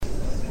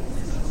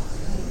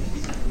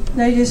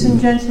Ladies and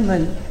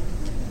gentlemen,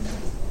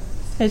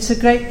 it's a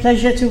great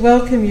pleasure to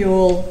welcome you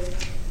all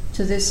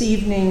to this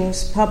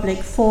evening's public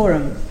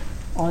forum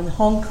on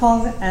Hong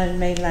Kong and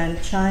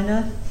Mainland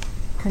China,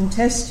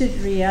 Contested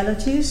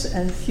Realities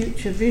and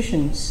Future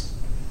Visions.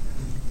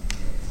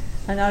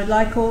 And I'd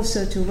like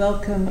also to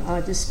welcome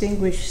our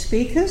distinguished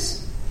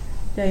speakers,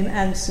 Dame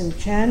Anson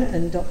Chan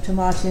and Dr.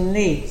 Martin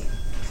Lee.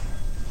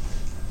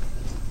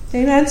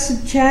 Dame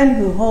Anson Chan,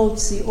 who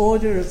holds the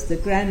Order of the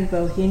Grand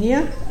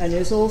Bohemia and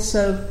is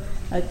also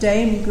a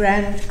Dame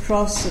Grand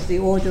Cross of the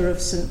Order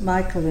of St.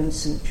 Michael and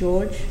St.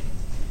 George,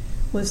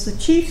 was the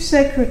Chief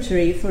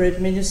Secretary for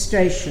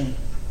Administration,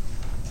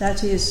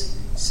 that is,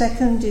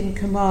 second in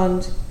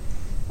command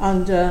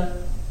under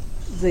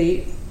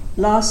the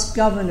last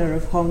Governor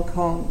of Hong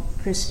Kong,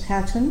 Chris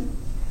Patten,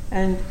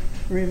 and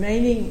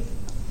remaining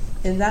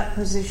in that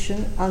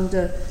position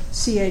under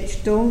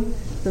C.H. Tung,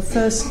 the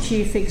first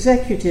Chief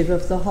Executive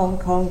of the Hong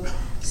Kong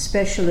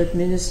Special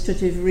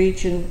Administrative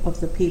Region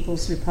of the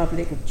People's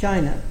Republic of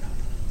China.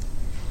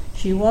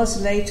 She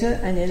was later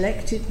an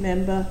elected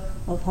member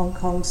of Hong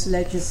Kong's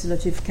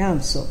Legislative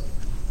Council.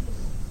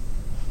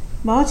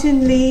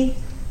 Martin Lee,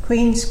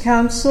 Queen's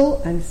Counsel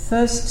and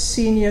first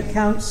Senior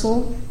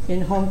Counsel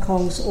in Hong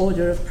Kong's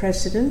Order of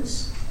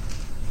Precedence,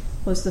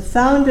 was the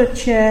founder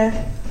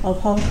chair of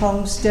Hong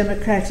Kong's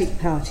Democratic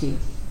Party.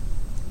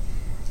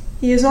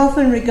 He is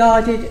often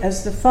regarded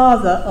as the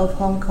father of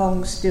Hong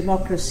Kong's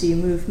democracy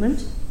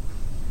movement,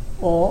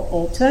 or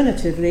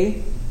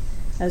alternatively,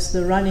 as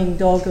the running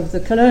dog of the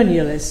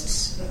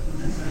colonialists,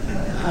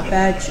 a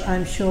badge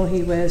I'm sure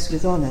he wears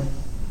with honour.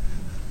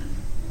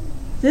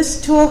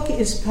 This talk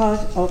is part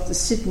of the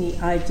Sydney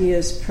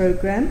Ideas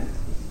programme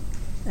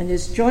and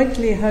is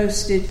jointly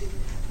hosted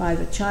by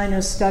the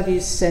China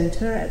Studies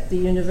Centre at the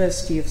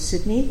University of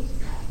Sydney,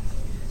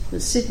 the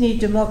Sydney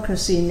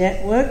Democracy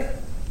Network,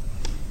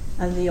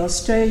 and the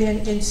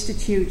Australian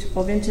Institute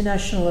of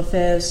International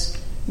Affairs,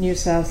 New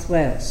South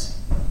Wales.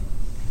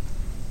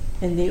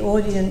 In the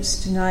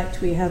audience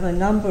tonight we have a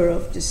number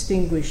of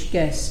distinguished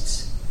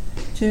guests,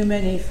 too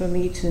many for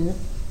me to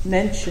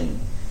mention,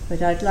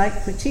 but I'd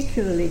like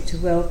particularly to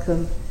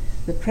welcome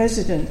the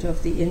President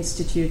of the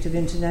Institute of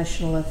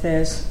International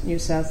Affairs, New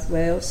South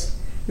Wales,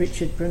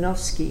 Richard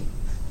Bronowski,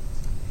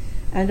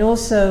 and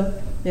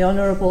also the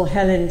Honourable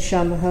Helen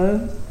Shum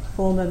Ho,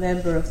 former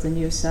member of the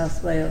New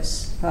South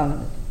Wales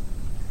Parliament.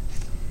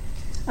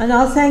 And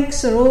our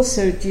thanks are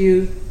also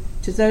due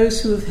to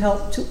those who have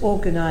helped to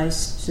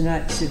organise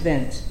tonight's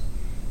event,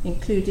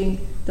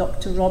 including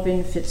Dr.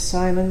 Robin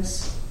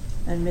Fitzsimons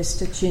and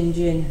Mr. Chin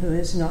Jin, who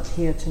is not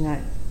here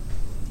tonight.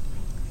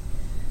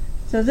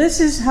 So this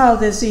is how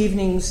this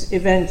evening's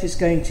event is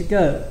going to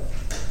go.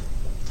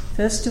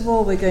 First of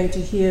all, we're going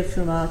to hear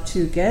from our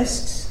two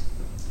guests,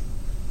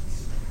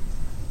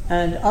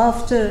 and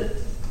after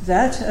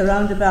that,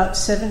 around about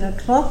 7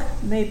 o'clock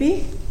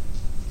maybe,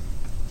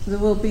 there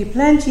will be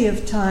plenty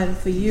of time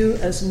for you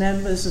as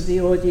members of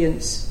the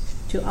audience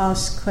to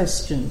ask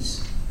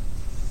questions.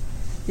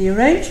 The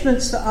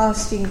arrangements for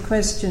asking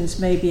questions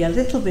may be a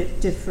little bit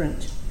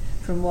different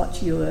from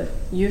what you are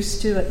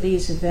used to at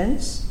these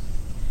events.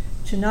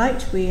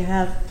 Tonight we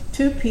have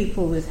two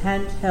people with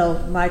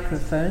handheld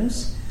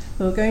microphones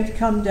who are going to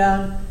come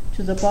down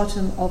to the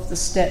bottom of the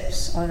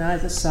steps on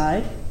either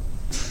side.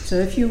 So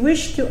if you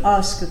wish to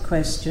ask a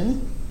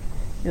question,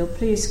 you'll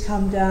please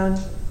come down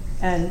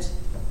and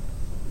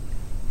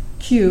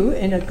queue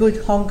in a good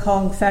Hong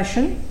Kong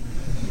fashion.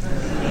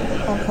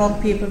 Hong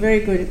Kong people are very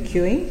good at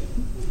queuing.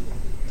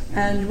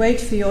 And wait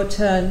for your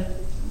turn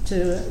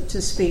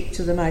to speak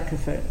to the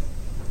microphone.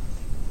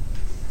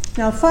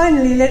 Now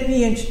finally, let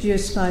me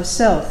introduce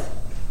myself.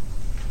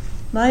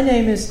 My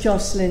name is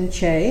Jocelyn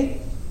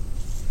Che,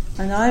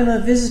 and I'm a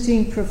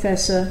visiting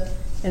professor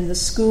in the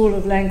School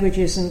of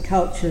Languages and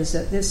Cultures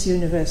at this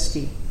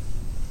university.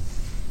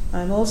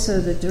 I'm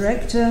also the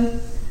director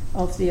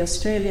of the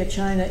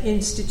Australia-China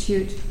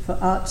Institute for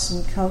Arts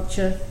and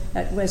Culture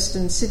at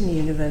Western Sydney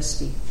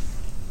University.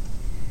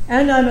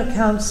 And I'm a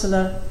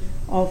counsellor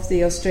of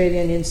the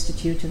Australian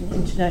Institute of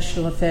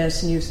International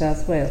Affairs, New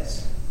South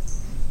Wales.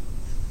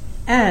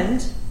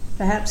 And,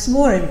 perhaps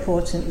more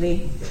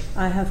importantly,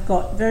 I have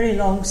got very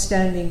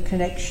long-standing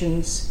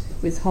connections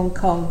with Hong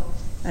Kong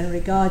and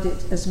regard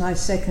it as my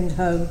second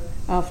home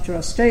after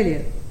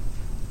Australia.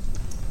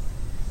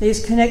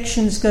 These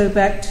connections go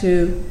back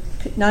to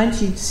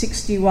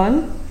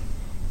 1961,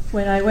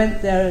 when I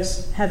went there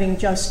as having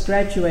just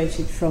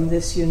graduated from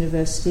this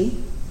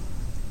university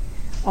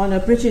on a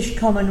British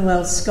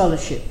Commonwealth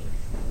scholarship,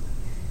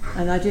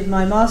 and I did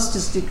my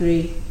master's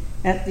degree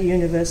at the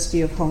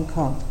University of Hong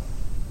Kong.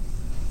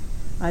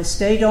 I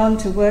stayed on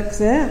to work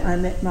there. I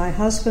met my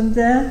husband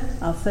there.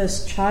 Our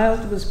first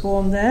child was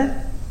born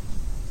there.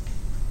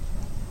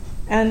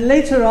 And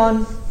later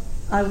on,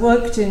 I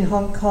worked in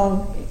Hong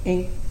Kong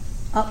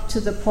up to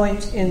the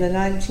point in the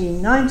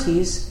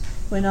 1990s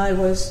when I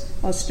was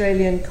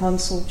Australian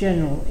Consul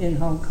General in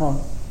Hong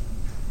Kong.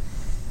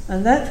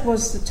 And that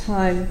was the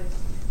time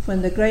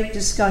when the great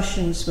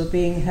discussions were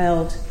being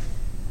held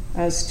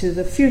as to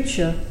the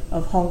future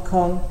of Hong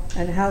Kong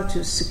and how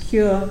to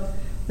secure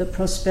the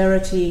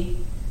prosperity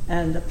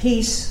and the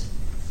peace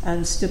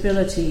and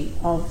stability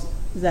of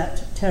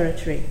that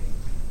territory.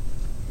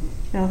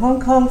 Now,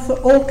 Hong Kong, for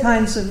all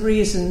kinds of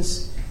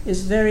reasons,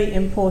 is very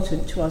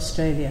important to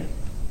Australia.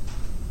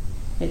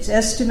 It's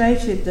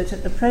estimated that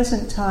at the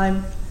present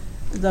time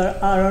there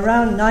are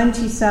around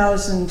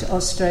 90,000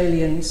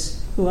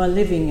 Australians who are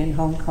living in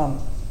Hong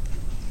Kong.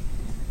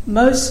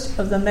 Most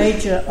of the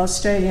major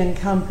Australian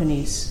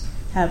companies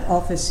have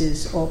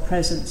offices or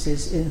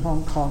presences in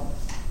Hong Kong.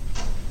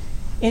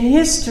 In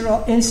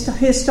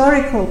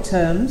historical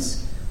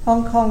terms,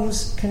 Hong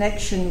Kong's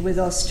connection with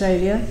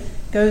Australia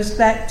goes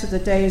back to the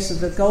days of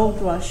the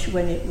gold rush,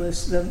 when it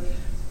was the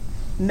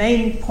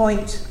main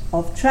point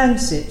of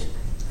transit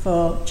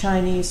for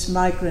Chinese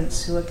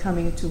migrants who were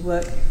coming to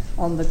work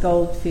on the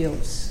gold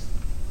fields.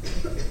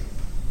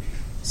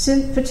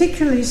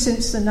 Particularly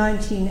since the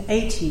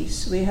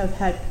 1980s, we have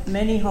had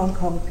many Hong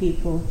Kong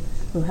people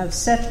who have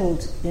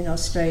settled in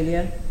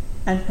Australia,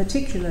 and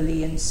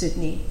particularly in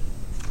Sydney.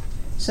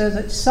 So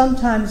that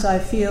sometimes I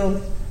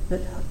feel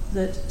that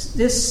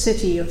this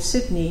city of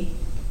Sydney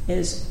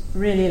is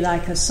really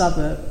like a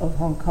suburb of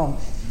Hong Kong.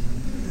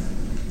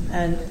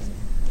 And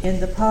in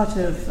the part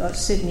of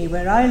Sydney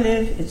where I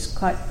live, it's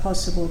quite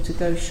possible to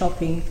go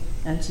shopping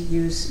and to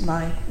use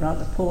my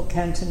rather poor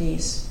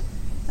Cantonese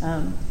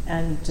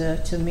and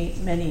to meet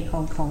many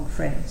Hong Kong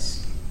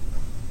friends.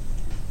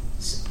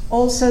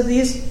 Also,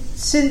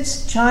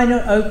 since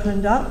China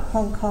opened up,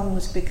 Hong Kong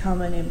has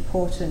become an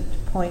important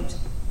point,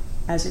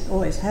 as it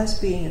always has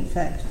been, in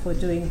fact, for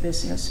doing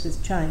business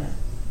with China.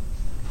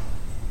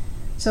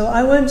 So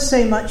I won't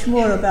say much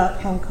more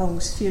about Hong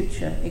Kong's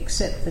future,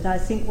 except that I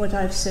think what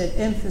I've said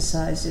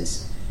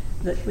emphasizes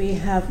that we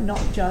have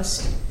not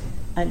just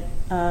an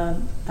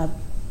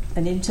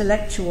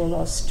intellectual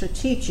or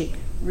strategic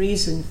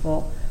reason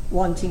for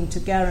wanting to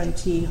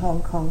guarantee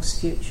Hong Kong's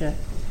future,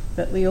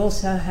 but we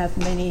also have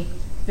many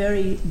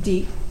very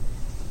deep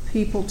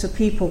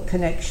people-to-people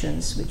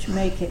connections which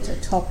make it a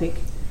topic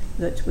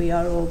that we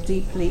are all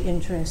deeply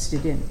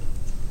interested in.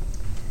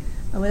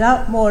 And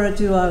without more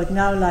ado, I would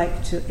now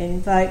like to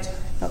invite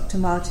Dr.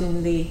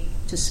 Martin Lee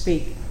to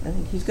speak. I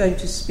think he's going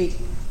to speak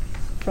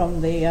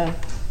from the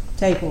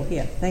table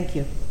here. Thank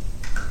you.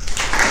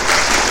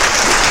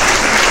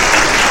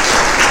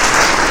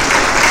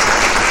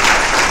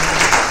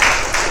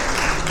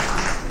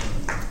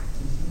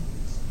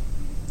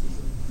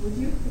 Would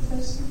you,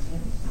 Professor?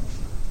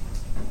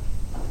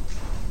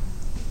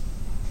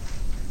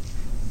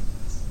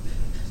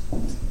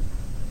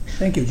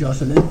 Thank you,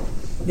 Jocelyn.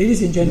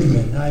 Ladies and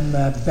gentlemen, I'm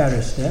a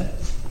barrister,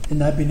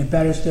 and I've been a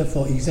barrister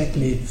for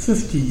exactly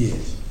 50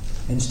 years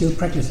and still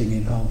practicing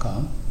in Hong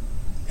Kong.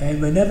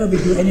 And whenever we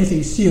do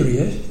anything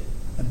serious,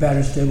 a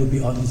barrister will be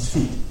on his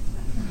feet,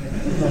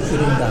 not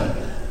sitting down.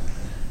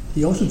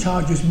 He also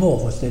charges more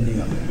for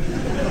standing up.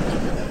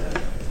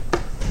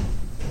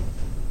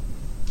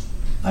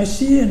 I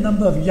see a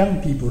number of young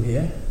people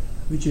here,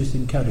 which is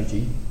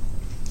encouraging.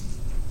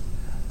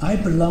 I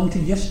belong to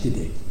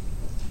yesterday.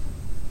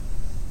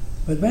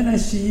 But when I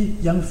see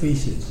young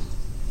faces,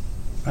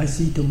 I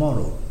see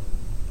tomorrow.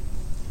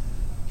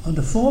 On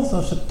the 4th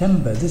of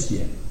September this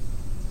year,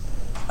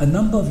 a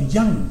number of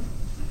young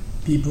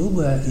people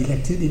were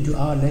elected into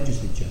our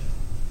legislature.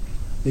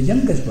 The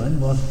youngest one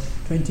was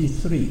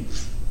 23.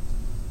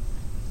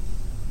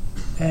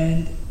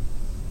 And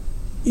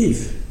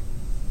if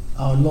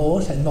our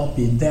laws had not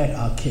been that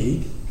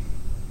archaic,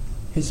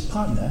 his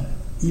partner,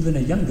 even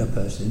a younger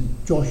person,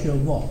 Joshua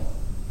Wong,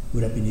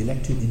 would have been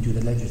elected into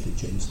the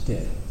legislature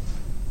instead.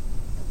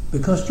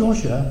 Because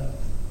Joshua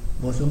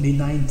was only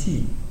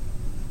 19.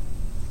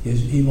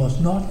 He was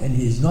not, and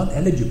he is not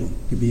eligible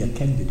to be a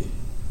candidate.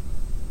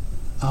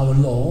 Our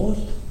laws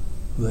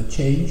were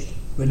changed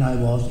when I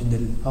was in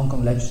the Hong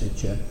Kong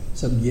legislature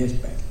some years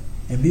back.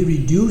 And we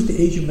reduced the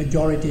age of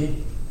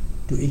majority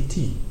to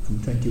 18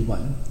 from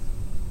 21.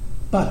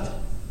 But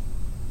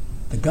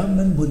the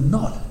government would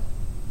not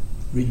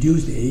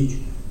reduce the age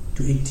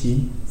to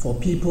 18 for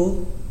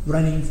people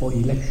running for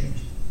elections.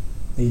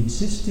 They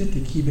insisted to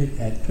keep it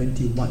at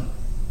 21.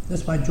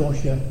 That's why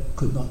Joshua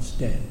could not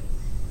stand.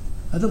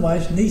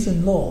 Otherwise,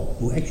 Nathan Law,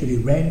 who actually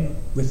ran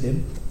with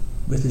him,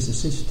 with his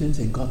assistants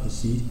and got the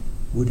seat,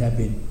 would have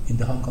been in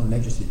the Hong Kong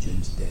legislature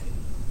instead.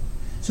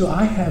 So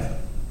I have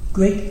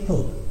great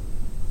hope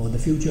for the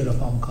future of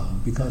Hong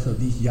Kong because of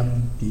these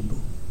young people.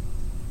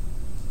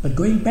 But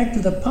going back to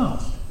the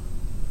past,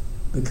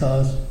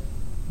 because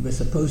we're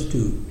supposed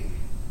to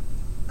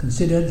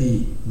consider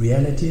the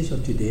realities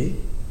of today,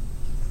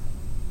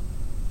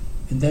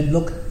 and then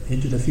look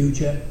into the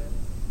future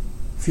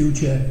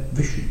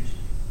visions.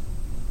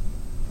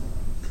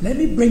 Let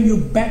me bring you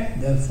back,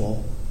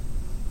 therefore,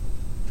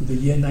 to the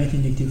year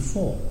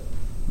 1984,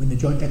 when the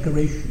Joint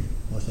Declaration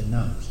was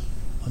announced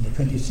on the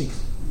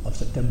 26th of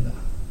September.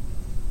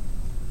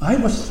 I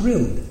was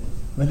thrilled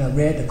when I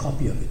read a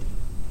copy of it,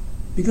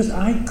 because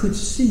I could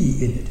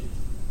see in it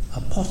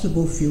a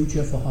possible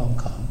future for Hong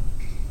Kong,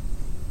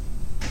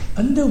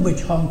 under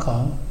which Hong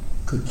Kong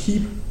could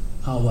keep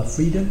our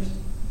freedoms,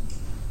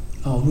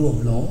 our rule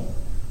of law,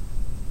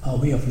 our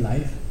way of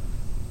life,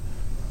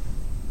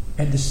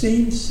 and the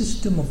same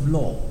system of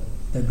law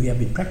that we have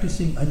been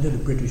practicing under the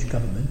British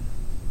government,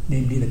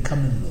 namely the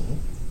common law.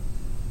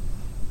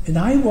 And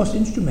I was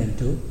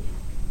instrumental,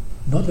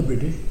 not the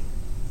British,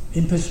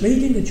 in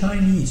persuading the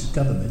Chinese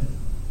government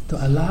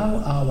to allow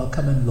our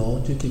common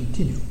law to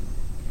continue.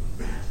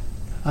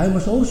 I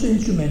was also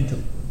instrumental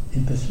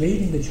in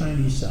persuading the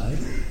Chinese side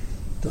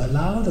to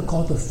allow the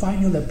Court of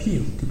Final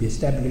Appeal to be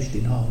established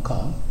in Hong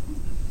Kong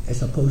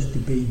as opposed to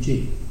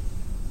Beijing,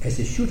 as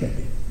it should have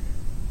been.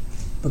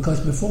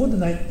 Because before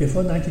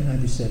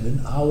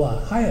 1997,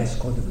 our highest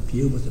Court of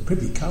Appeal was the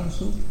Privy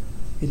Council.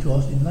 It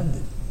was in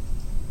London.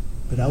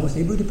 But I was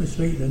able to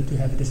persuade them to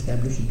have it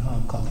established in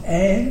Hong Kong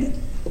and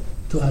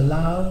to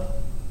allow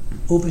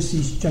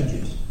overseas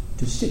judges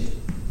to sit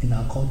in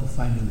our Court of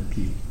Final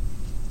Appeal.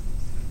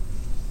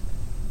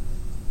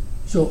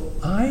 So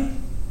I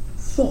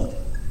thought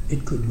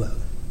it could work.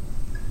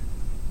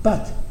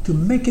 But to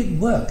make it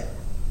work,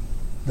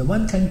 the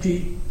one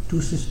country,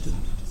 two systems.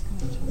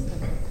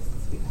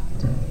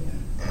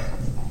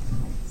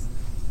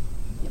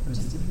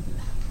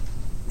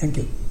 Thank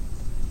you.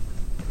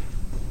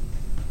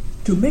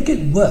 To make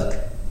it work,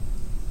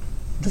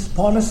 this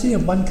policy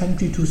of one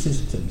country, two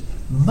systems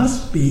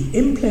must be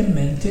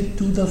implemented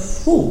to the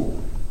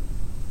full.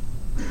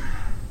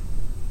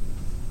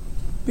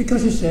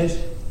 Because it says,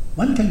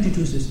 one country,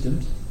 two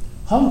systems,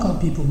 Hong Kong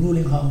people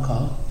ruling Hong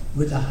Kong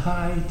with a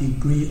high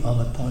degree of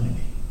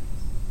autonomy.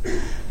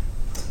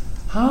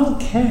 How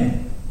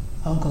can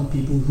Hong Kong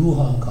people rule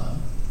Hong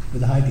Kong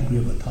with a high degree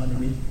of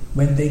autonomy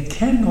when they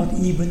cannot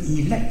even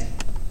elect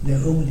their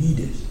own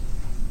leaders?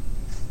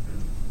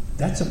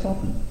 That's a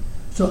problem.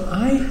 So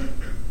I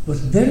was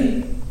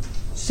very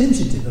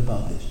sensitive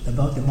about this,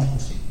 about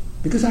democracy,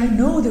 because I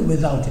know that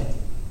without it,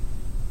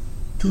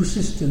 two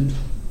systems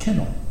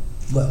cannot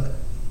work.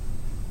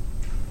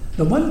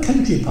 The one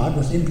country part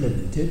was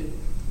implemented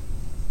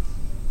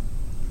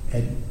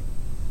at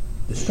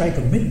the strike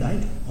of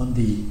midnight on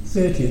the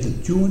 30th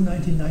of June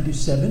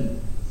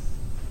 1997,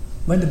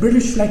 when the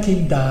British flag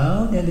came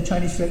down and the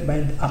Chinese flag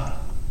went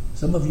up.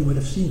 Some of you would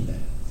have seen that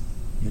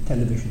on your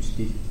television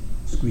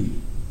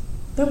screen.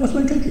 That was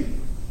one country.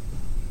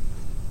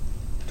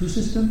 Two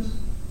systems.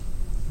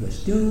 We are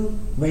still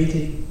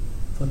waiting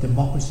for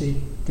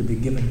democracy to be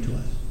given to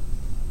us.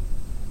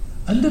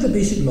 Under the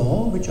basic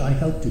law, which I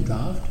helped to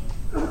draft,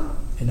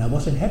 and I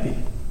wasn't happy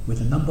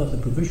with a number of the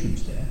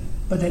provisions there,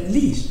 but at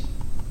least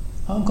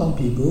Hong Kong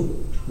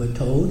people were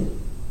told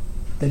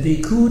that they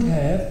could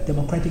have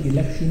democratic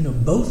election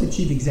of both the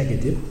chief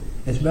executive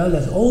as well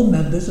as all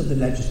members of the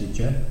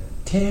legislature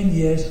 10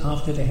 years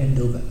after the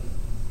handover.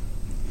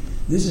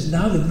 This is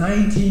now the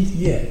 19th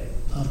year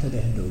after the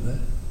handover,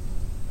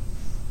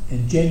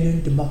 and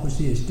genuine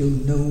democracy is still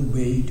no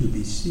way to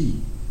be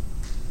seen.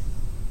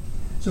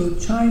 So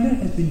China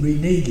has been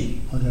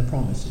reneging on her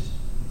promises.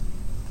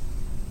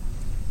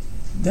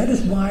 That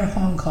is why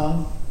Hong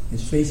Kong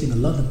is facing a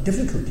lot of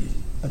difficulties,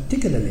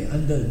 particularly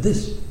under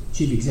this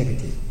chief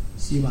executive,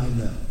 C.Y.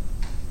 Leung.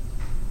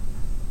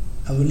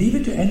 I will leave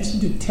it to Anson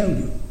to tell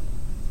you.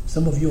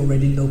 Some of you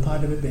already know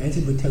part of it, but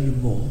Anson will tell you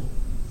more.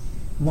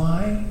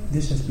 Why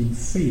this has been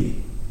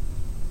failing.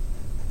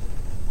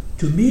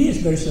 To me, it's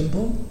very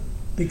simple,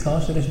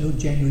 because there is no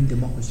genuine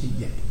democracy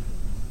yet.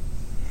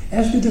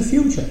 As to the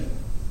future,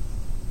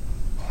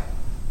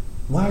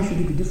 why should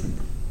it be different?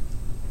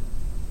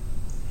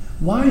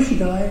 Why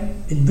should I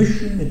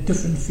envision a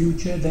different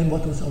future than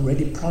what was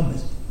already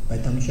promised by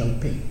Deng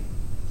Xiaoping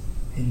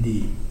in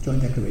the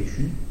Joint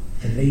Declaration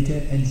and later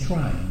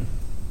enshrined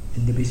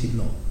in the Basic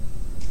Law?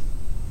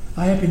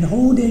 I have been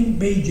holding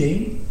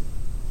Beijing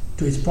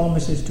to its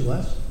promises to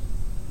us.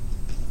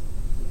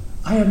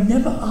 I have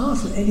never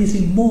asked for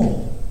anything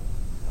more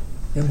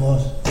than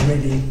was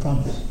already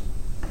promised.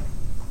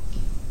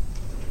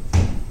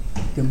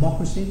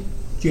 Democracy,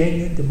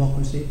 genuine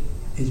democracy,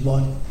 is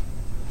what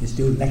is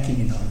still lacking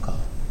in Hong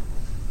Kong.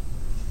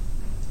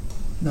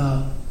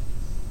 Now,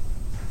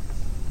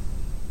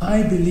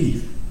 I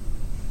believe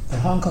that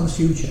Hong Kong's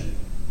future,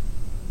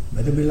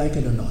 whether we like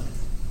it or not,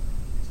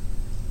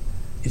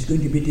 is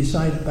going to be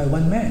decided by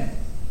one man,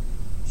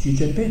 Xi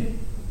Jinping.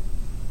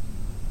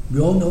 We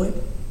all know it.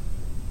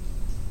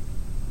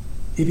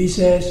 If he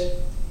says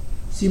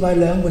C.Y.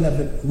 Leung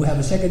will have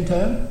a second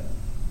term,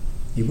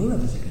 he will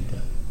have a second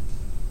term.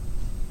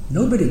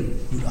 Nobody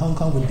in Hong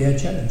Kong would dare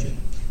challenge it.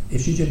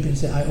 If Xi Jinping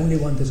said, I only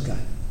want this guy,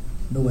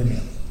 no one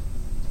else,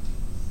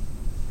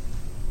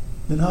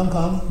 then Hong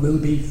Kong will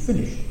be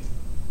finished.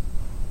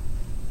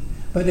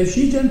 But if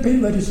Xi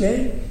Jinping were to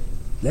say,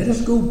 let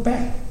us go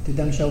back to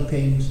Deng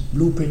Xiaoping's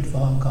blueprint for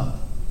Hong Kong,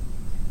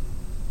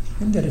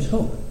 then there is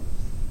hope.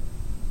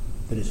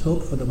 There is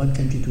hope for the one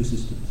country, two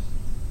systems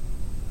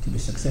to be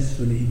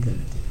successfully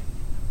implemented.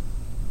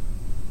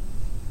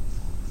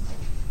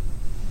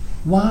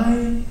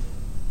 Why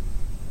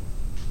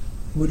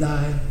would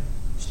I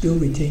still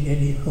retain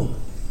any hope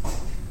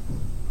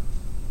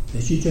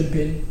that Xi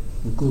Jinping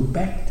will go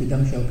back to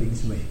Deng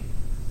Xiaoping's way?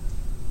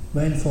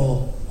 when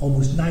for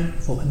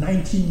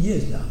 19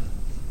 years now,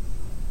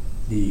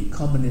 the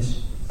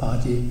Communist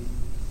Party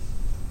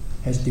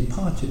has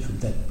departed from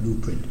that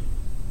blueprint.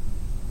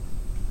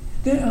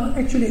 There are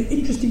actually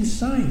interesting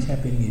signs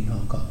happening in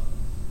Hong Kong.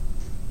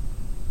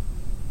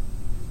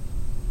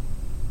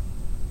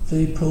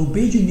 The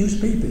pro-Beijing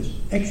newspapers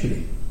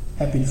actually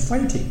have been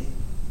fighting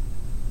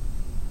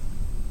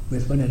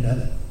with one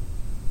another.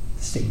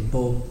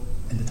 Singbo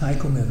and the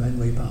Kong and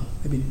Mainland China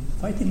have been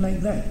fighting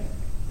like that.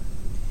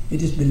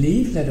 It is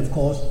believed that, of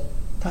course,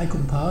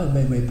 Kong Power and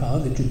Mainland Power,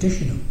 the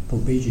traditional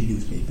pro-Beijing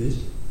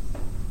newspapers,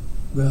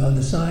 were on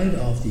the side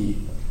of the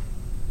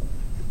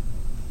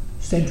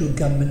Central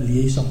Government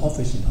Liaison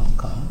Office in Hong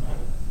Kong,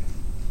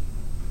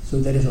 so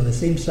that is on the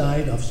same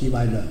side of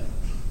C.Y. Leung.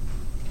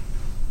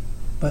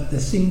 But the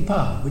Sing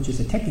Power, which is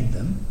attacking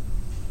them,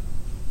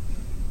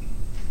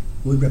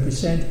 would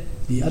represent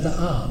the other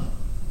arm,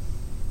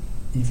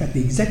 in fact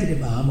the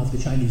executive arm of the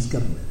Chinese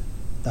government,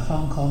 the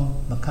Hong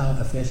Kong Macau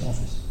Affairs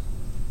Office.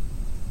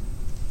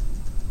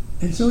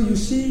 And so you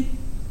see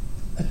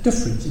a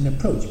difference in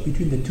approach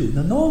between the two.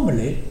 Now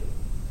normally,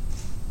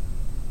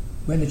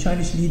 when the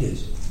Chinese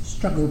leaders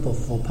struggle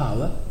for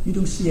power, you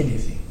don't see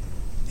anything.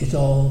 It's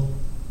all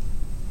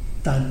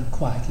done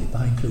quietly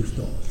behind closed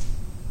doors.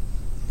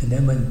 And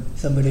then when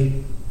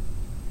somebody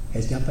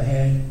has the upper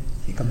hand,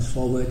 he comes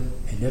forward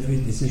and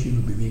every decision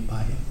will be made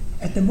by him.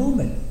 At the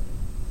moment,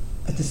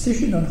 a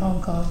decision on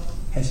Hong Kong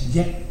has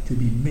yet to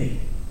be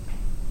made.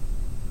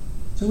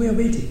 So we are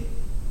waiting.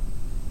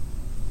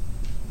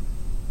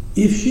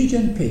 If Xi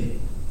Jinping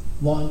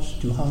wants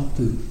to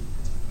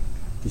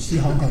see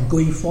Hong Kong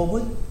going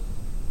forward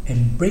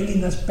and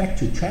bringing us back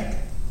to track,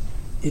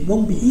 it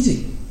won't be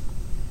easy.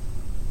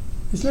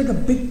 It's like a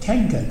big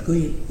tanker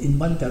going in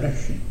one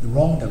direction, the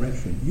wrong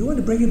direction. You want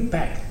to bring it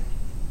back.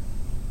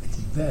 It's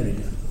very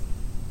difficult.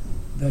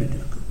 Very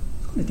difficult.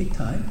 It's going to take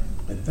time,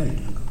 but very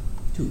difficult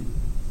too.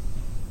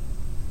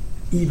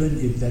 Even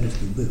if that is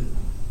the will.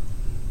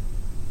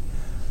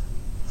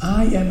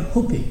 I am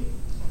hoping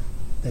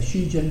that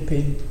Xi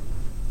Jinping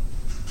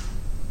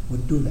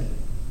would do that.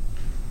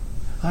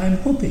 I am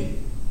hoping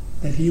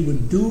that he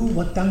would do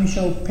what Deng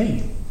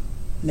Xiaoping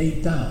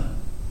laid down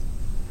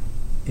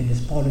in his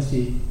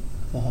policy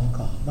for Hong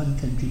Kong, one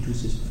country, two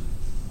systems.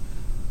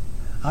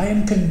 I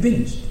am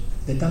convinced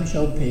that Deng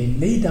Xiaoping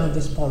laid down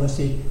this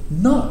policy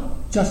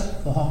not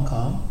just for Hong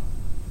Kong,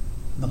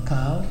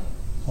 Macau,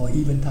 or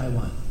even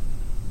Taiwan,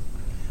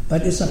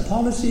 but it's a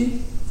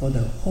policy for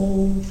the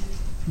whole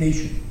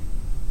nation.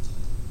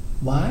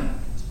 Why?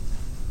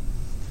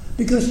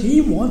 Because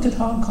he wanted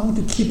Hong Kong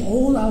to keep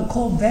all our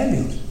core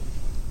values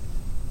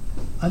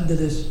under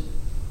this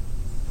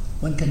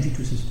one country,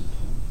 two systems.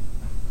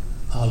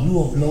 Our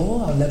rule of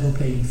law, our level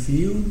playing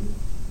field,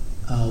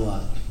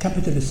 our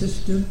capitalist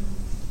system,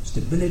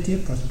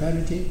 stability,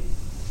 prosperity.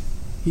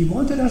 He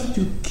wanted us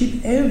to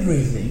keep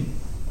everything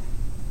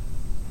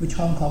which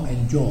Hong Kong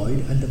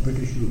enjoyed under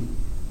British rule.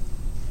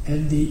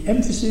 And the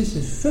emphasis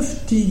is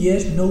 50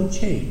 years, no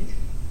change.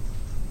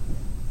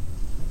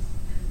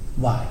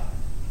 Why?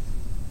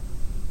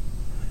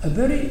 A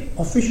very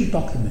official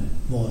document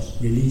was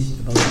released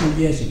about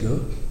 2 years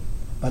ago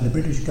by the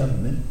British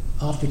government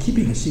after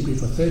keeping a secret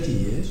for 30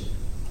 years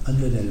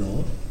under their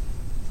law.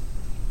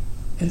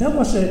 And that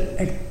was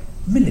a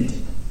minute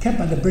kept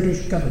by the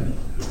British government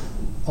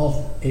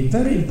of a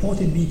very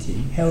important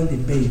meeting held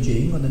in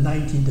Beijing on the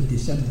 19th of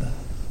December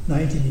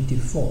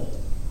 1984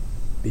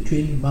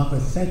 between Margaret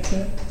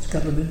Thatcher's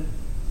government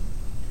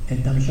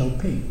and Deng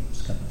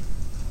Xiaoping's government.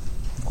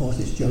 Of course,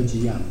 it's Zhou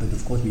Ziyang, but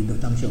of course we know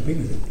Deng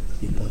Xiaoping is an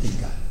important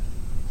guy.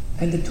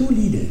 And the two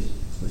leaders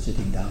were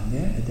sitting down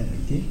there at that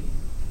meeting,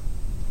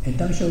 and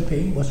Deng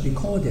Xiaoping was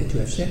recorded to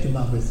have said to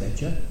Margaret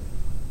Thatcher,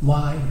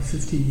 "Why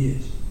 50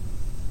 years?"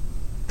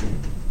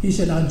 He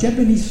said, "Our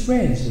Japanese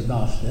friends have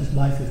asked us,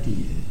 why 50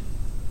 years?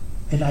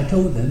 And I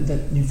told them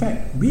that, in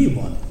fact, we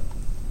want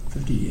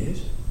 50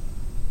 years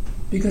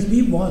because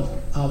we want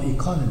our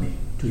economy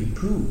to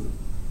improve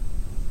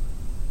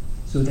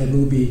so that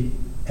we'll be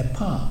at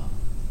par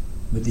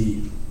with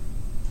the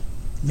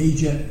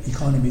major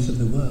economies of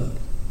the world.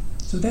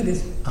 So that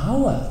is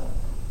our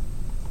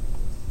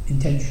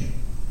intention.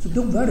 So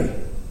don't worry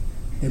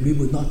that we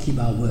will not keep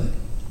our word."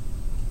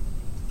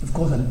 Of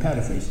course, I'm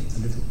paraphrasing a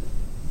little.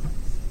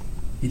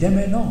 He then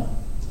went on.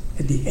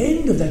 At the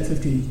end of that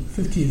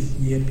 50th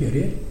year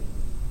period,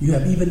 you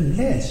have even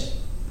less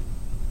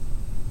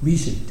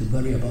reason to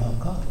worry about Hong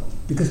Kong,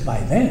 because by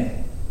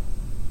then,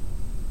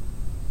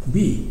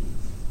 we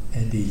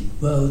and the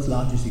world's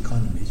largest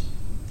economies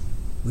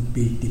would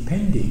be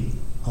depending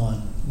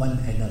on one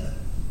another.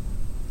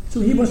 So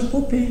he was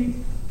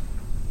hoping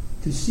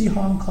to see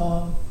Hong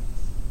Kong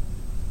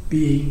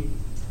being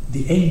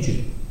the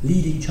engine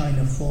leading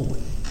China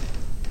forward.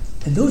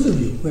 And those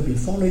of you who have been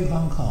following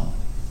Hong Kong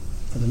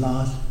for the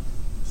last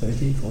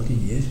 30,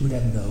 14 years would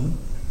have known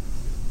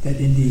that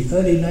in the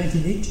early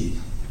 1980s,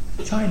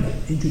 China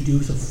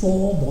introduced a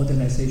 4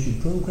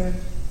 modernization program,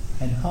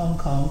 and Hong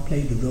Kong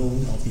played the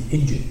role of the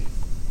engine.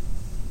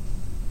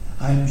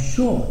 I am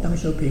sure Deng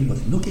Xiaoping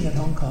was looking at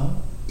Hong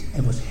Kong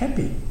and was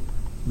happy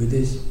with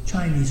this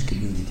Chinese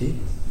community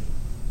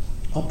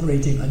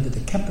operating under the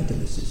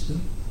capitalist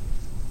system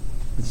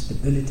with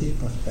stability,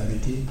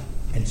 prosperity,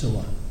 and so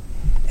on.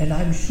 And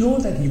I'm sure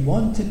that he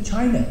wanted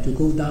China to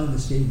go down the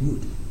same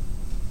route.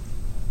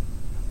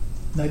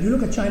 Now, if you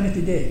look at China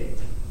today,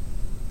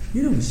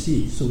 you don't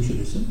see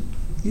socialism,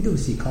 you don't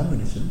see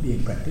communism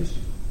being practiced.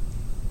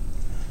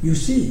 You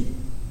see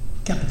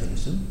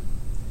capitalism.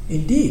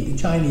 Indeed, the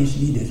Chinese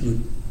leaders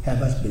would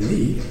have us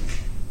believe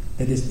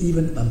that there's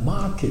even a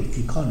market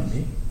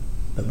economy,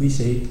 but we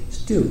say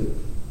still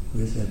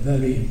with a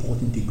very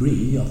important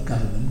degree of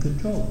government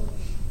control.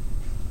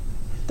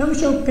 Deng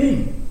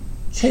Xiaoping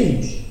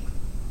changed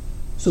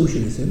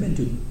socialism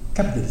into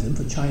capitalism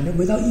for China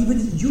without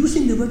even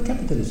using the word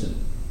capitalism.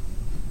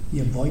 He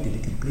avoided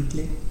it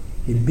completely.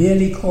 He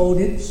merely called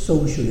it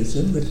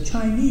socialism with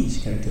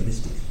Chinese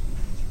characteristics.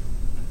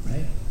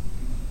 Right?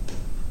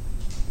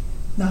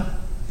 Now,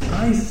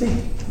 I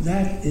think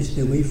that is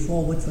the way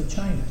forward for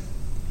China,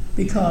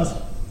 because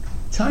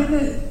China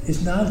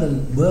is now the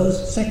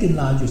world's second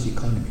largest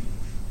economy.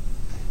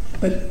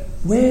 But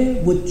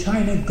where would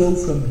China go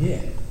from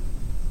here?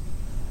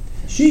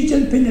 Xi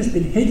Jinping has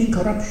been hating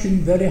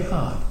corruption very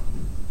hard.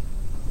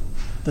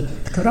 The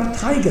corrupt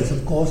tigers,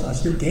 of course, are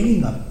still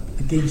ganging up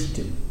against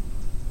him.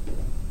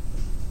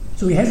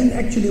 So he hasn't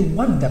actually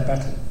won that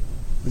battle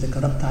with the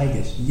corrupt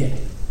tigers yet.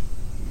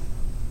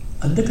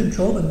 Under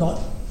control, but not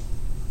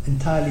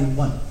entirely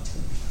won.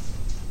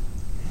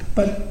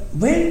 But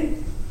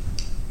when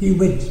he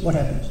wins, what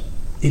happens?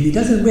 If he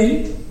doesn't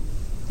win,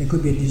 there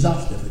could be a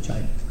disaster for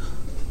China.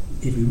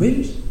 If he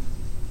wins,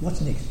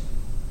 what's next?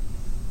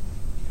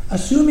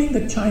 Assuming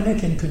that China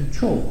can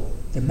control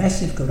the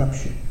massive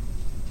corruption,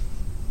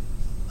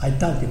 I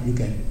doubt if you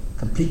can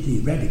completely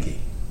eradicate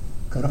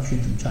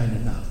corruption from China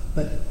now.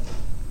 But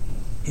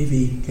if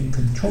he can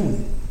control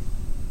it,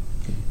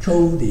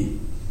 control the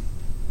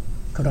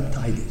corrupt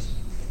tigers,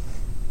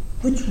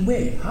 which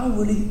way? How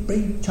will he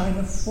bring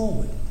China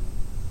forward?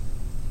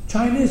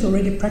 China is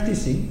already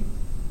practicing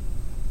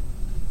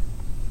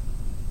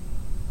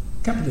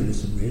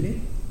capitalism,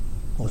 really,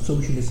 or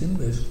socialism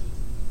with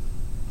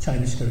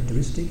Chinese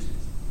characteristics.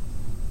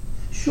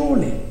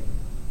 Surely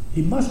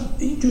he must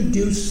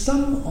introduce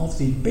some of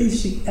the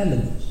basic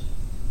elements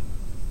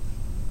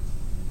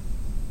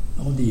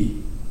of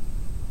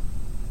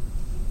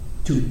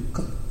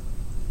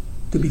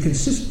to be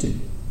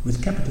consistent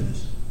with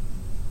capitalism.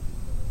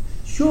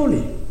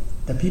 Surely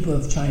the people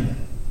of China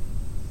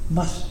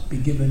must be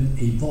given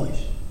a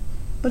voice,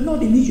 but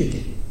not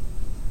immediately,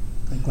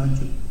 I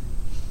grant you.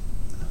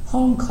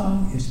 Hong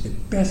Kong is the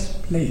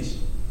best place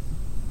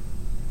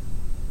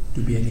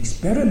to be an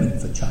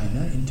experiment for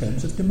China in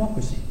terms of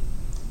democracy,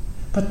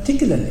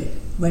 particularly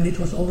when it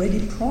was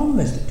already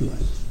promised to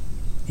us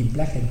in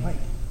black and white.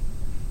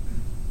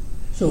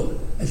 So,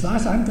 as far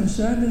as I'm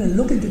concerned, when I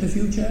look into the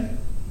future,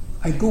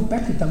 I go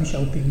back to Deng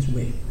Xiaoping's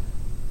way.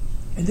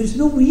 And there's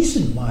no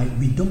reason why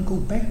we don't go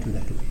back to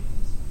that way.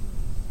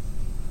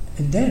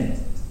 And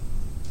then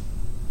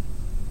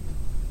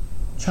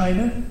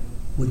China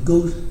would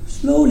go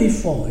slowly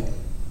forward,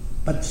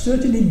 but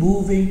certainly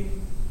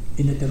moving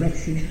in the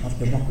direction of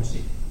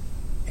democracy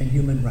and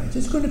human rights.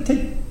 It's going to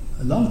take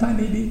a long time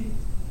maybe,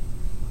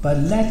 but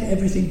let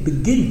everything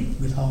begin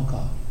with Hong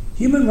Kong.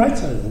 Human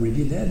rights are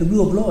already there, the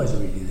rule of law is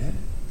already there.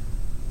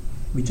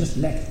 We just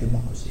lack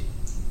democracy,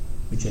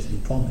 which has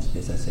been promised,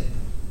 as I said.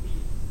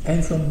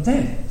 And from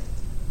then,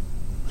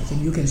 I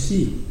think you can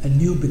see a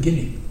new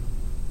beginning.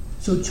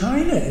 So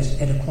China is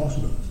at a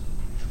crossroads.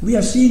 We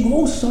are seeing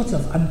all sorts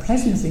of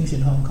unpleasant things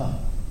in Hong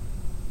Kong.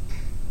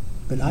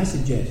 But I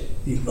suggest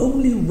the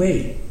only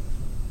way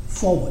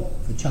forward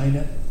for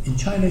China, in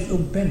China's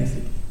own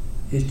benefit,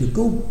 is to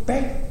go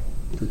back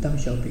to Deng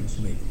Xiaoping's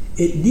way.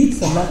 It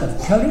needs a lot of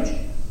courage,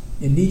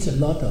 it needs a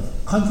lot of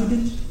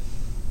confidence,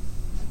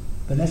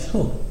 but let's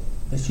hope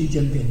that Xi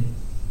Jinping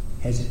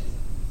has it.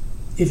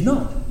 If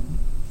not,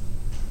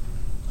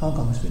 Hong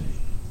Kong is finished.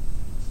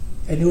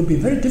 And it will be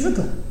very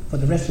difficult for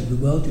the rest of the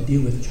world to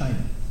deal with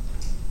China.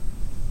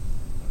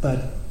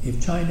 But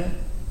if China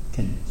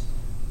can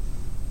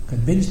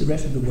convince the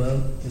rest of the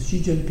world that Xi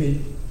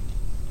Jinping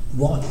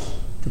wants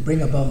to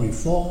bring about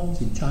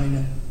reforms in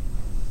China,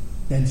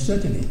 then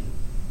certainly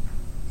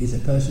he's a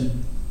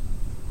person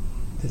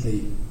that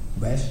the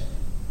West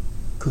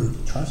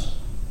could trust.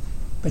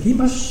 But he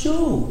must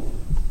show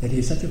that he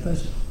is such a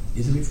person,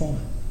 is a reformer.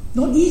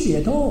 Not easy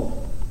at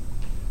all.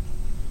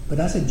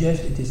 But I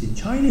suggest it is in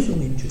China's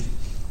own interest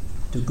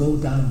to go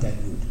down that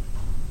route.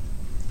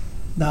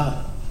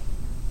 Now,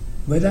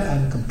 whether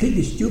I'm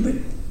completely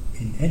stupid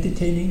in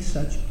entertaining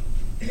such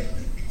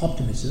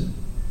optimism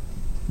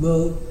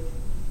will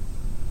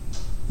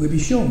be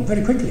shown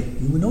very quickly.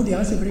 You will know the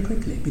answer very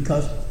quickly,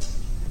 because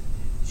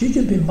Xi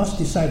Jinping must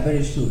decide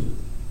very soon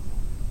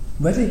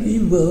whether he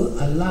will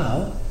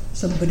allow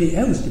somebody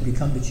else to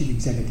become the chief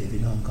executive in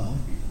Hong Kong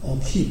or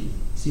keep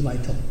C.Y.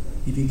 Tong.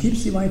 If he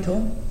keeps C.Y.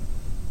 Tong,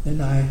 then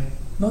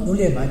not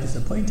only am I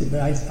disappointed,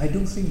 but I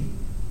don't think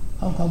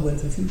Hong Kong will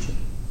have a future.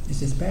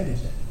 It's as bad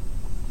as that.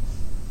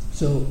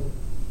 So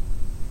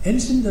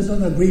Anson does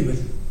not agree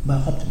with my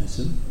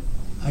optimism.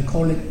 I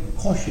call it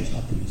cautious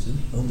optimism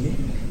only.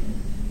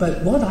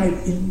 But what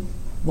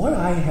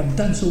I have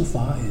done so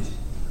far is,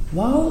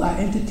 while I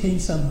entertain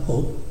some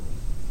hope,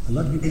 a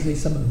lot of people say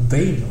some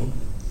vain hope,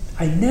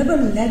 I never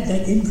let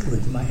that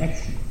influence my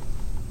action.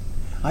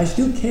 I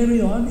still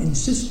carry on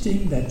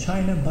insisting that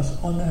China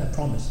must honor her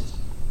promises.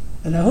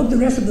 And I hope the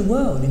rest of the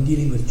world, in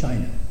dealing with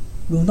China,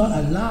 will not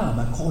allow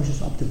my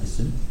cautious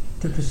optimism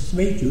to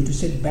persuade you to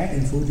sit back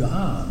and fold your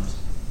arms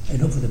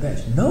and hope for the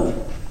best. No.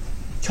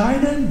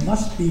 China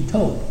must be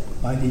told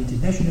by the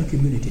international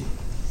community,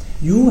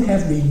 you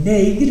have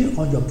reneged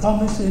on your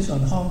promises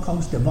on Hong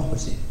Kong's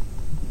democracy.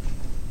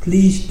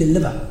 Please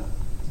deliver.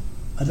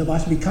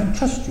 Otherwise, we can't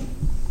trust you.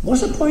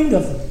 What's the point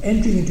of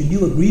entering into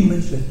new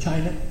agreements with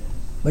China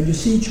when you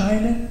see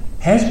China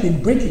has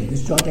been breaking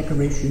this joint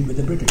declaration with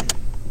the British?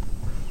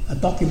 A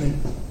document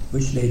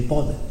which they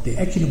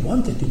actually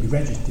wanted to be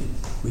registered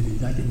with the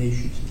United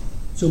Nations.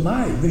 So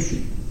my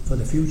vision for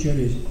the future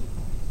is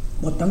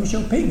what Deng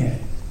Xiaoping had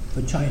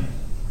for China,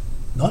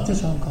 not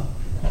just Hong Kong.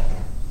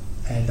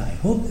 And I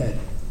hope that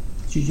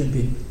Xi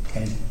Jinping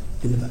can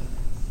deliver.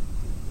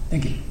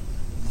 Thank you.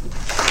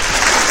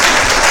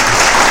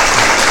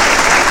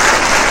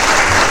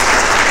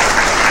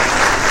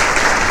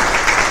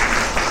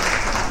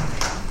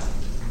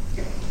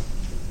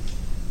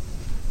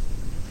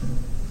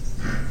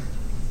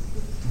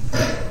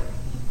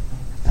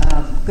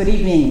 Good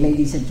evening,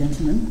 ladies and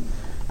gentlemen.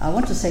 I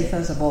want to say,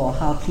 first of all,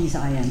 how pleased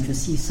I am to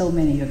see so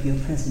many of you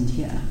present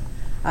here.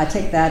 I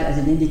take that as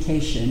an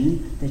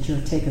indication that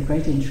you take a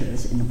great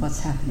interest in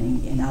what's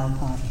happening in our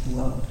part of the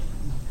world.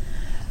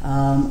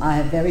 I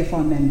have very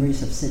fond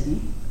memories of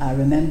Sydney. I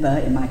remember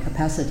in my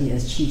capacity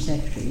as Chief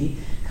Secretary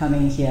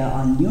coming here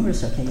on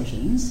numerous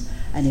occasions,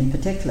 and in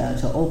particular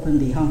to open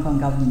the Hong Kong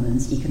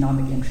government's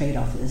Economic and Trade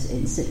Office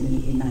in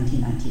Sydney in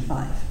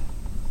 1995.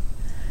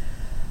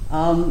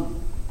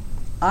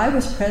 I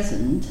was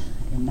present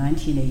in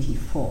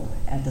 1984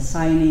 at the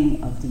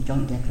signing of the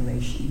Joint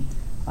Declaration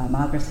by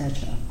Margaret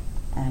Thatcher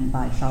and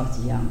by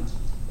Charles Young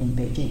in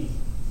Beijing.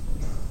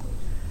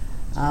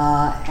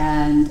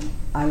 And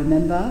I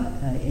remember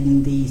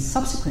in the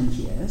subsequent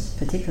years,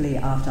 particularly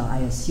after I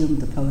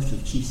assumed the post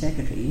of Chief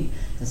Secretary,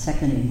 the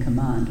second in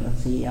command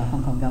of the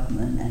Hong Kong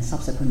government and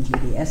subsequently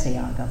the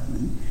SAR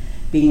government,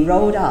 being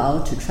rolled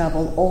out to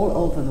travel all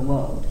over the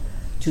world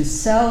to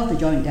sell the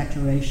Joint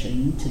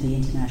Declaration to the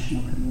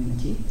international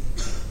community,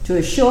 to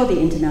assure the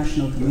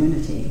international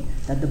community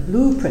that the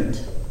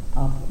blueprint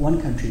of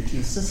one country,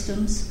 two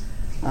systems,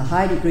 a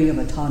high degree of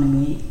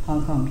autonomy,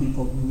 Hong Kong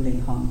people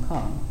ruling Hong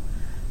Kong,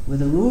 with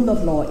the rule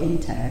of law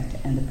intact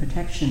and the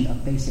protection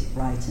of basic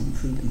rights and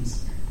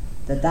freedoms,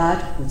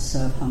 that would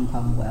serve Hong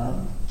Kong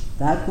well.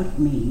 That would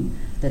mean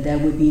that there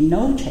would be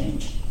no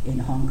change in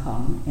Hong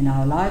Kong, in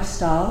our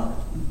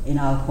lifestyle, in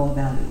our core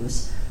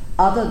values,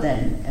 other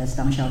than, as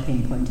Deng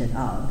Xiaoping pointed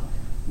out,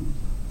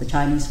 the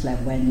Chinese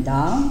flag went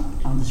down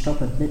on the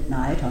stroke of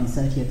midnight on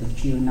 30th of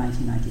June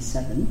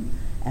 1997,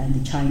 and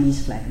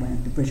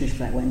the British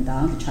flag went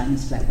down, the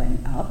Chinese flag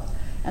went up,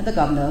 and the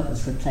governor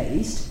was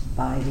replaced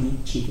by the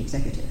chief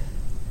executive.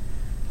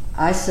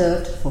 I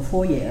served for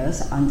 4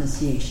 years under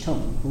C.H.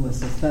 Tung, who was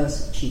the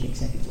first chief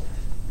executive.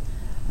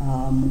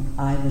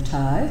 I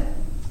retired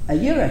a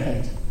year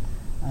ahead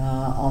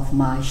of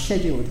my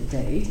scheduled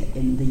date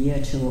in the year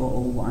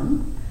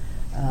 2001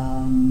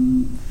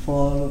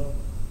 for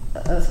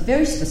a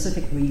very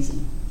specific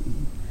reason.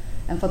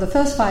 And for the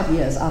first 5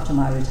 years after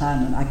my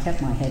retirement, I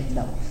kept my head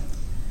low.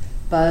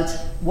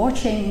 But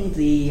watching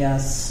the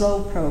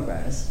slow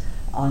progress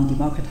on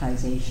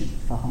democratization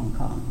for Hong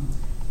Kong,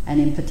 and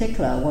in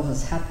particular what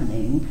was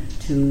happening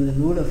to the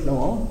rule of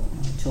law,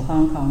 to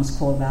Hong Kong's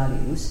core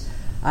values,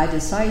 I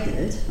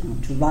decided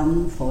to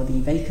run for the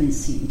vacant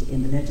seat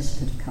in the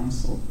Legislative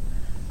Council.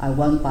 I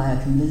won by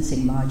a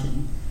convincing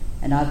margin,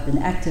 and I've been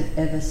active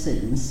ever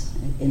since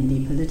in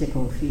the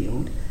political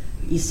field,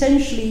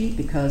 essentially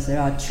because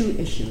there are two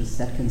issues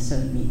that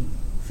concern me.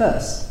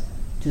 First,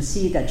 to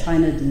see that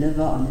China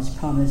deliver on its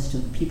promise to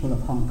the people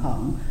of Hong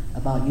Kong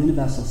about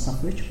universal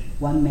suffrage,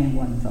 one man,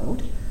 one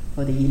vote,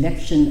 for the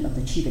election of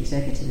the chief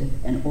executive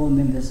and all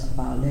members of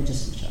our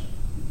legislature.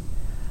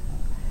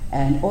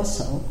 And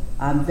also,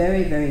 I'm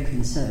very, very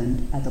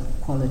concerned at the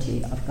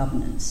quality of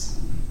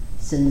governance,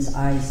 since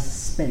I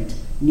spent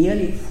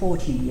nearly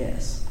 40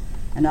 years.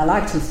 And I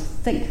like to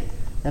think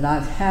that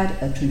I've had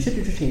a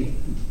contributory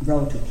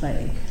role to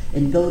play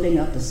in building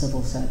up the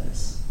civil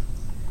service.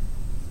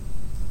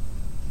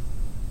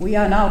 We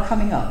are now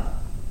coming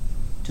up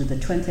to the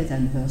 20th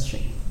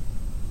anniversary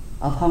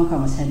of Hong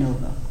Kong's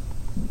handover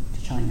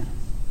to China.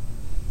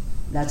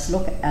 Let's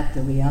look at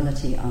the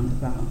reality on the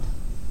ground.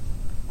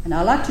 And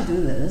I like to do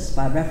this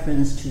by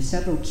reference to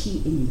several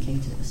key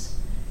indicators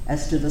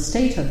as to the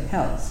state of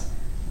health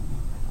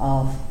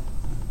of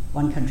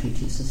one country,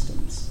 two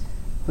systems,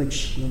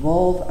 which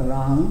revolve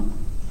around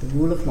the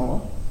rule of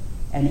law,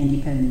 an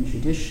independent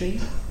judiciary,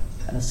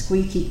 a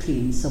squeaky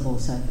clean civil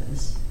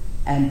service,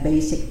 and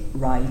basic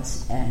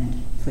rights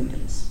and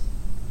freedoms.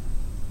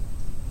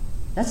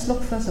 Let's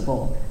look first of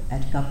all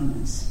at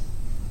governance.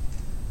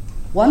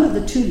 One of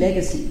the two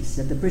legacies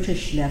that the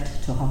British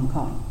left to Hong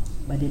Kong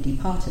when they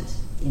departed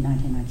in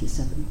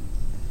 1997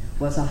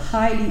 was a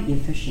highly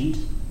efficient,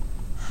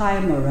 high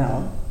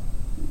morale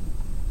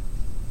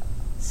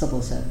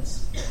civil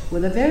service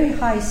with a very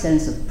high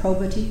sense of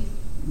probity,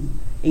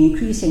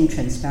 increasing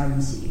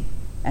transparency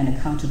and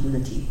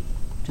accountability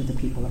to the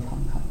people of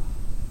Hong Kong.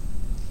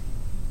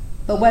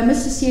 But when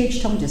Mr.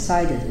 C.H. Tung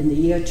decided in the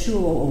year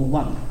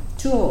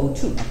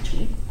 2002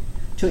 actually,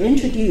 to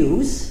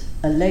introduce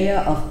a layer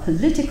of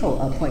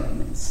political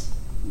appointments,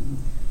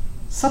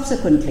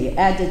 subsequently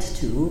added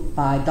to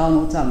by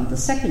Donald Tsang, the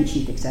second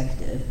chief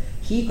executive,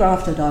 he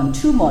grafted on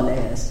two more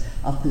layers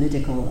of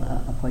political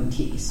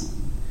appointees,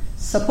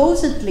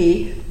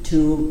 supposedly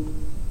to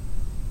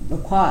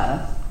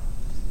require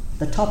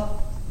the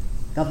top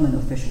government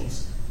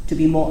officials to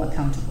be more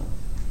accountable.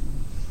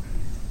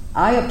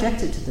 I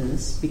objected to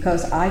this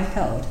because I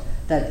felt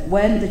that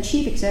when the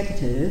chief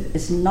executive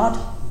is not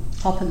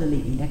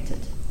popularly elected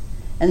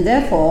and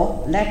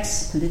therefore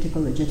lacks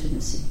political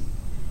legitimacy,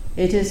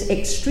 it is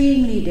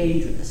extremely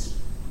dangerous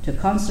to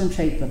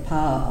concentrate the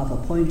power of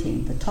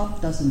appointing the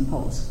top dozen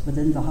posts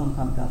within the Hong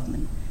Kong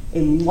government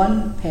in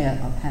one pair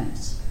of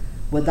hands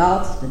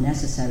without the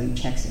necessary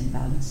checks and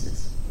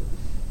balances.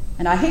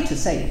 And I hate to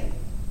say it,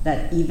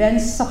 that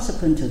events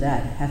subsequent to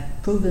that have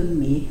proven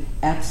me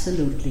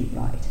absolutely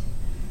right.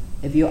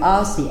 If you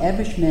ask the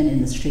average man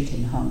in the street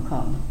in Hong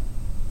Kong,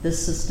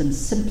 this system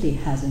simply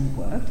hasn't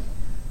worked.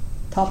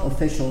 Top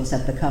officials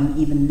have become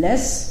even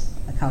less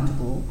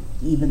accountable,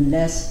 even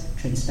less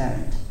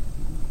transparent.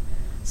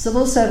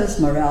 Civil service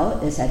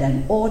morale is at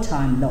an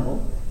all-time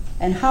low,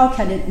 and how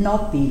can it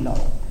not be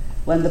low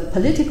when the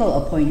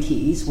political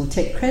appointees will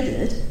take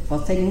credit for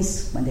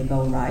things when they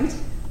go right,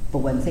 but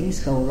when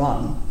things go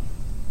wrong,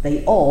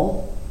 they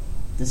all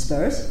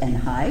disperse and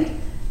hide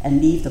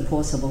and leave the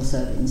poor civil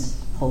servants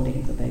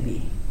holding the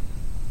baby.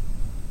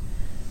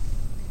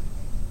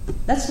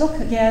 Let's look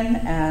again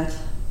at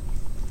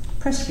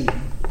press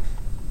freedom.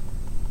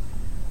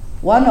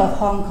 One of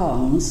Hong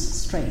Kong's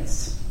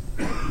strengths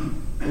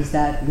is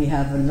that we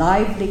have a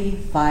lively,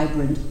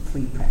 vibrant,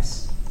 free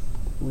press.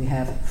 We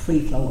have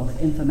free flow of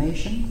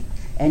information.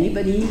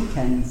 Anybody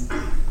can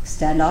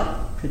stand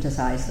up,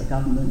 criticize the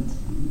government,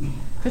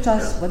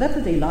 criticize whatever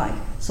they like,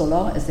 so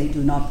long as they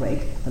do not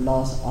break the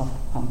laws of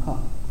Hong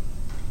Kong.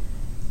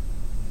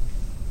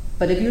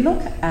 But if you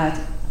look at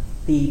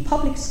the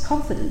public's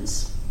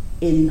confidence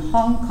in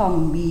Hong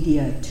Kong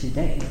media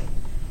today,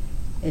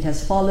 it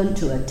has fallen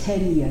to a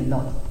 10-year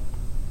low.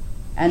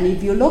 And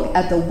if you look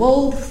at the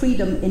World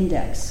Freedom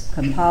Index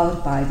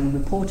compiled by the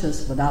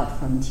Reporters Without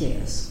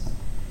Frontiers,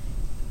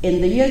 in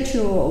the year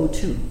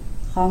 2002,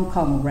 Hong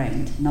Kong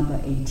ranked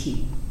number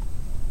 18.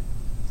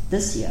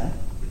 This year,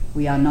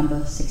 we are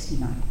number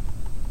 69.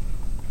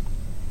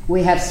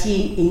 We have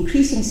seen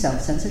increasing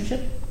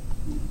self-censorship.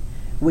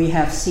 We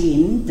have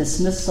seen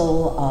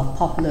dismissal of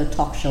popular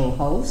talk show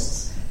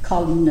hosts,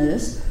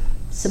 columnists,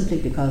 simply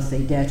because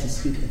they dare to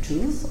speak the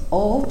truth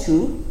or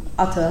to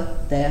utter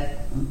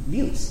their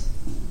views.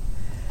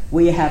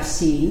 We have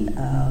seen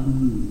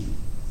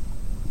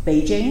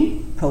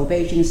Beijing,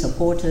 pro-Beijing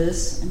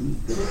supporters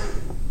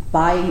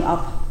buying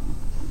up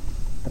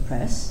the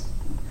press.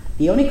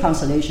 The only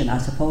consolation, I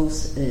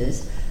suppose,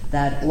 is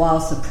that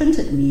whilst the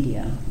printed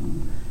media,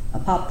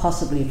 apart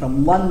possibly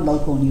from one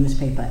local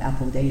newspaper,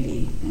 Apple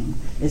Daily,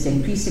 is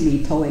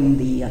increasingly towing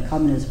the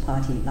Communist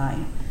Party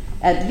line,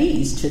 at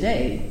least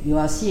today you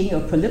are seeing a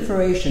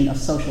proliferation of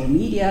social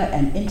media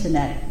and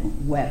internet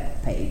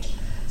web page,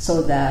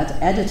 so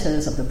that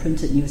editors of the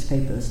printed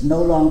newspapers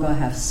no longer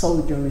have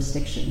sole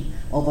jurisdiction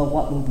over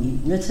what will be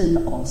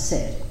written or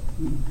said.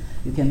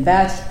 You can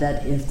bet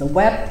that if the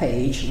web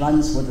page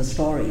runs with a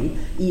story,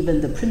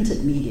 even the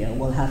printed media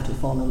will have to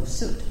follow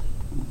suit.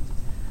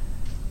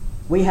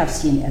 We have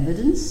seen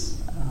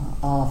evidence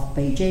of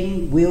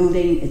Beijing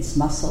wielding its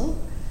muscle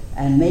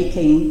and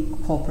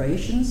making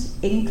corporations,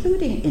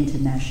 including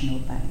international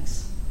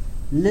banks,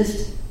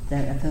 lift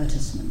their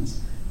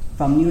advertisements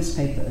from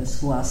newspapers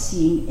who are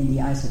seen in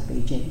the eyes of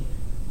Beijing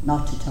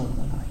not to toe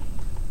the line.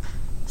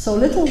 So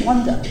little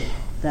wonder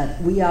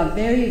that we are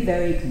very,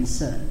 very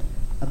concerned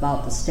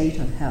about the state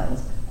of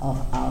health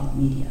of our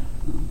media.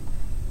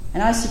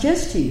 And I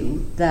suggest to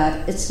you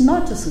that it's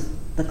not just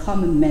the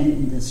common man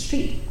in the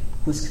street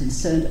who's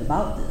concerned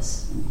about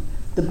this.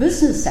 The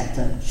business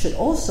sector should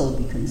also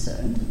be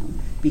concerned,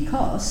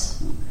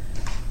 because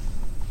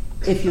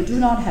if you do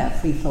not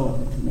have free flow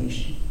of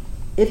information,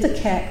 if the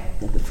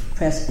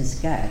press is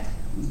gagged,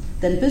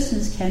 then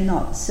business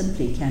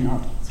simply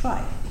cannot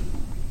thrive.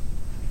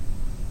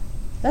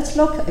 Let's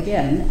look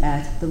again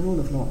at the rule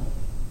of law.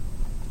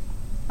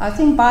 I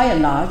think by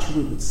and large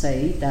we would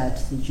say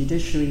that the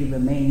judiciary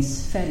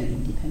remains fairly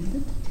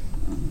independent,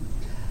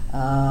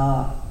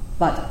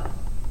 but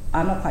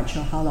I'm not quite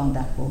sure how long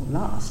that will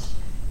last,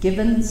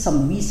 given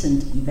some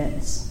recent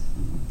events.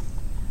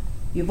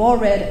 You've all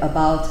read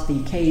about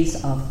the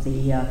case of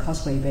the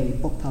Causeway Bay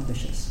book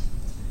publishers.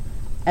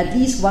 At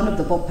least one of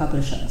the book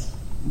publishers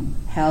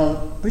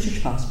held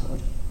British passport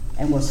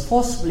and was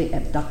forcibly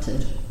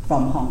abducted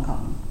from Hong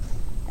Kong,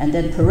 and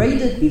then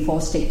paraded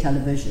before state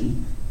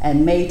television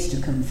and made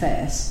to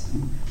confess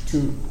to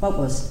what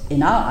was,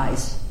 in our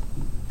eyes,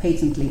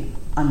 patently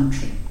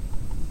untrue.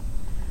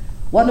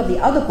 One of the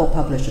other book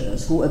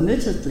publishers, who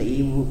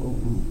admittedly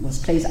was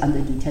placed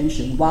under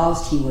detention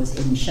whilst he was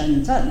in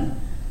Shenzhen,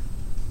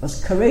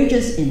 was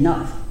courageous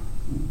enough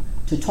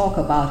to talk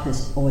about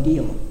his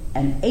ordeal,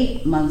 an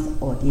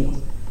 8-month ordeal,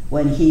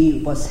 when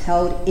he was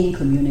held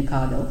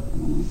incommunicado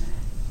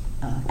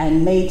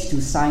and made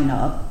to sign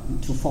up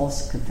to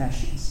false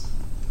confessions.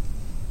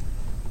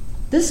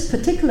 This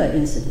particular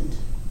incident,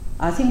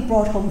 I think,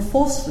 brought home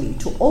forcefully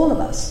to all of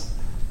us,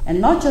 and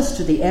not just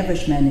to the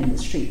average man in the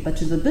street, but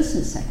to the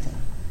business sector,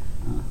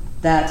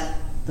 that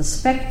the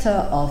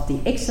spectre of the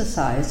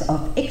exercise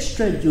of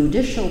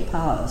extrajudicial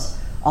powers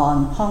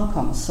on Hong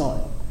Kong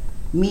soil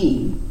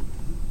mean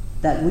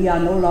that we are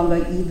no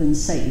longer even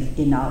safe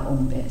in our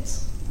own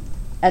beds.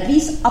 At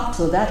least up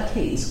to that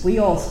case, we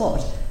all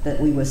thought that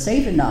we were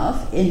safe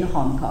enough in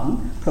Hong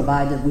Kong,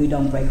 provided we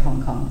don't break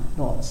Hong Kong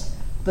laws.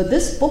 But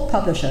this book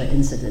publisher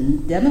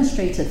incident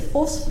demonstrated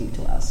forcefully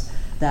to us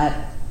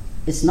that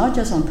it's not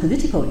just on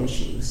political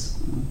issues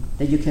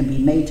that you can be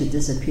made to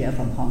disappear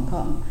from Hong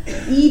Kong.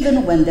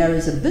 Even when there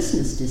is a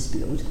business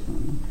dispute,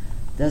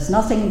 there's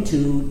nothing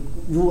to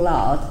rule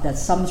out that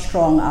some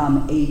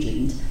strong-arm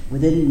agent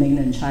within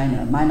mainland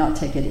China might not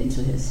take it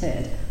into his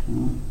head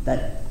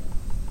that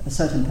a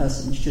certain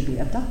person should be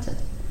abducted.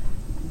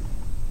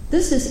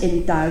 This is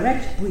in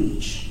direct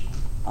breach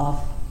of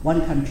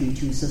one country,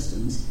 two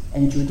systems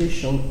and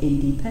judicial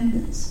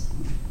independence.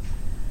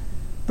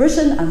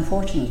 Britain,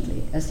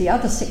 unfortunately, as the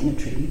other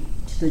signatory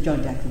to the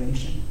Joint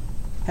Declaration,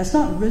 has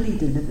not really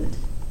delivered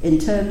in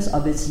terms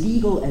of its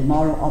legal and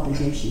moral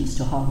obligations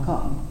to Hong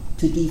Kong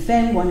to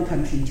defend one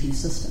country, two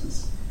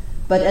systems.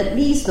 But at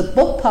least the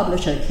book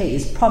publisher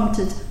case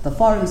prompted the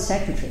Foreign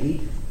Secretary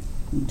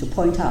to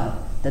point out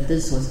that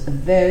this was a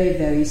very,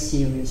 very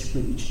serious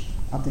breach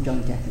of the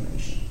Joint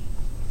Declaration.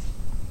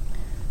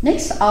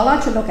 Next, I'd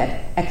like to look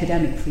at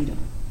academic freedom.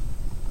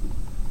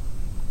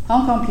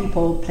 Hong Kong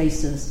people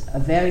places a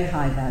very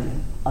high value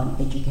on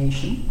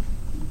education,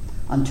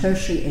 on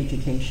tertiary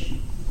education.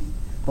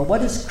 But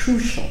what is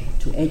crucial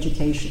to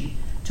education,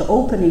 to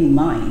opening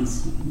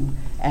minds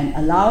and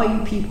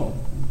allowing people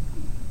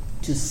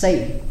to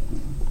say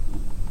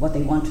what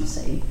they want to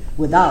say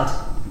without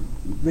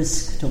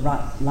risk to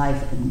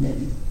life and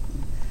limb,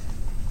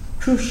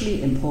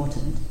 crucially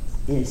important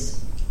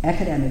is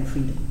academic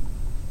freedom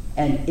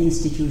and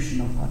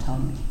institutional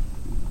autonomy.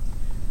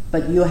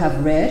 But you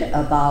have read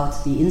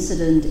about the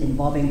incident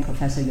involving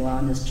Professor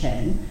Johannes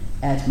Chen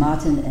at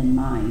Martin and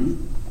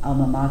mine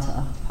alma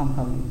mater, Hong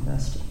Kong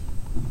University.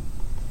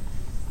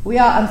 We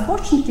are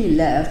unfortunately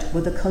left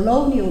with a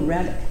colonial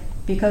relic,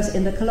 because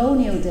in the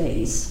colonial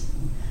days,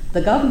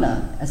 the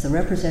governor, as a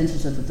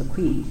representative of the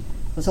Queen,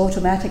 was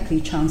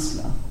automatically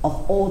chancellor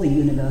of all the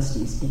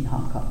universities in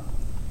Hong Kong.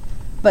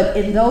 But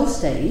in those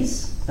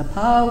days, the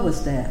power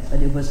was there,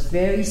 but it was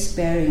very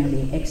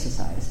sparingly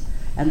exercised,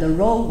 and the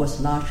role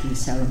was largely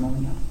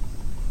ceremonial.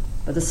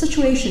 But the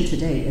situation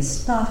today is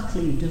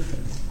starkly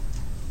different.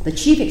 The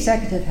chief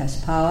executive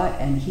has power,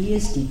 and he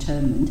is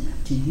determined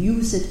to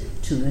use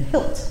it to the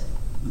hilt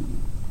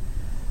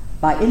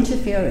by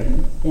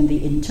interfering in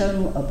the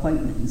internal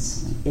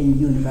appointments in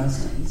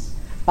universities,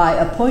 by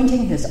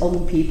appointing his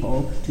own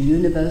people to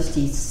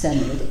university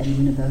senate and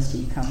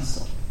university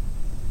council.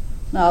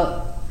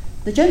 Now,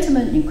 the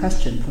gentleman in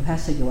question,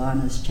 Professor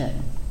Johannes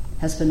Chen,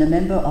 has been a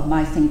member of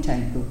my think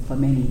tank group for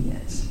many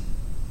years.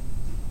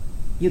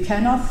 You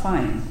cannot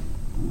find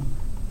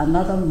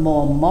another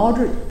more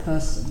moderate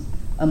person,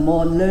 a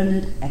more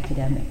learned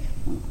academic.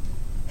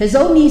 His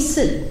only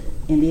sin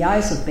in the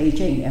eyes of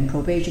Beijing and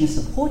pro-Beijing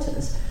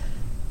supporters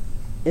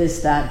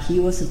is that he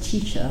was a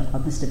teacher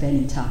of Mr.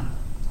 Benny Tan,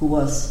 who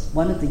was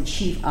one of the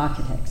chief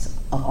architects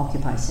of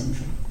Occupy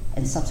Central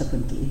and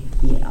subsequently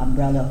the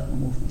Umbrella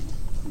Movement.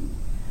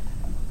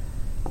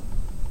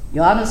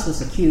 Johannes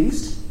was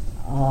accused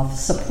of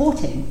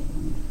supporting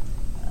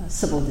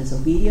civil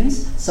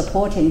disobedience,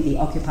 supporting the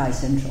Occupy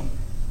Central.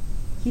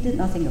 He did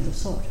nothing of the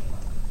sort.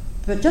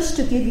 But just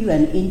to give you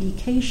an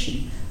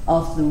indication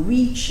of the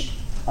reach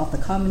of the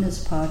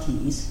Communist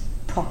Party's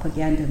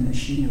propaganda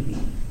machinery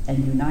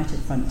and United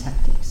Front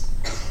tactics,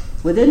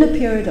 within a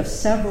period of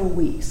several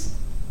weeks,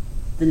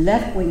 the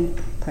left-wing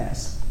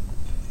press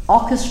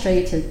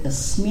orchestrated a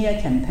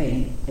smear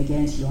campaign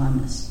against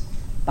Johannes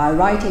by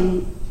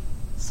writing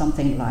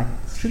something like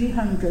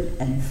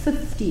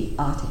 350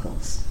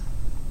 articles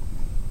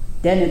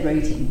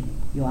denigrating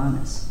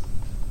Johannes.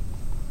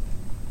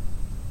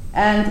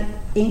 And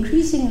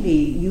increasingly,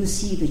 you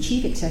see the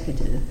chief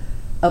executive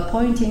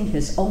appointing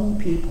his own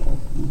people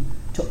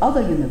to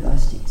other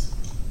universities.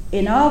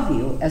 In our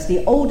view, as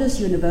the oldest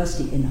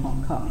university in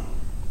Hong Kong,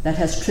 that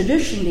has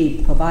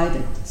traditionally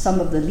provided some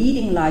of the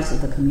leading lives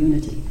of the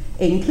community,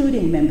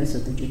 including members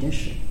of the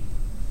judiciary.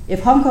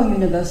 If Hong Kong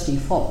University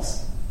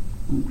falls,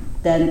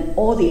 then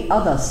all the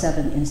other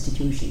 7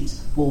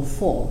 institutions will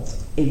fall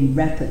in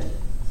rapid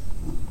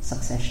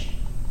succession.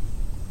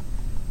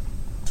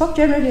 Talk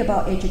generally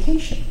about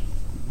education.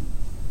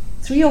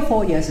 3 or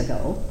 4 years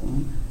ago,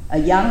 a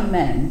young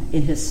man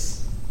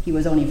he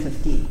was only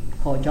 15,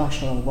 called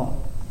Joshua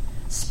Wong,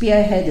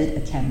 spearheaded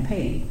a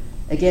campaign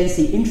against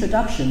the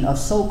introduction of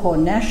so-called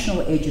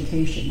national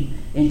education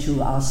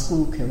into our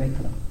school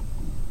curriculum.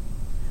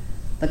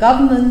 The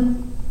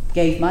government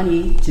gave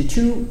money to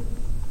 2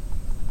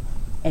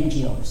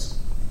 NGOs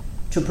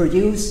to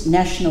produce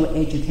national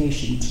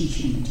education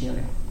teaching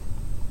material.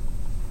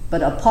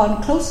 But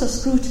upon closer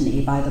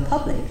scrutiny by the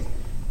public,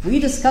 we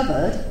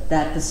discovered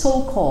that the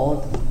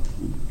so-called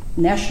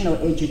national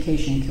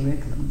education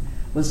curriculum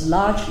was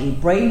largely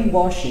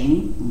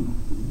brainwashing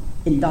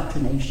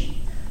indoctrination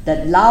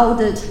that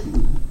lauded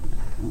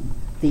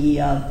the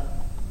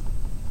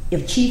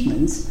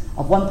achievements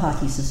of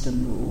one-party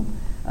system rule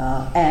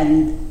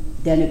and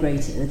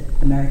denigrated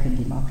American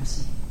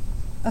democracy.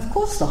 Of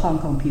course, the Hong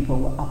Kong people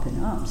were up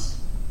in arms.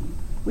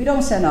 We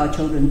don't send our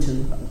children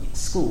to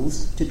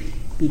schools to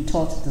be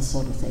taught this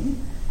sort of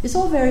thing. It's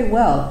all very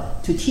well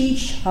to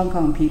teach Hong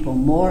Kong people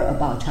more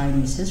about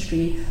Chinese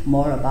history,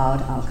 more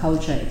about our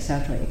culture,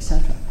 etc.,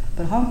 etc.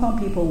 But Hong Kong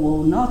people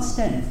will not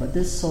stand for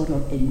this sort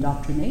of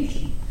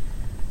indoctrination.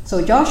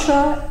 So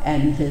Joshua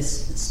and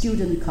his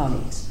student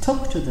colleagues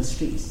took to the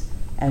streets,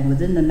 and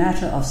within the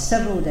matter of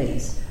several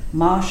days,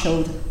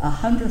 marshaled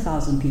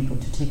 100,000 people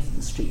to take to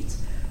the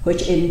streets,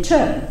 which in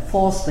turn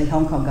forced the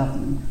Hong Kong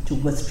government to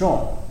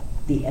withdraw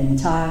the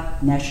entire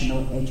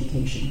national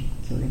education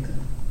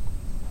curriculum.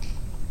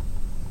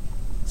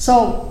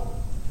 So,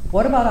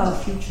 what about our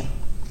future?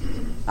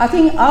 I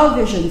think our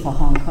vision for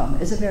Hong Kong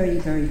is a very,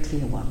 very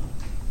clear one.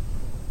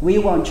 We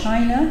want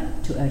China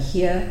to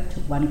adhere to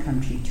one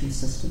country, 2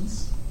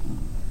 systems.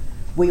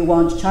 We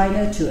want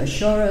China to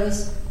assure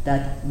us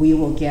that we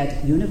will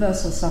get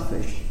universal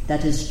suffrage,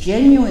 that is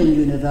genuine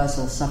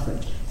universal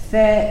suffrage,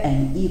 fair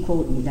and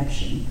equal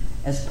election,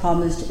 as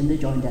promised in the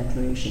Joint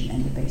Declaration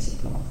and the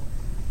Basic Law.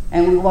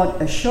 And we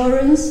want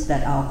assurance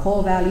that our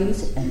core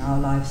values and our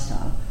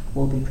lifestyle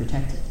will be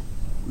protected.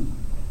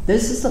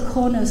 This is the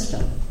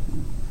cornerstone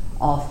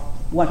of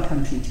one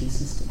country, 2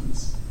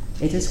 systems.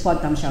 It is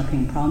what Deng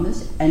Xiaoping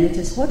promised, and it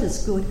is what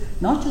is good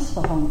not just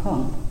for Hong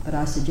Kong, but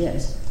I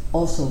suggest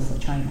also for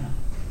China.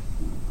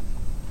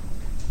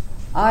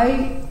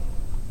 I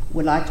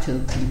would like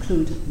to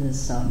conclude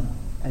this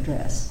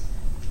address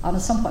on a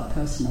somewhat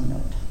personal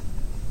note.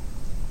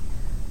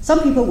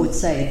 Some people would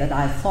say that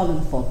I've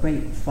fallen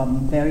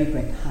from very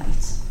great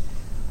heights,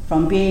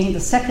 from being the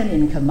second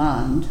in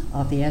command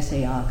of the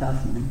SAR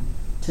government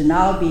to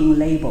now being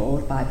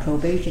labeled by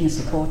pro-Beijing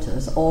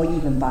supporters or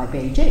even by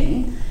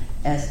Beijing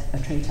as a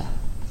traitor.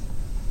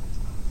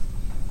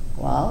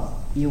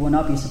 Well, you will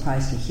not be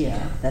surprised to hear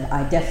that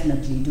I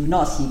definitely do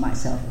not see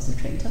myself as a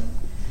traitor.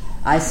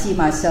 I see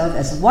myself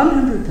as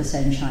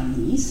 100%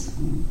 Chinese.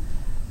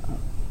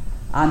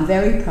 I'm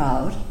very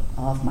proud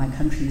of my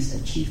country's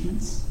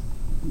achievements.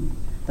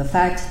 The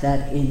fact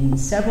that in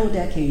several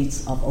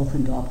decades of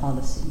open door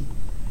policy,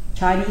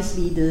 Chinese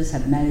leaders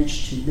have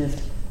managed to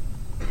lift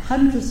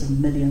hundreds of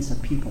millions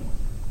of people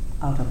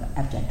out of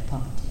abject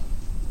poverty.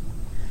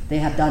 They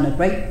have done a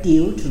great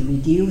deal to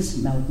reduce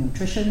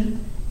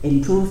malnutrition,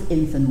 improve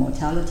infant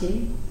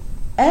mortality,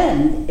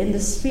 and in the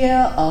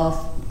sphere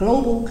of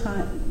global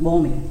climate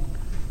warming,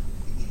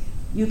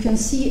 you can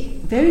see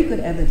very good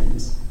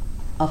evidence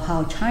of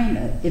how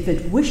China, if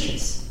it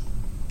wishes,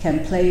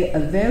 can play a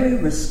very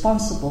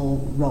responsible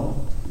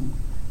role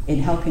in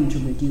helping to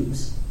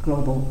reduce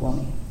global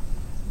warming.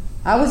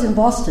 I was in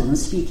Boston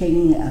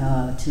speaking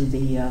to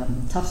the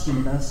Tufts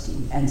University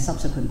and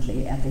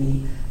subsequently at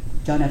the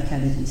John F.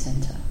 Kennedy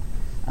Center.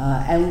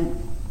 And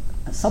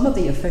some of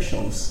the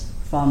officials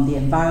from the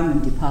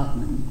Environment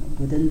Department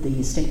within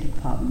the State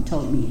Department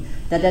told me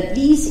that at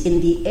least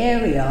in the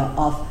area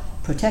of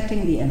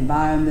protecting the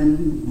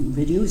environment,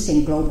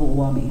 reducing global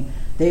warming,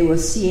 they were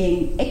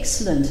seeing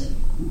excellent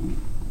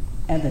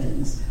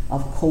evidence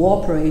of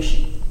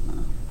cooperation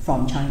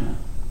from China.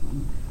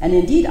 And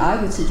indeed,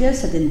 I would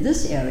suggest that in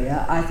this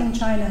area, I think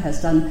China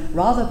has done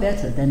rather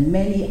better than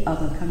many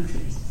other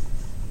countries.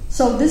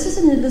 So this is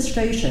an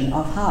illustration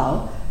of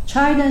how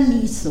China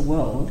needs the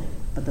world,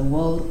 but the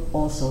world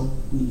also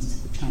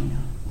needs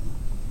China.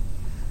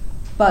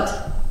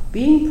 But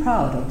being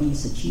proud of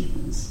these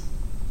achievements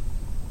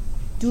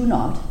do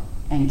not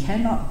and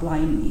cannot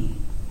blind me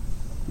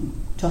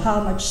to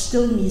how much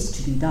still needs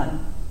to be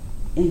done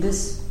in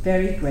this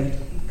very great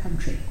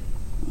country.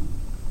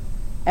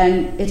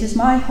 And it is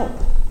my hope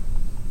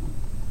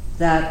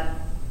that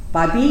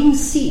by being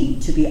seen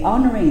to be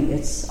honoring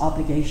its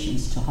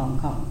obligations to Hong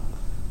Kong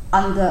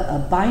under a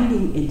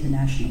binding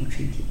international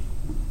treaty,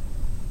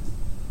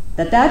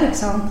 that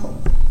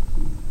example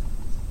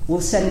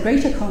will send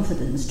greater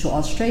confidence to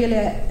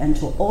Australia and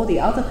to all the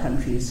other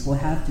countries who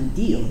have to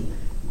deal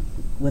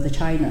with a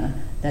China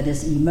that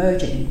is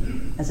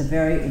emerging as a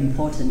very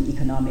important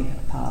economic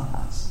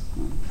powerhouse.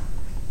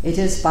 It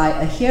is by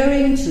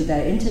adhering to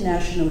their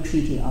international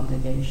treaty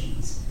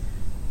obligations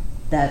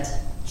that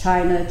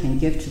China can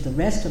give to the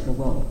rest of the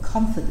world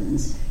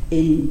confidence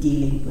in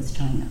dealing with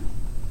China.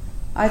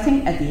 I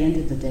think at the end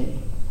of the day,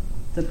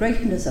 the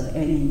greatness of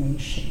any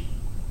nation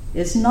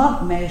is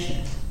not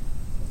measured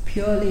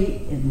purely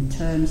in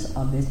terms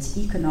of its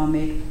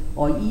economic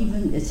or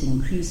even its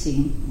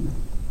increasing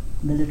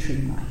military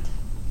might.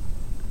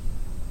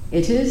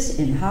 It is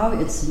in how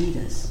its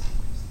leaders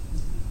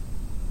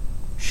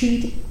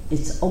treat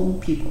its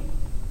own people,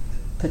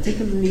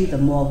 particularly the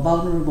more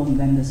vulnerable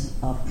members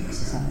of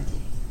society.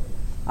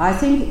 I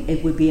think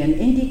it would be an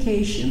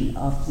indication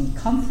of the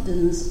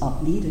confidence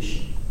of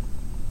leadership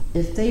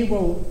if they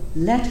will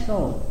let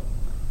go,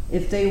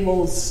 if they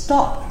will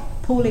stop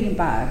pulling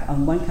back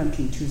on one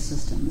country, two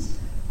systems,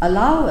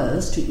 allow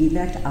us to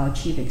elect our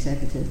chief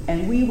executive,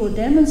 and we will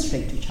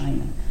demonstrate to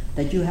China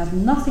that you have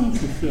nothing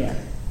to fear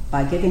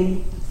by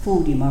giving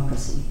full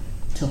democracy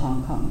to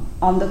Hong Kong.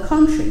 On the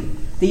contrary,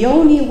 the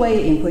only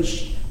way in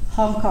which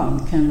Hong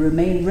Kong can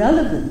remain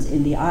relevant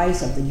in the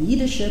eyes of the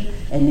leadership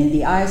and in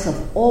the eyes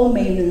of all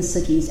mainland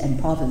cities and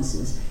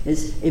provinces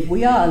is if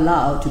we are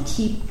allowed to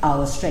keep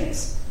our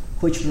strengths,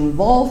 which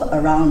revolve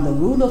around the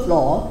rule of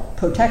law,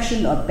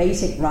 protection of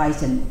basic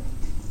rights and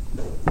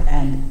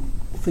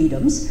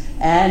freedoms,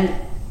 and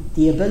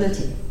the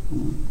ability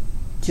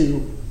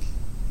to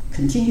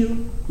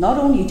continue not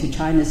only to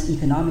China's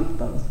economic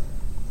growth,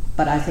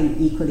 but I think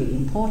equally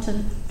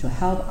important to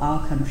help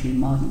our country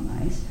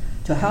modernize,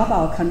 to help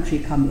our country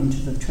come into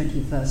the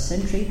 21st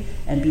century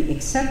and be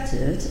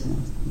accepted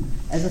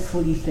as a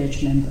fully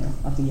fledged member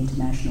of the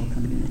international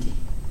community.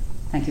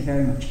 Thank you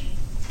very much.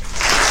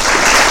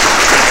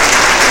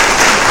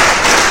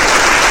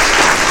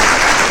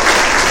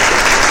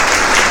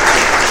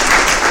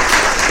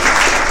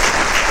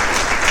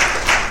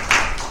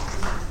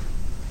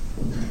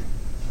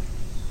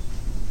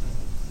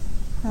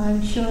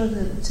 I'm sure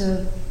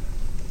that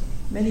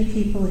many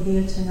people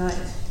here tonight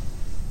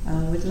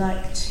would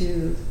like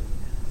to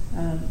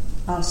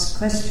ask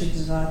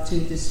questions of our two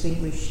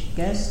distinguished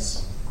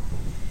guests.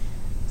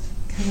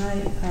 Can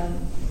I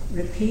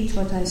repeat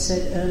what I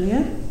said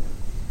earlier?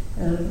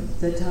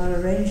 That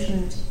our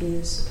arrangement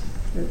is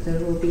that there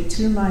will be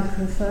two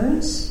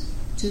microphones,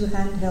 two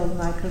handheld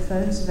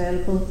microphones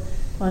available,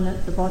 one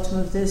at the bottom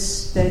of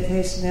this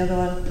staircase and the other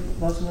one at the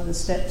bottom of the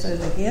steps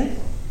over here.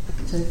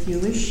 So if you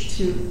wish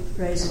to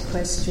raise a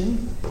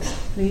question,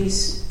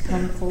 please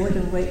come forward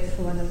and wait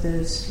for one of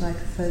those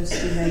microphones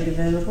to be made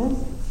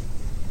available.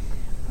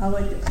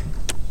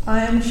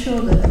 I am sure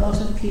that a lot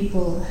of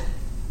people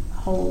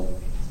hold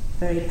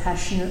very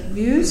passionate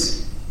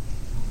views,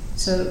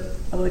 so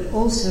I would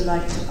also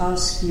like to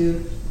ask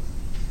you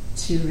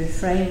to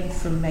refrain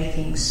from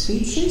making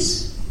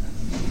speeches.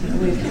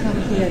 We've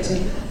come here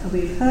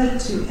we've heard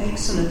two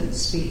excellent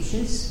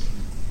speeches.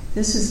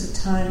 This is the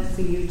time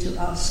for you to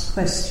ask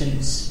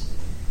questions.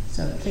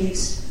 So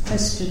please,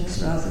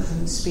 questions rather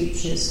than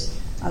speeches,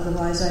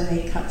 otherwise I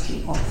may cut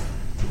you off.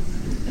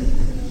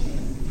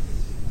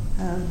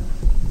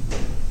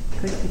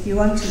 If you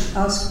want to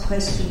ask a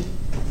question,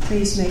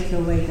 please make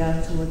your way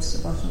down towards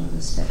the bottom of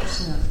the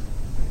steps now.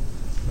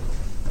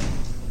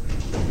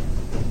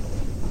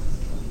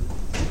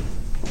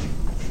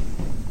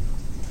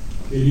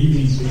 Good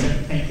evening, Speaker.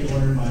 Thank you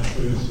very much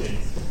for your speech.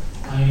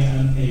 I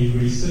am a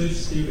research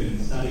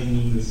student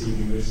studying in this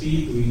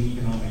university doing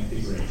economic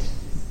degrees.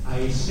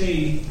 I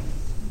say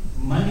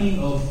many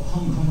of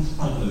Hong Kong's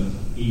problem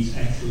is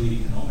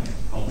actually economic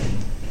problem,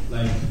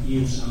 like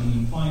youth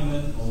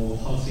unemployment or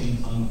housing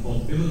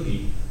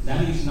unaffordability.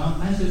 That is not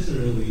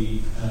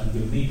necessarily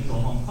unique to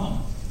Hong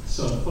Kong.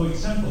 So, for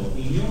example,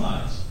 in your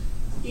eyes,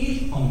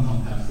 if Hong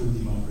Kong had full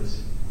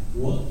democracy,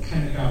 what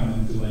can the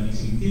government do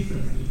anything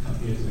differently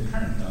compared to the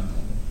current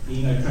government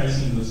in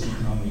addressing those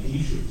economic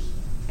issues?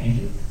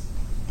 Thank you.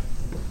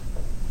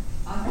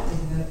 I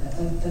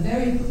think a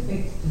very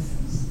big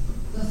difference.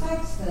 The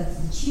fact that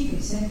the chief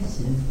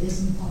executive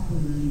isn't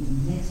popularly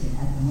elected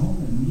at the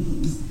moment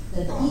means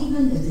that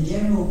even if the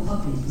general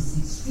public is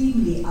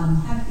extremely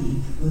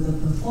unhappy with the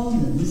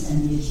performance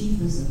and the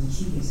achievements of the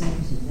chief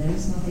executive, there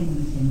is nothing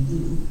we can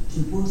do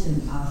to put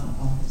him out of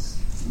office.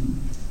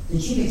 The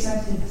chief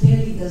executive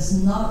clearly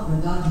does not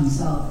regard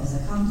himself as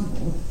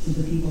accountable to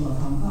the people of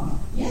Hong Kong.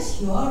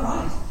 Yes, you are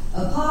right.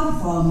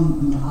 Apart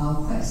from our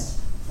quest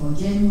for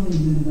genuine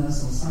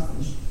universal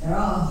suffrage, there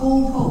are a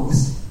whole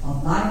host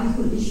of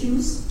livelihood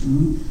issues,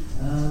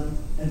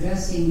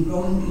 addressing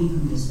growing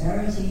income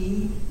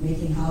disparity,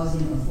 making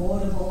housing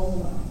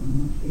affordable,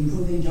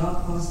 improving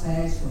job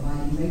prospects,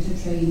 providing greater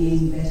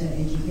training, better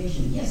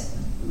education. Yes,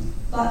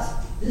 but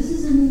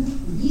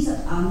these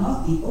are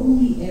not the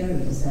only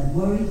areas that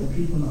worry the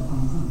people of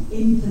Hong Kong.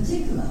 In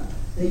particular,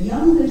 the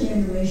younger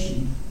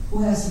generation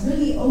who has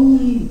really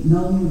only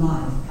known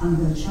life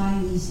under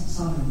Chinese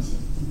sovereignty.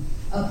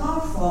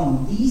 Apart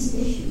from these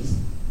issues,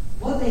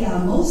 what they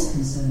are most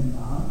concerned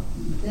about,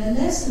 they're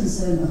less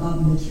concerned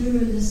about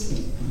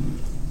materialistic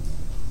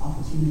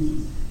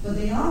opportunities, but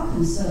they are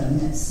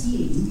concerned at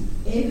seeing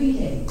every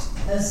day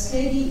a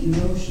steady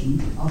erosion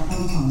of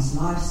Hong Kong's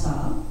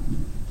lifestyle,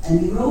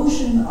 an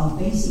erosion of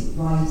basic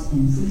rights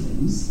and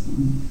freedoms.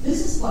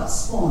 This is what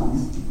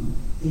spawned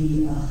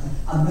the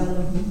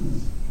umbrella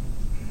movement.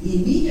 The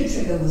immediate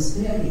trigger was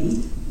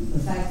clearly the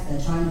fact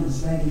that China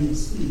was dragging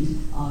its feet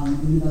on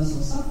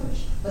universal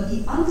suffrage. But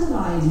the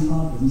underlying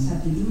problems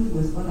have to do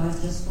with what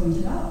I've just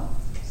pointed out.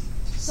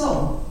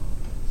 So,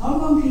 Hong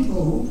Kong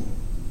people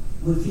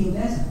would feel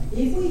better.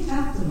 If we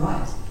have the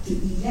right to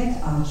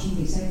elect our chief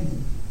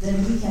executive,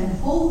 then we can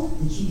hold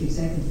the chief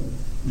executive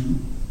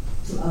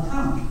to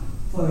account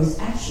for its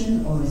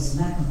action or its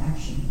lack of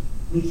action.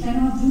 We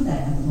cannot do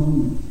that at the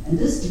moment. And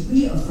this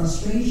degree of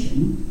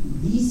frustration,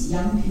 these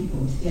young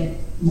people get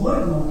more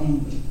and more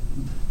angry.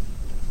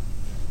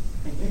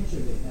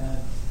 Actually,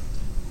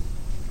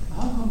 the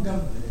Hong Kong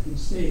government has been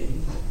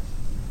saying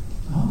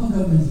the Hong Kong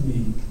government has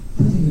been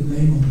putting the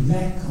blame on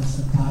lack of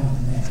supply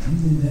of land,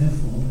 and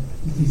therefore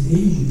it is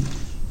aging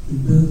to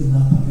build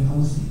enough public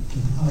housing to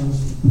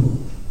house the poor.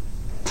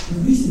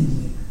 But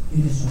recently,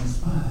 it has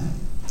transpired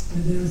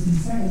that there is in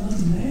fact a lot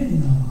of land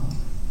in Hong Kong,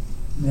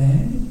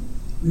 land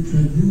which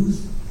were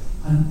used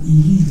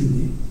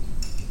illegally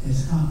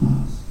as car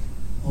parks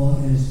or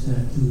as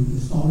to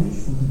storage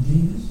for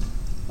containers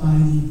by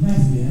the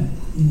mafia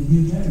in the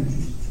new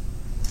territories,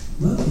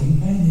 working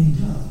hand in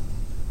glove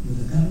with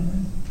the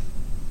government,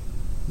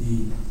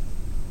 the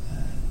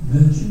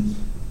merchants,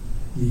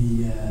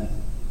 the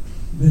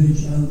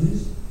village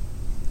elders,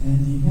 and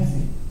the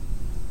mafia.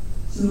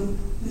 So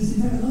there's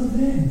in fact a lot of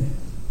land there.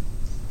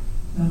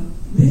 Now,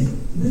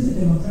 with a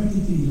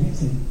democratically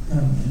elected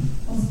government,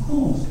 of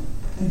course,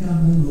 the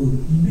government will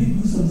make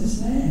use of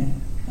this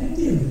land.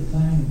 Plenty of it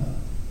lying about,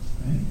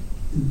 right?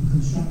 To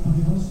construct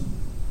public housing.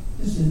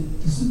 That's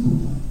a simple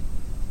point.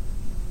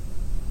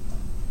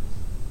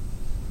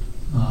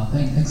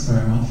 Thanks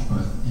very much,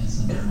 both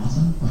Anson and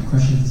Martin. My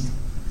question is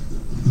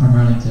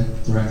primarily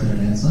directed at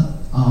Anson.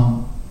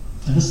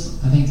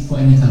 I think for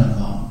any kind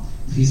of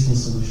peaceful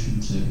solution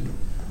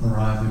to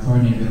arrive, we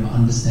probably need a bit of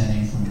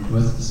understanding from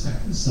both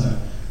perspectives. So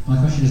my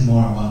question is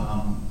more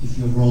about if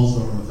your roles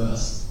were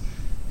reversed,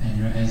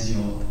 and as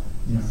your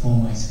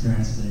former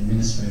experience as an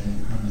administrator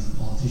and currently as a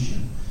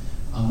politician,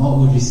 what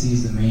would you see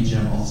as the major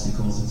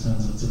obstacles in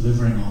terms of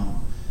delivering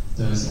on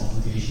those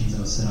obligations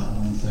that were set up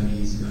more than 30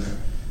 years ago?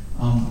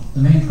 The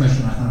main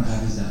question I kind of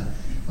have is that,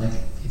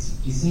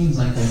 it seems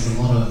like there's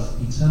a lot of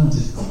internal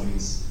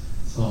difficulties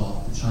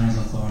for the Chinese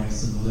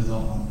authorities to deliver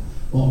on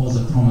what was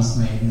a promise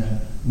made,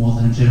 more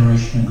than a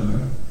generation ago,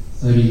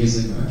 30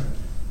 years ago,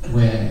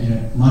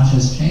 where much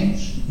has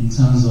changed in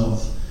terms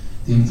of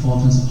the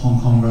importance of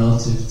Hong Kong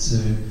relative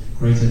to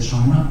Greater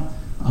China.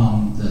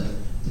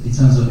 In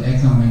terms of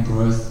economic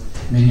growth,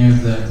 many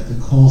of the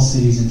core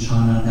cities in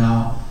China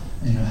now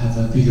have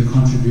a bigger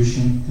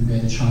contribution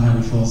compared to China,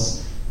 which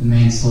was the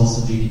main source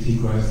of GDP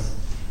growth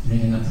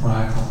in the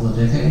prior couple of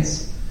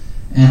decades.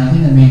 And I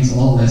think that means a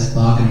lot less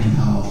bargaining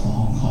power for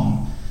Hong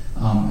Kong.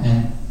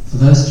 And for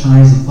those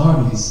Chinese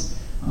authorities,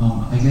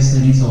 I guess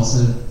they need to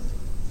also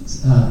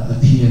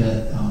appear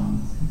that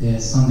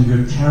there's some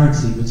degree of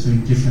parity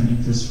between different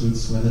interest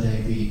groups, whether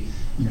they be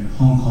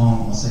Hong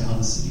Kong or say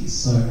other cities.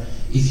 So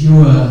if you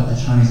were a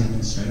Chinese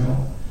administrator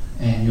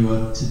and you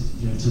were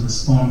to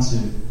respond to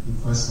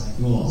requests like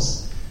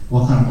yours,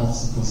 what kind of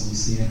obstacles do you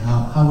see, and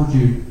how would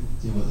you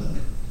deal with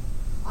it?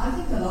 I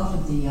think a lot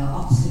of the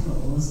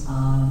obstacles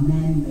are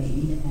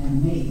man-made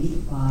and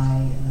made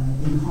by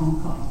in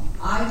Hong Kong,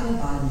 either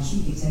by the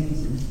chief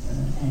executive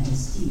and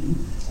his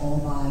team, or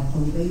by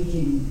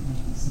pro-Beijing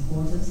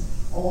supporters,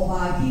 or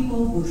by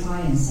people who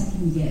try and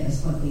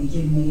second-guess what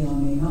Beijing may or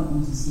may not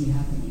want to see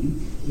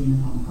happening in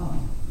Hong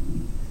Kong.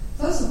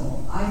 First of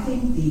all, I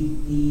think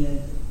the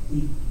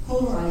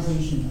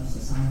polarization of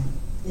society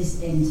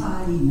is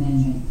entirely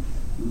man-made,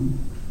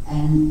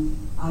 and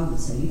I would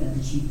say that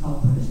the chief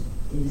culprit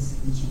is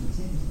the chief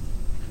executive.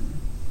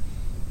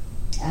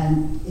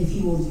 And if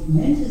he would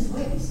mend his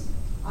ways,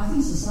 I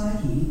think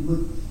society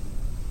would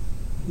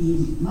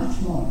be much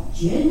more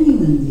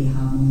genuinely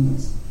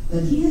harmonious.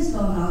 But he has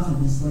gone out of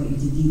his way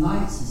to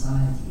divide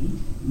society,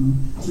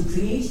 to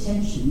create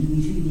tension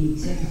between the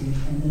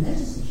executive and the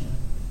legislature.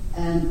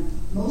 And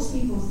most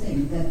people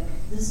think that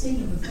this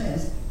state of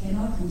affairs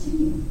cannot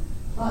continue.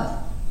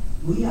 But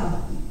we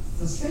are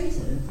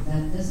frustrated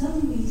that there's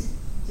nothing we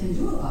can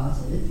do about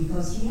it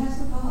because he has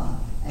the power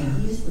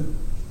and he is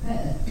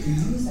prepared to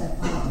use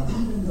that power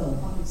even though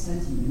public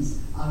sentiments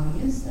are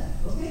against that.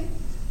 Okay?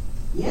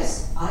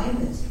 Yes, I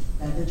admit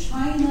that the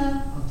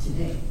China of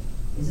today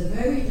is a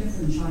very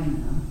different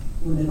China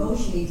who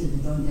negotiated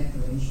the Joint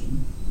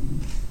Declaration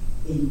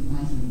in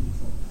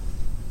 1984.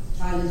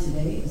 China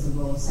today is the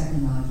world's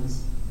second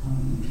largest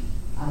economy.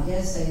 I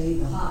dare say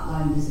the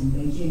hardliners in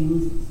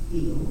Beijing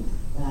feel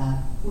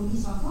that who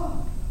needs Hong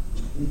Kong?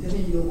 We've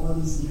given you all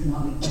these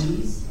economic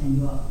goodies and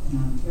you're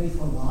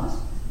grateful a lot.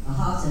 The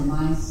hearts and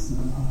minds of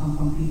Hong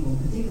Kong people,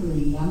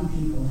 particularly young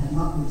people, have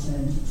not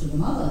returned to the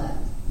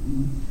motherland.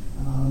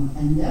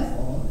 And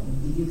therefore,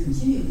 if you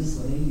continue this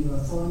way, you're a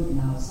thorn in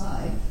our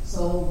side,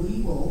 so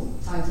we will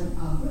tighten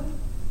our grip.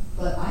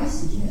 But I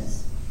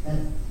suggest that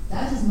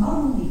that is not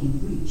only in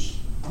breach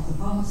of the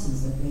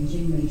promises that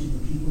Beijing made to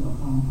the people of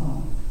Hong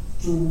Kong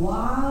to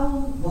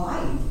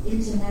wide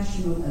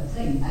international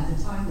acclaim at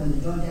the time when the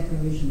Joint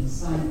Declaration was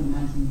signed in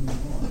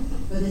 1984.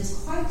 But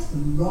it's quite the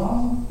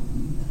wrong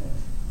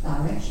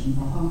direction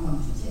for Hong Kong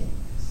to take.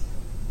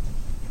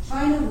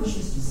 China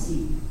wishes to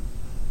see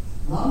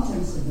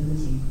long-term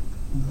stability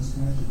and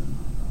prosperity in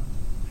Hong Kong.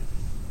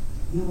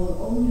 You will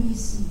only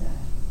see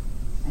that,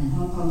 and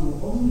Hong Kong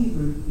will only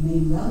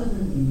remain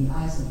relevant in the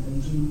eyes of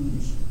Beijing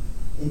leadership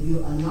if you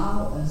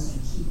allow us to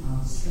keep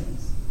our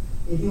strength,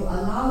 if you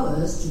allow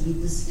us to be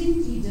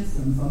distinctly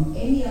different from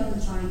any other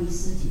Chinese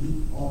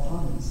city or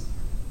province.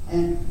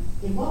 And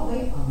in what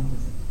way are we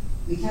different?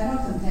 We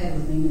cannot compare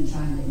with mainland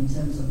China in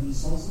terms of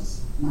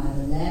resources,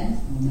 neither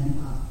land nor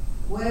manpower.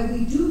 Where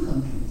we do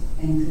compete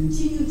and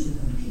continue to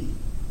compete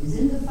is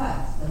in the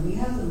fact that we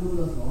have the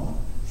rule of law,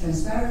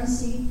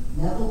 transparency,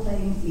 level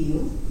playing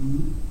field,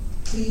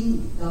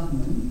 clean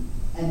government,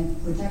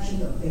 and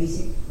protection of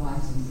basic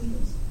rights and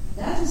freedoms.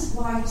 That is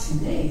why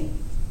today,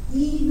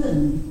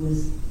 even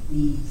with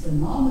the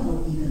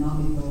phenomenal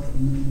economic growth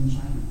in mainland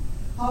China,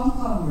 Hong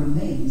Kong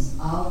remains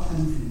our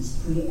country's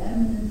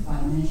preeminent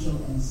financial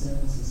and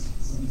services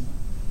center.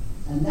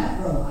 And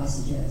that role, I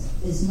suggest,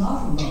 is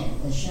not a role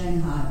that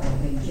Shanghai or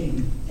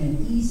Beijing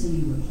can easily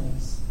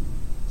replace.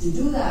 To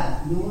do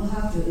that, you will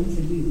have to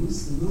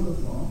introduce the rule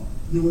of law.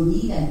 You will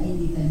need an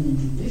independent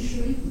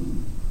judiciary.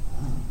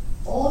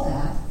 All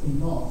that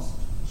involves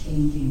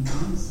changing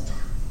mindset.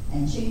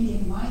 And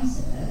changing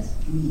mindset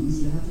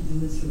means you have to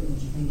do it through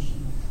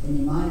education. And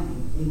in my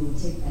view, it will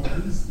take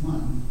at least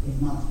one, if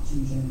not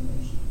 2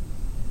 generations.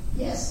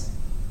 Yes,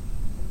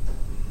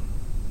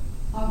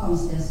 Hong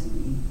Kong's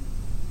destiny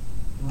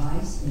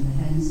lies in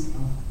the hands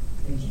of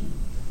Beijing.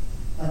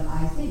 But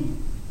I think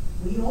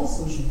we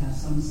also should have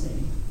some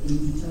say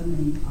in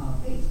determining our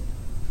fate.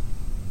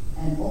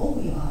 And all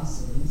we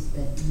ask is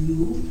that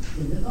you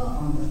deliver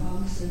on the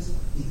promises,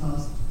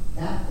 because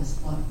that is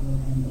what will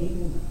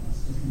enable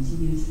us to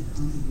continue to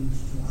contribute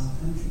to our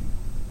country.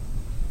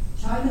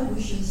 China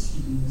wishes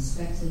to be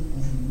respected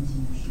as an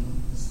international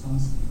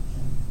responsible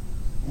player.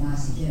 And I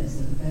suggest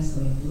that the best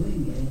way of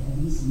doing it, at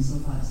least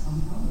insofar as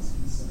Hong Kong is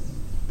concerned,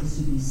 is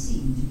to be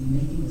seen to be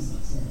making a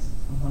success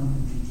of one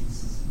country, 2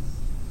 systems.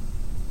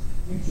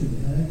 Actually,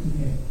 I'd like to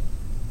add,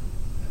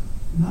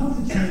 now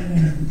that China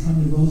has become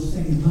the world's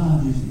 2nd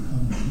largest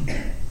economy,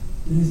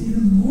 there is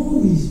even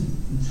more reason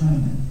for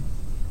China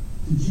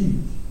to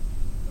change.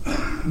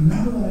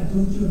 Remember what I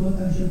told you about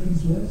Deng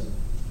Xiaoping's words?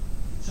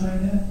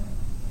 China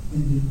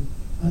and the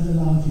other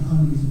large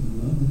economies of the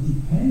world will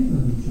depend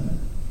on each other.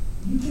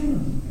 You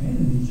cannot depend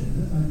on each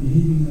other by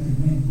behaving like a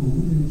man bull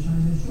in a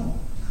China shop.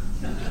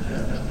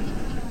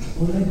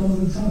 Or like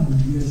Donald Trump in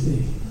the USA.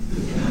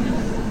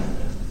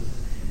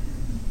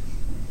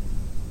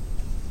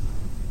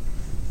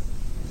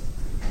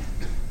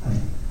 Hi.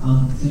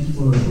 Thank you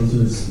for both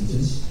your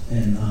speeches,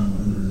 and I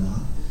learned a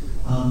lot.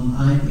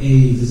 I'm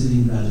a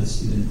visiting graduate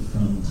student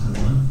from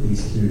Taiwan,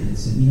 based here in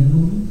Sydney at the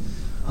moment.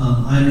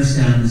 I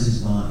understand this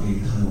is not a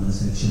Taiwan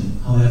section.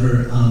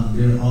 However,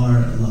 there are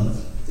a lot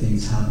of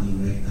things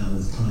happening right now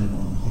with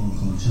Taiwan, Hong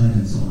Kong, China,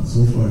 and so on and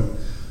so forth.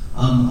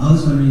 I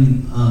was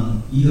wondering,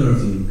 either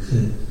of you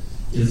could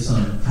give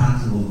some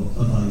practical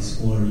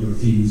advice or your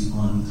views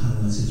on the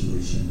Taiwan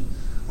situation,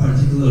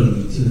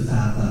 particularly to the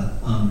fact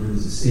that there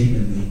was a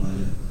statement made by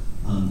the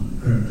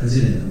current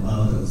president a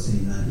while ago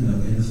saying that,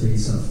 in the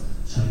face of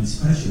Chinese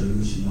pressure,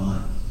 we should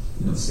not,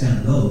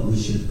 stand low. We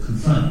should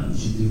confront. We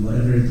should do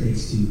whatever it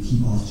takes to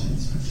keep off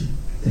Chinese pressure.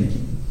 Thank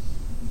you.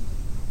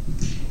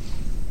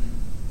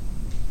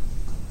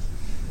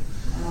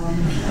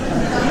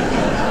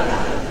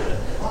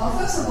 Well,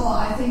 first of all,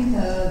 I think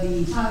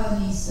the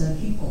Taiwanese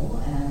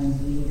people and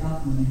the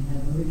government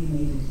have already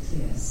made it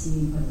clear,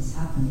 seeing what is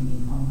happening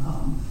in Hong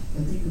Kong,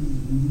 particularly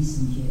in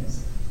recent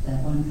years,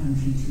 that one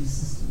country, 2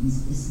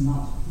 systems is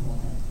not for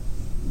them.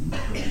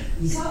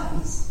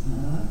 Besides,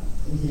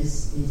 it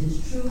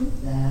is true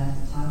that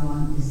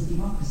Taiwan is a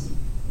democracy,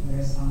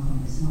 whereas Hong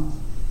Kong is not,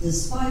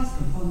 despite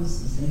the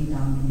promises laid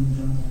down in the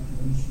Joint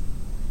Declaration.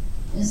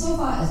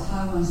 Insofar as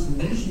Taiwan's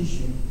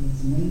relationship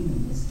with the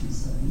mainland is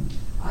concerned,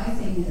 I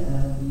think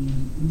the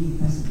new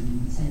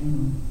president, Tsai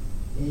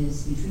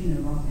is between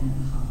a rock and a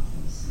hard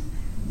place.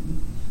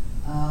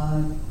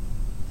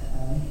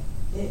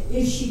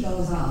 If she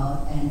goes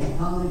out and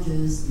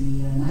acknowledges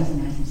the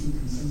 1992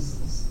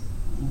 consensus,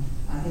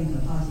 I think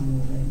the party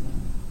will win.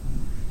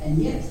 And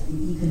yet,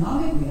 the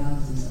economic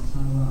realities of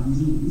Taiwan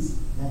means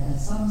that at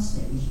some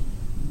stage,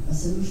 a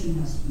solution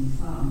has to be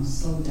found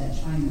so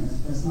that China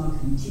does not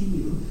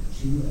continue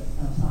to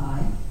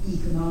apply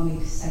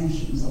economic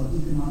sanctions or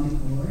economic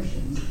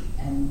coercions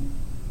and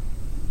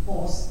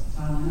force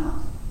Taiwan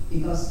out.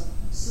 Because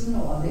sooner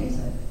or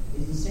later,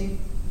 if the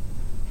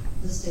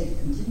state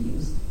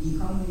continues, the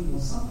economy will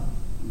suffer.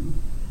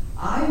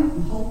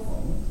 I'm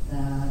hopeful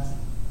that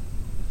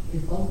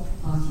if both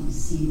parties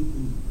see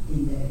it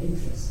in their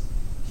interest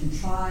to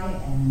try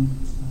and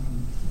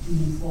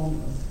move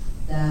forward,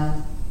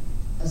 that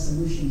a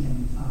solution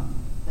can be found.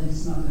 But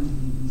it's not going to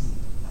be easy.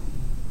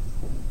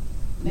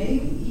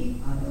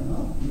 maybe, I don't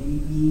know,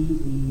 maybe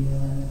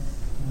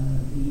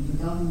the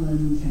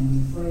government can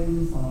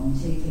refrain from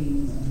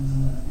taking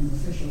an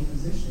official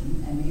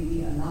position and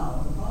maybe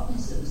allow the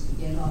provinces to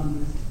get on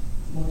with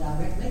more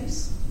direct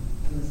links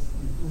with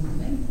the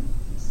mainland.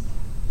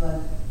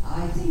 But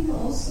I think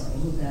also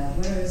that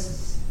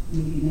whereas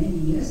maybe many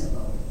years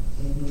ago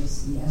it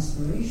was the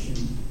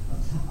aspiration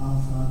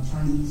of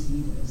Chinese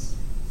leaders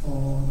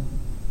for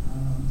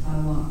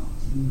Taiwan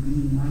to be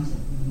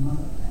reunited with the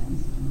motherland,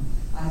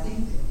 I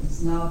think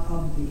it's now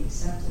probably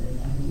accepted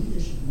at the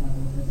leadership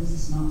level that this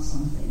is not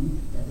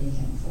something that they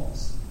can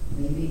force.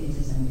 Maybe it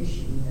is an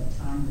issue that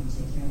time will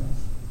take care of.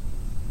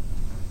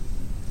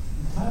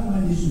 The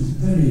Taiwan issue is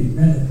very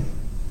relevant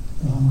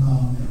to Hong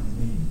Kong and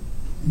Mainland.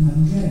 And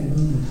I'm glad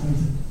about the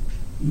title.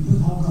 You put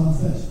Hong Kong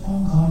first,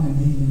 Hong Kong and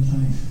Mainland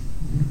China.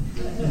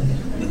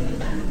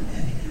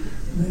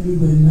 When we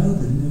were in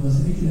Melbourne, there was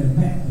actually a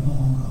map about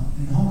Hong Kong,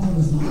 and Hong Kong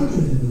was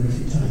larger than the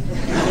rest of China.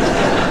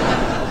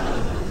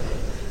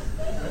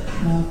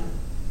 Now,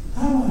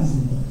 Taiwan is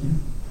important,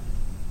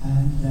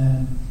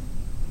 and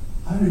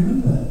I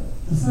remember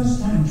the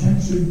first time Chen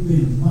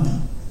Shui-bian won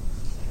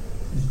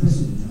as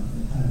president of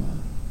Taiwan.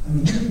 I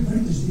remember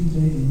very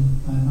distinctly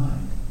in my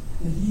mind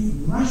that he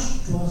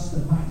rushed towards the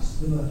mics.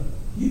 There were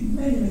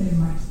many, many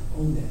mics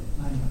all there,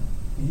 lined up,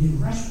 and he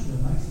rushed to the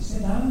mics. He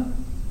sat down.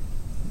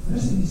 The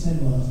first thing he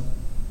said was,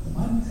 "The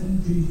one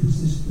country, two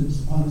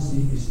systems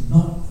policy is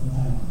not for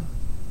Taiwan."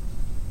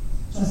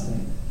 Just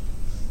like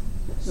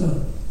that.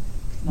 So,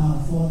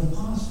 now for the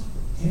past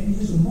 10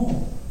 years or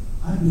more,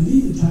 I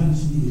believe the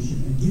Chinese leadership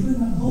had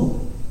given up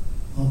hope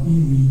of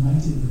being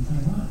reunited with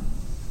Taiwan.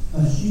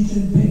 But Xi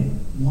Jinping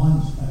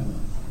wants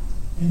Taiwan.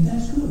 And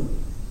that's good.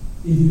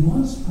 If he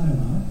wants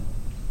Taiwan,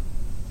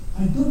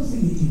 I don't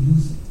think he can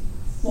use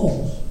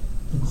force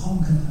to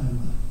conquer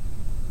Taiwan.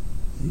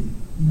 See?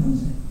 He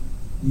knows it.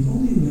 The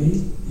only way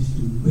is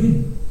to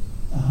win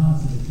the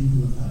hearts of the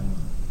people of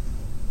Taiwan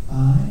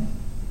by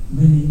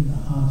winning the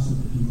hearts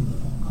of the people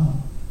of Hong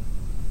Kong.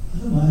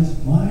 Otherwise,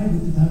 why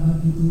would the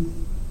Taiwan people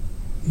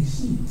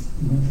accede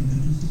to what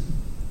introduces them?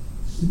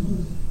 Simple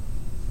as that.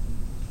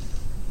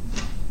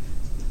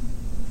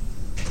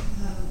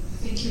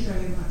 Thank you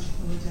very much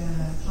for the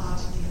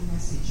parting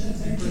message.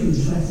 Thank you,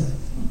 shorter.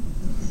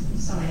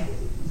 Sorry.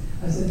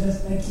 I said just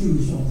thank you,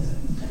 shorter.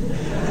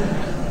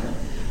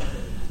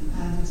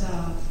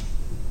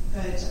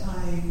 But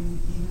I, in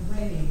a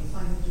way,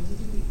 find it a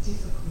little bit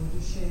difficult to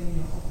share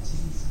your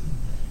optimism.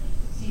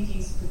 Thinking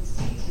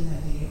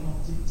particularly of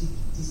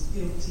this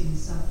built-in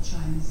South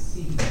China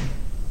Sea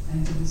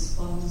and the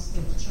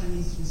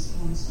Chinese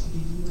response to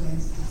the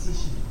UN's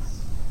decisions.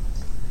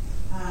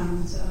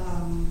 And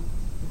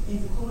in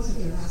the course of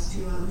your last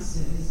few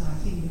answers, I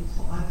think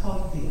I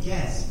probably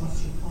guess what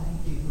you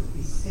probably would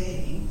be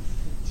saying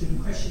to the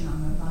question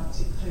I'm about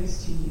to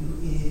pose to you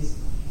is,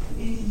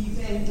 in the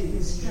event that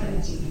your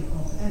strategy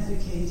of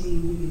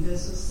advocating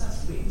universal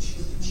suffrage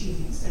for the chief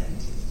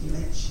executive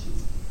election,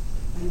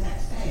 and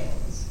that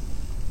fails,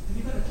 have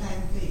you got a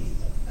plan B?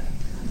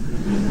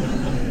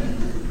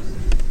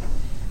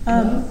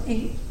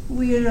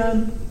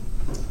 We're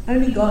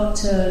only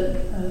got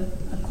a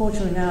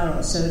quarter of an hour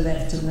or so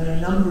left, and there are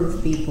a number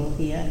of people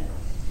here.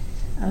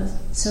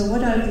 So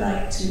what I would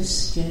like to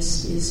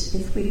suggest is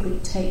if we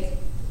could take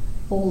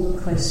all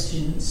the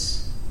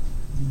questions,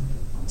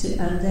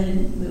 and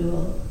then we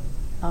will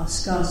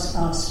ask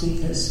our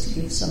speakers to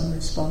give some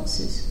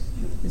responses.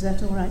 Is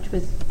that all right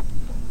with?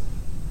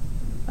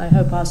 I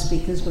hope our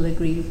speakers will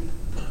agree.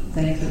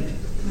 Thank you.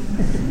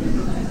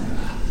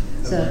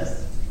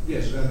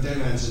 Yes,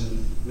 Dan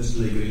Anson, Mr.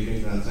 Lee, good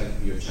evening, and thank you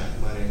for your chat.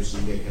 My name is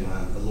Nick, and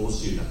I'm a law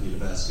student at the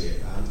university.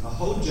 A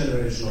whole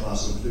generation of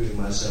us, including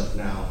myself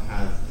now,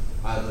 have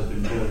either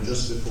been born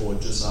just before or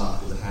just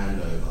after the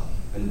handover,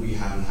 and we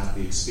haven't had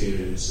the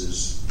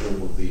experiences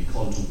or the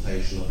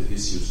contemplation of the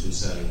issues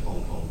concerning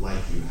Hong Kong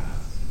like you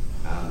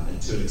have.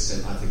 And to an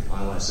extent, I think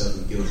I myself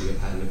am guilty of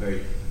having a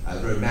very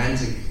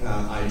romantic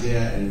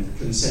idea and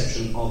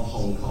conception of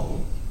Hong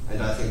Kong,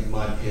 and I think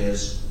my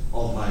peers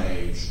of my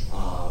age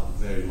are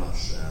very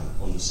much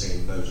on the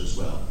same boat as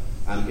well.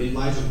 In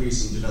light of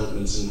recent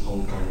developments in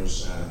Hong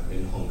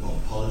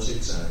Kong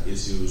politics,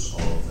 issues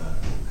of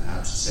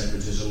perhaps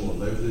separatism or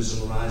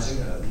localism arising,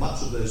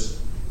 much of those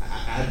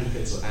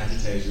advocates or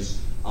agitators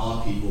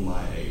are people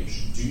my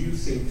age. Do you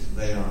think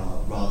they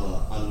are rather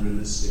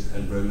unrealistic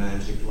and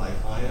romantic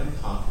like I am,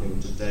 harkening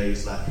to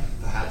days that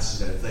perhaps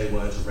they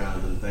weren't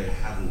around and they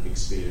haven't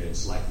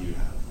experienced like you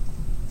have?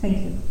 Thank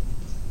you.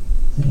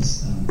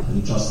 Thanks. I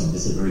think, Justin,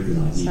 that's a very good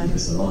idea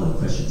because a lot of the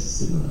questions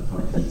are similar,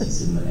 probably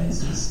similar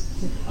answers.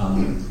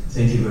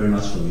 Thank you very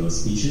much for your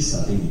speeches.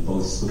 I think you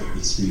both spoke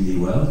extremely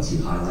well to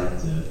highlight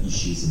the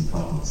issues and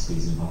problems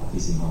facing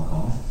Hong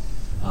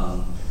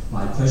Kong.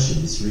 My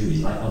question is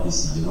really,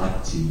 obviously, you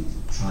like to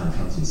try and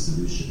come to a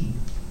solution,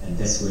 and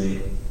that's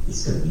where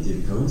it's going to be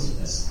difficult,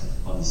 as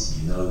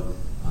obviously you know,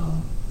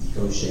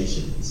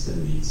 negotiation is going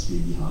to be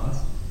extremely hard.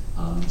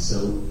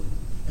 So,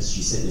 as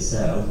you said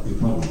yourself, it will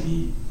probably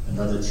be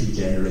another 2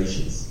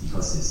 generations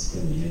because there's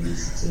going to be any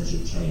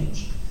substantial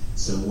change.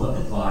 So what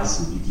advice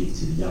would you give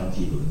to the young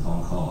people in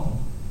Hong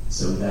Kong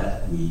so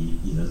that we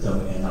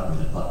don't end up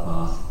with a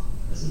bloodbath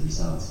as a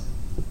result?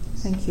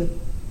 Thank you.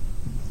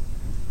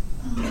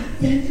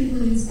 Thank you for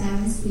the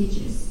inspiring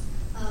speeches.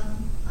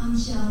 I'm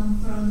Sean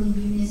from the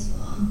UNESCO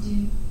on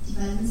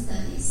Development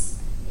Studies.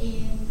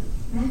 And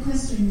my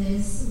question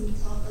is, we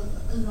talk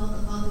a lot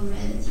about the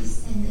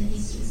realities and the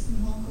histories in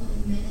Hong Kong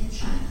and mainland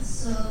China.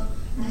 So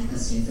my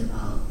question is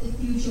about the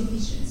future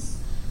visions.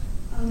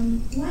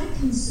 One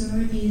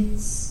concern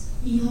is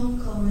in Hong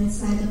Kong,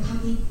 it's like a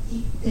public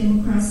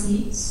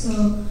democracy.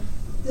 So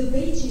the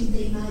Beijing,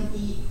 they might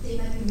be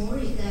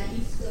worried that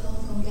if the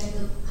Hong Kong get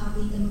the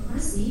public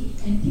democracy,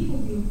 and people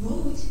will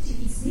vote to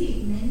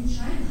exit mainland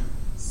China.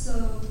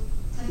 So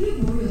have you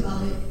worried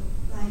about it?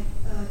 Like,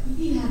 if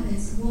it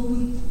happens, what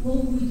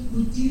would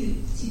we do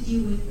to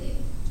deal with it?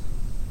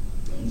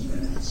 Thank you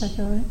very much. Is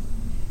that all right?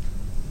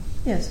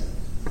 Yes.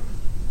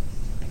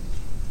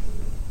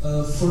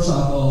 First of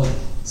all,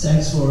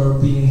 thanks for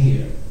being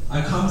here.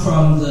 I come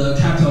from the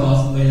capital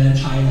of mainland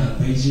China,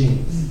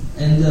 Beijing.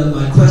 And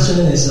my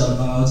question is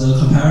about the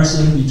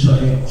comparison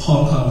between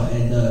Hong Kong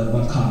and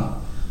Macau.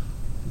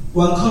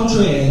 One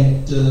country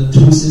and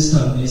two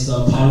systems is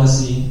a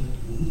policy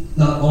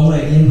not only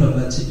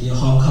implemented in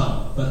Hong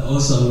Kong, but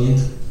also in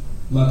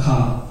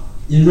Macau.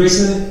 In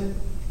recent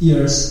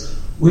years,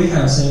 we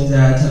have seen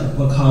that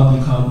Macau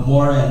become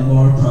more and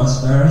more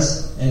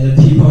prosperous, and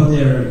the people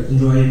there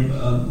enjoy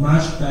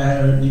much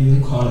better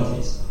living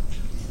qualities.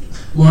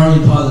 More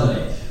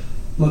importantly,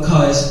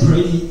 Macau is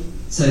pretty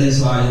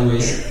satisfied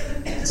with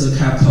the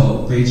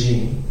capital,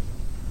 Beijing.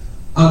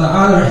 On the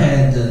other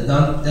hand,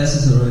 not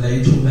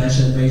necessarily to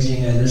mention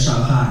Beijing and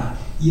Shanghai,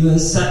 even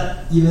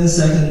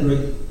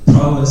second-rate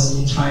provinces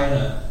in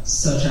China,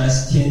 such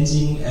as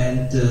Tianjin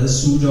and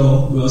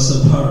Suzhou, will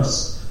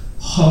surpass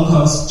Hong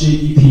Kong's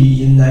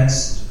GDP in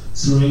next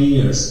 3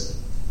 years.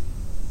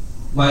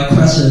 My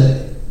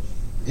question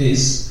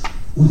is,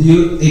 would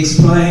you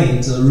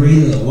explain the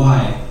reason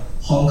why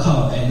Hong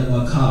Kong and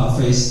Macau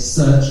face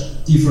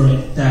such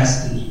different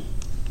destiny?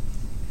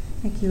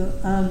 Thank you.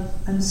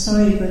 I'm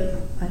sorry, but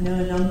I know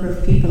a number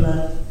of people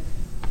are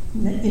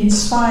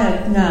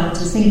inspired now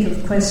to think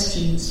of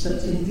questions,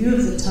 but in view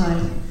of the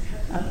time,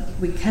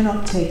 we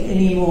cannot take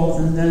any more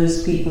than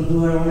those people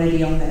who are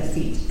already on their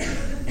feet.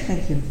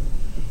 Thank you.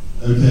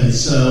 Okay,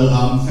 so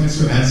thanks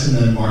for Anson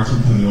and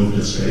Martin coming over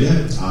to Australia.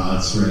 It's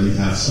rare to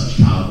have such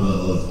caliber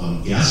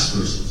of guests for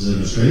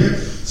visiting Australia.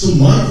 So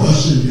my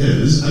question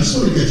is, I just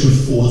want to get your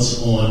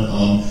thoughts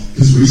on,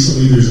 because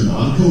recently there's an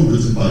article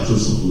written by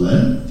Joseph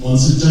Len on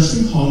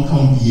suggesting Hong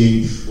Kong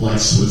being like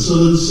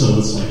Switzerland, so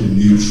it's like a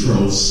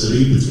neutral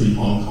city between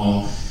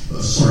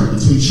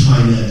between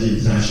China and the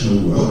international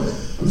world.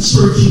 I'm just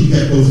sort of keen to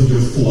get both of your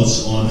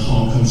thoughts on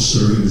Hong Kong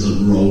serving as a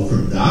role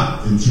from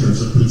that in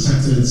terms of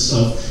protecting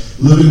itself,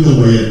 living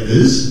the way it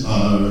is,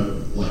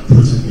 like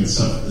protecting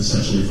itself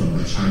essentially from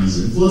like Chinese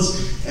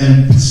influence,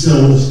 and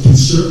still can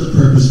serve the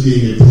purpose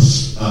being a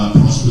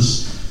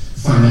prosperous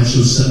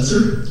financial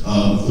center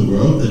of the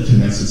world that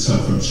connects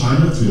itself from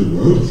China to the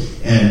world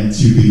and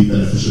to be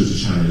beneficial to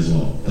China as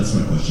well. That's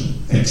my question.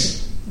 Thanks.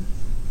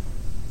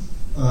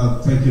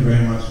 Thank you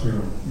very much for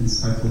your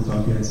insightful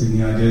talk here at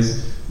Sydney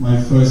Ideas. My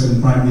first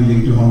and primary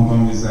link to Hong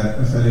Kong is that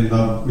I fell in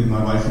love with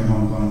my wife in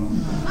Hong Kong.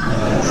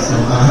 So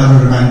I have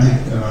a romantic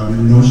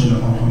notion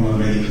of Hong Kong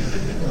already.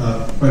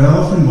 But I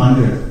often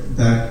wonder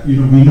that, we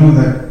know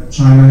that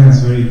China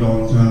has very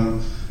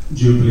long-term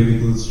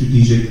geopolitical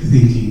strategic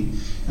thinking.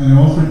 And I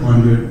often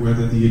wondered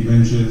whether the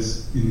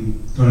adventures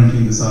currently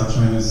in the South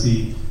China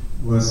Sea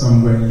were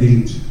somewhere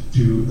linked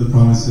to the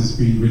promises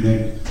being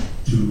relayed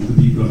to the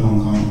people of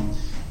Hong Kong.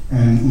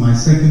 And my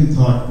second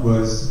thought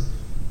was,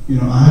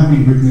 I have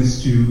been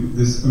witness to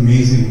this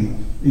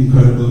amazing,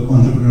 incredible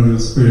entrepreneurial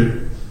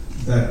spirit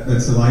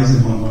that's alive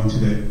in Hong Kong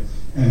today.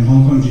 And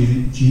Hong Kong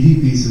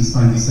GDP since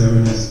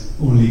 1997 has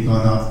only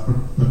gone up,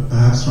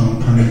 perhaps from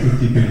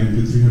 150 billion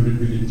to 300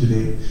 billion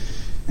today.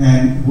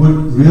 And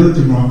would real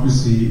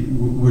democracy,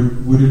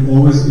 would it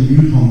always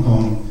elude Hong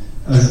Kong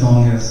as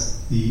long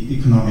as the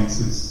economics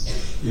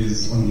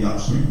is on the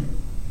upswing?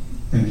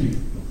 Thank you.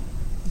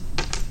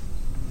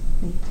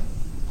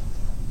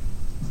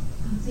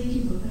 Thank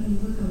you for coming.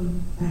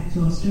 Welcome back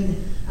to Australia.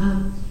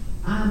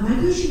 My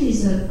question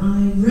is that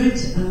I read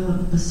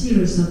a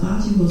series of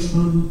articles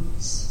from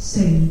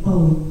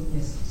Singapore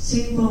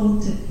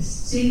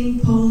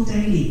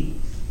Daily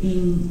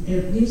in a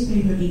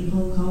newspaper in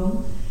Hong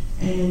Kong,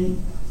 and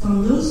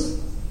from those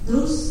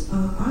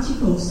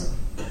articles,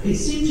 it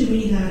seemed to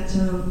me that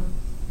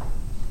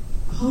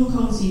Hong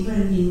Kong's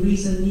event in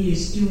recent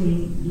years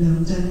during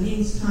Liang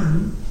Zhanling's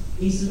time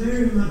is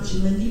very much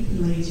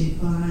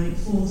manipulated by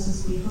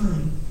forces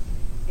behind.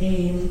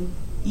 And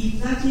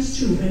if that is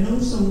true, and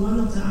also one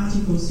of the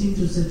articles seemed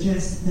to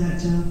suggest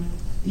that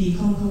the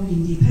Hong Kong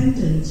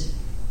independent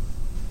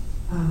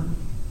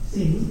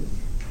thing,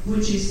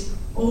 which is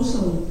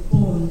also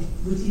born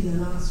within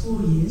the last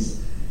 4 years,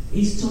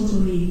 is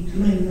totally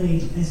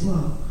man-made as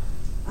well.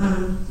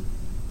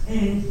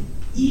 And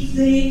if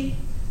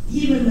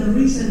even the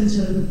recent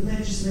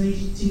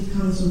legislative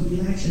council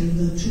election,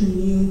 the two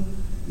new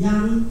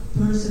young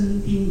person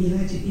being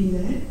elected in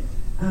there.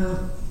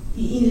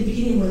 In the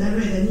beginning, when I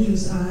read the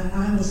news,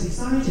 I was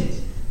excited.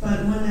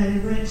 But when I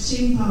read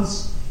Xing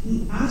Pao's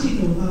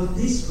article about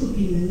this could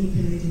be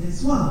manipulated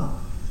as well,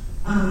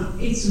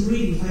 it's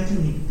really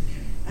frightening.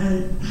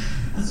 And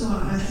so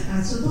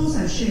I suppose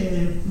I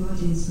share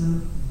Martin's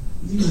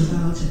view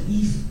about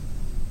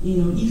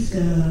if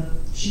the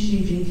Xi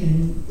Jinping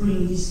can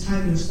bring these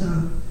tigers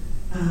down.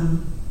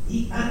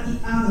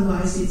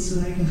 Otherwise, it's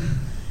like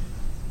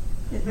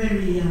a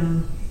very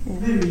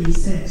very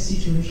sad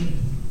situation.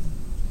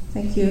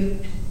 Thank you.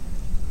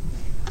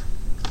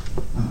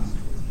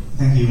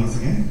 Thank you once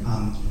again.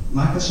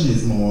 My question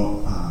is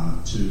more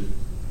to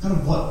kind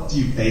of what do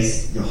you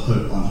base your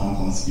hope on Hong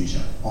Kong's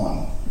future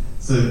on?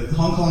 So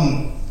Hong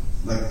Kong,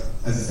 like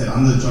as I said,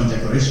 under the Joint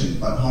Declaration,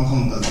 but Hong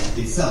Kong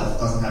itself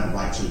doesn't have a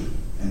right to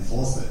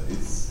enforce it.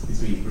 It's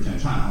between Britain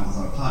and China. Hong Kong's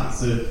not a party.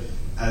 So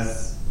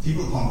as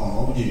people of Hong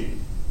Kong,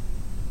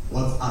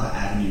 what other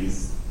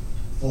avenues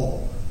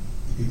for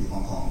the people of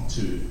Hong Kong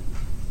to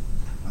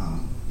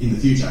in the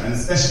future, and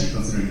especially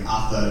considering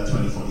after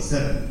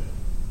 2047,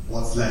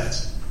 what's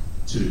left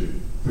to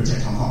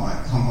protect Hong Kong?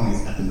 Like Hong Kong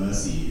is at the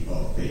mercy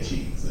of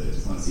Beijing, so I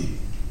just want to see.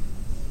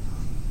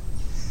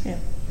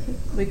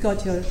 We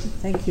got your.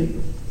 Thank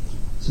you.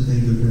 So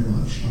thank you very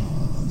much,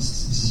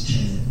 Mrs.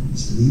 Chen and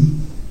Mr. Lee.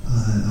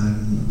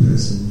 I'm a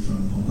person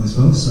from Hong Kong as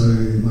well. So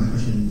my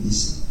question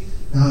is: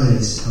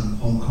 nowadays,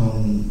 Hong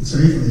Kong,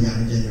 especially for the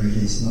young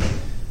generation, is not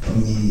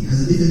only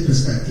has a different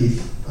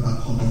perspective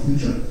about Hong Kong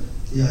future.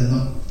 They are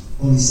not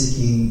only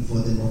seeking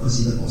for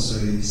democracy, but also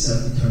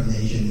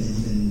self-determination and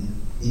even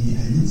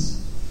independence.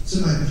 So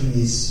my question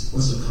is,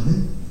 what's your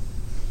comment?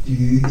 Do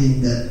you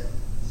think that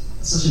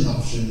such an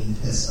option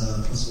has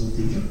a possible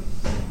future?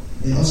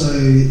 And also,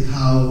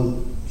 how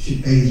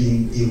should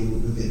Beijing deal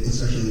with it,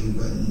 especially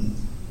when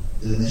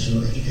the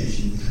national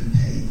education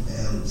campaign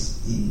fails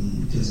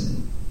in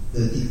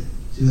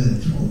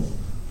 2012?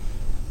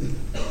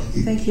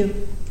 Thank you.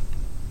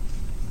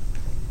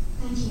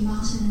 Thank you,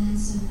 Martin and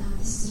Anson.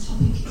 This is a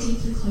topic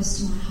deeply close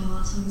to my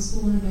heart. I was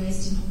born and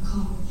raised in Hong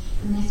Kong,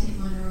 an ethnic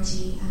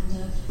minority and a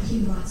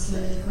human rights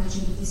lawyer,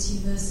 graduate of this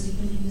university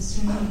living in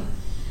Australia.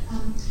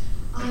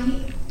 I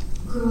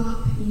grew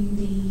up in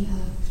the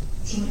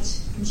Joint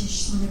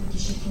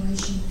Sino-British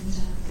Declaration and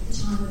at the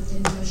time of the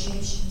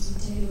negotiations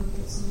with daily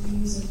reports on the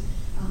news of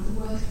the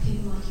work of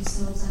people like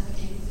yourselves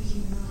advocating for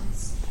human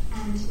rights,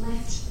 and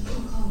left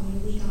Hong Kong in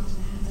a week after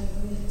the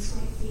handover with its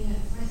great fear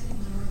for ethnic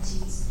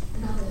minorities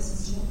and others as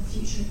to what the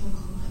future of Hong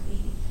Kong might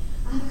be.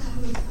 I have a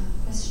couple of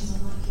questions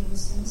I'd like your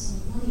response on.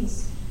 One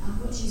is,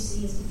 what do you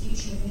see as the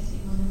future of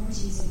ethnic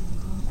minorities in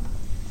Hong Kong?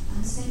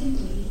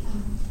 Secondly,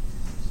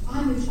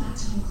 I moved back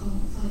to Hong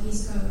Kong 5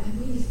 years ago and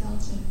really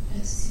felt a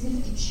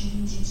significant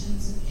change in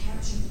terms of the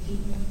character of the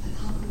people and a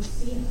couple of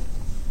fear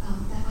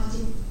that I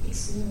didn't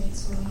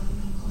experience growing up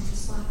in Hong Kong,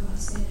 despite what I've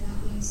said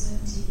about the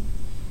uncertainty.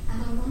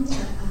 And I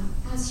wonder,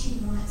 as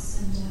human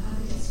rights and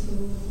advocates for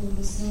the rule of law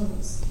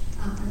yourselves,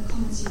 and the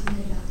comments you've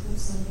made about the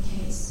Brookside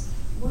case,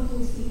 what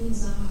your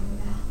feelings are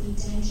about the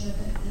danger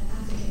that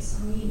advocates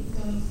are in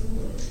going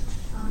forward,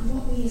 and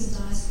what we as a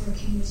diaspora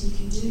community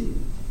can do,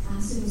 and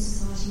civil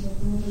society more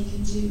broadly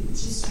can do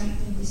to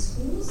strengthen this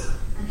cause,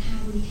 and how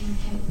we can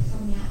help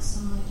from the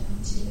outside to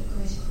give it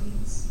greater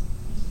credence.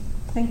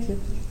 Thank you.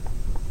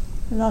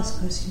 The last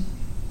question.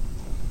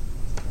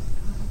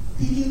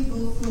 Thank you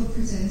both for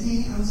presenting.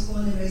 I was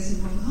born and raised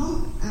in Hong Kong.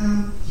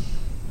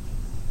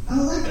 I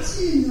would like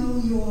to know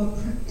your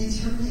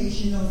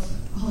interpretation of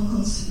Hong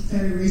Kong's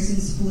very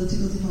recent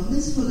political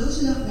developments. For those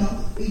who don't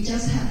know, we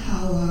just had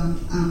our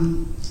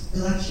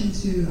election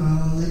to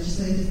our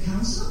Legislative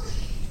Council,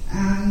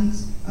 and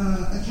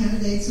a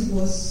candidate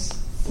was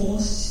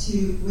forced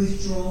to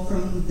withdraw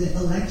from the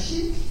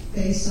election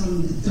based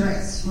on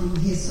threats from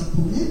his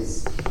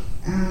opponents.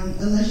 And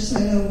a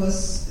legislator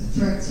was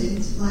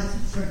life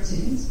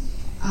threatened,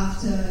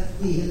 after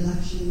the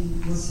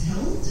election was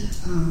held.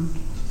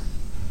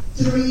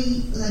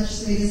 3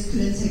 legislators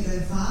couldn't take their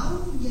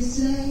vow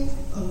yesterday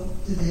or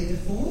the day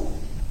before,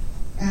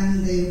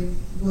 and they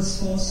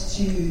was forced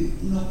to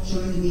not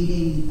join the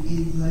meeting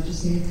in the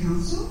Legislative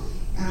Council.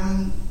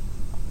 And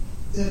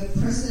the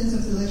president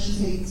of the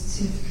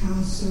Legislative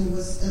Council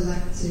was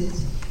elected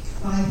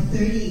by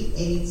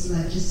 38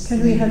 legislators.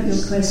 Can we have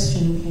your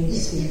question,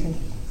 please? Yes.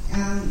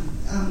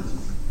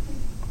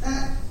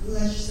 That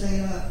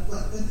legislator,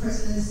 the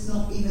president is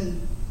not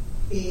even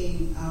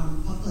being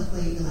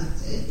publicly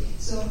elected.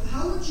 So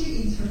how would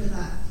you interpret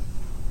that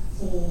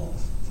for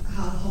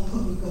how Hong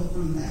Kong would go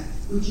from there?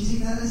 Would you take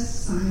that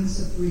as signs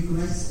of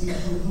regress in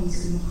Hong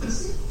Kong's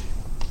democracy?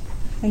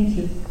 Thank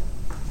you.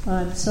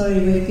 I'm sorry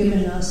we've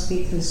given our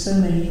speakers so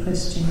many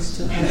questions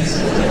to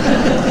answer.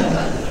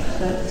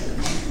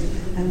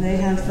 And they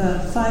have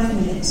 5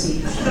 minutes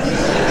each.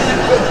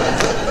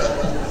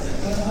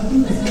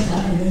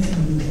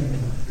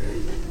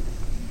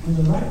 On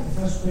the right, the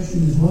first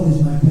question is, what is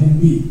my plan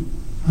B?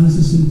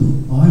 Answer simple.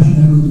 Why should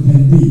I go to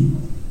plan B?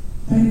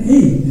 Plan A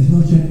has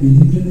not yet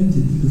been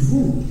implemented to the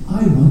full.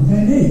 I want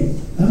Plan A.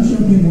 Deng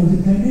Xiaoping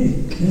wanted Plan A.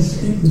 Let's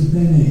stick with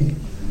Plan A.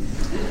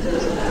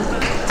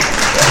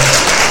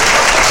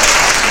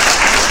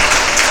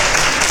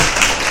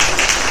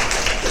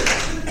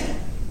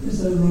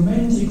 It's a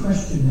romantic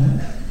question,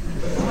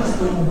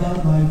 asking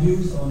about my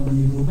views on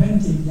the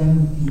romantic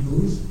young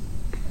people's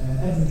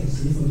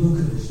advocacy for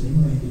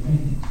localism or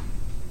independence.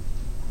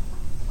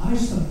 I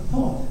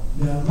support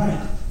their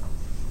right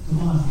to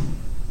ask.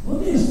 What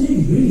they are saying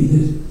is really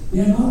this. They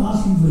are not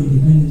asking for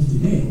independence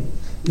today.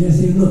 They are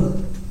saying, look,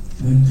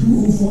 when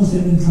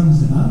 2047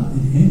 comes about,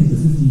 at the end of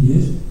the 50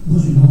 years,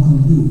 what should Hong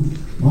Kong do?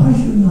 Why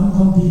shouldn't Hong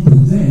Kong people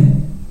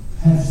then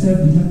have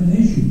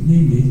self-determination,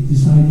 namely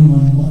deciding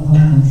on what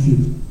Hong Kong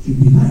should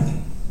be like?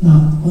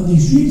 Now, on the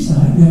extreme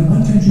side, we have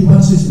one country,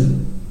 one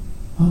system.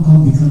 Hong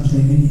Kong becomes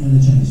like any other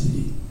Chinese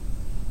city.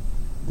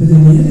 But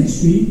in the other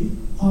extreme,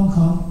 Hong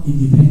Kong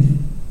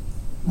independent.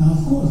 Now,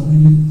 of course,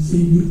 when you say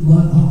you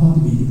want Hong Kong to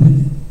be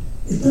independent,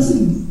 it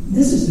doesn't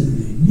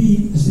necessarily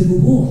mean a civil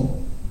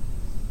war.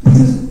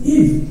 Because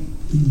if,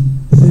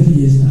 in 30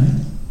 years'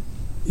 time,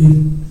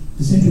 if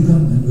the central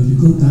government were to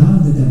go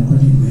down the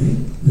democratic way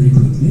very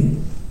quickly,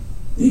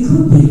 it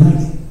could be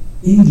like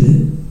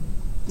England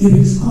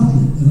giving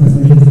Scotland a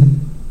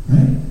referendum,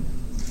 right?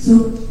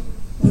 So,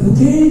 but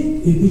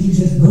okay, if Beijing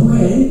says no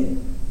way,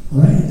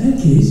 all right, in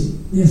that case,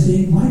 they are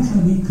saying, why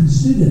can't we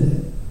consider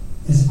that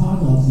as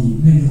part of the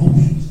many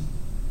options?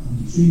 On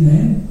the extreme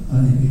hand,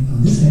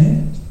 on this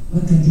hand,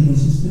 one country, one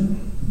system.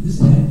 On this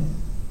hand,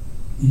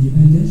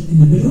 independence. In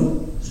the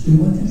middle, still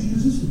one country, one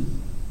system.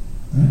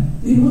 Right?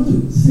 They want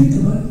to think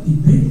about it,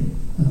 debate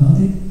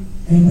about it,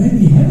 and when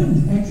we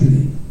haven't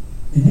actually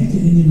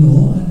enacted any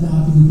law under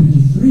Article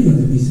 23 of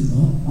the Basic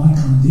Law, why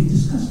can't they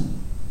discuss it?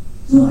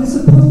 So I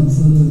support them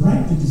for the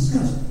right to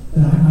discuss,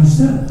 but I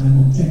myself,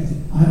 I'm objective.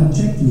 I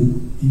object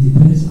to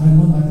independence. I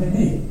want my Plan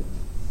A.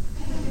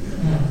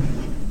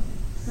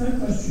 Third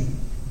question.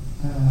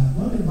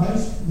 What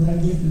advice would I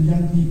give to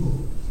young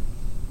people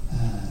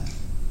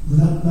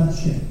without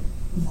bloodshed?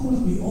 Of course,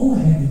 we all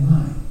have in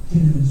mind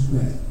Tiananmen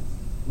Square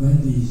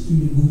when the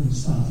student movement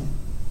started.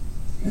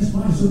 That's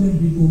why so many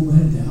people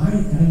went there. I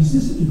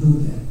insisted to go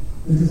there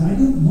because I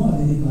don't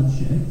want any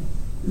bloodshed.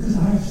 Because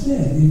I have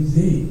said, if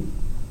they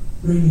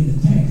bring in a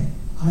tank,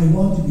 I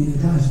want to be the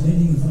guy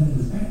standing in front of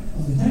the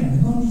tank,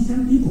 and not these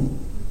young people.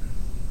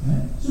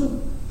 Right?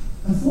 So,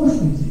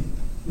 unfortunately,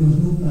 there was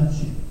no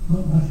bloodshed,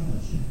 not much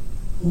bloodshed.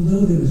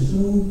 Although there were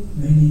so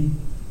many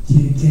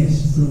tear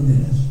gas thrown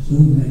at us, so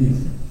many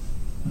of them,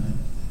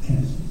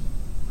 canisters.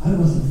 I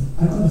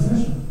got the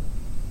first one.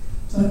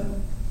 But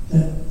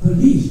the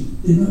police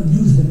did not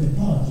use the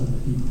batons of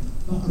the people,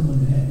 knock them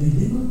on the head. They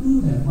did not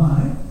do that.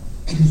 Why?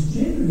 Because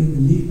generally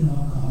believed in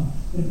Hong Kong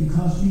that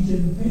because Xi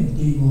Jinping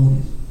gave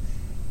orders,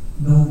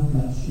 no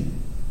bloodshed.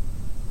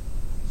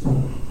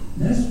 So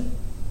let's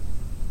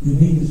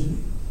remain this way.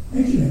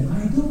 Actually,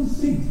 I don't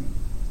think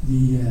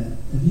the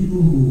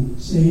people who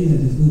say that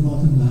there's no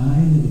bottom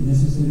line, that it's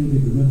necessary to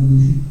do a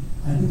revolution,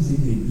 I don't think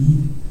they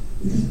need it.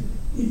 Because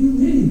if you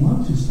really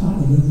want to start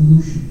a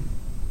revolution,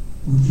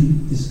 would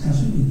you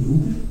discuss it in the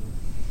open?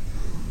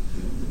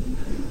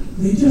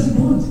 They just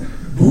want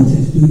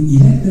voters to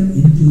elect them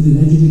into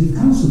the Legislative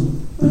Council.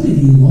 But if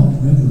you want a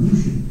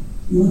revolution,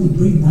 you want to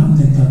bring down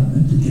that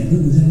government together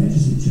with the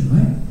legislature,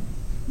 right?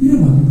 You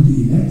don't want people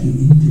to elect you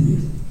into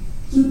it.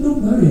 So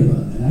don't worry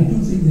about that. I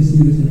don't think they're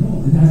serious at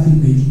all, and I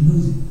think Beijing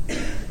knows it.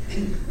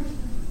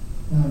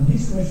 Now,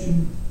 next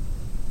question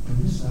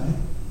on this side.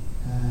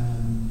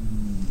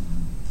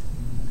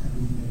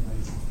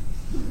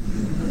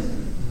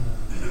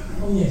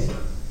 Oh yes,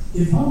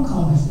 if Hong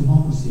Kong has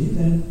democracy,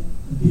 then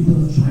the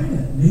people of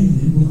China,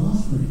 mainland, will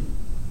ask for it.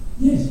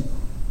 Yes,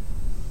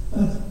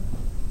 but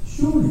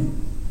surely,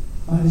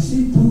 by the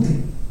same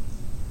token,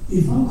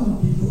 if Hong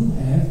Kong people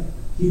have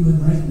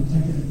human rights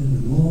protected under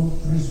the law,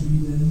 press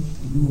freedom,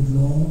 the rule of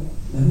law,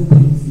 level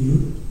playing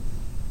field,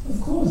 of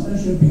course, Deng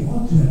Xiaoping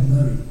ought to have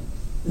worried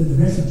that the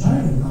rest of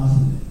China would ask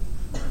for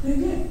it.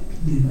 And yet,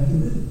 they better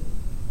with it.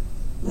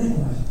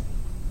 Likewise,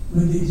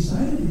 when they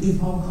decided to give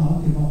Hong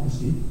Kong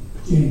democracy,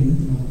 genuine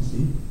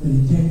democracy, but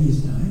in 10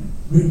 years' time,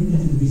 written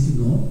into the basic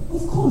law,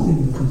 of course they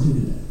would consider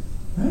that.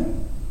 Right?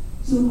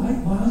 So my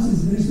answer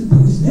is very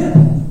simple. It's their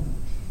problem.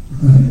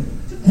 Right?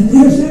 And they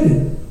have said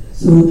it.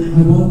 So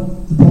I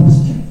want the promise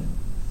kept.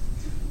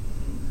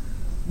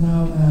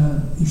 Now,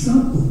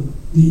 example,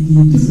 the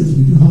difference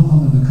between Hong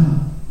Kong and Macau.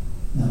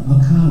 Now,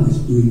 Macau is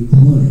doing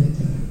poorly, I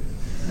tell you.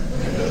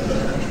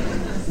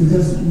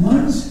 Because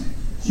once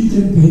Xi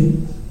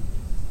Jinping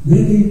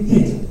really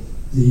hit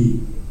the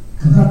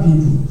corrupt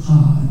people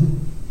hard,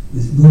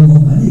 there's no more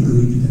money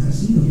going to the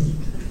casinos.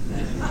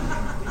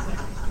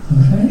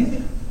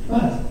 Alright?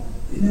 But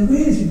in a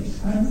way,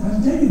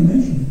 I'm glad you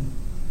mentioned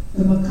it.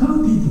 The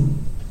Macau people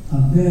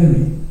are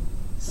very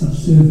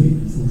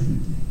subservient,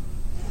 unfortunately.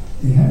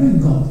 They haven't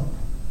got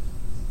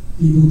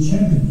people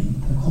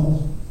championing the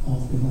cause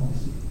of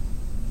democracy.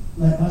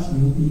 Like us,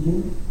 the old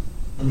people,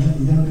 and like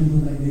the young people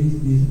like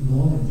Nathan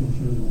Law and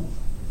Joshua Law.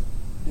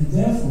 And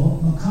therefore,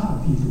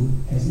 Macau people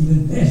has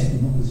even less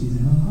democracy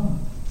than Hong Kong.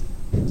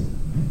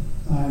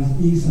 By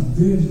being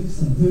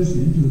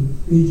subversion to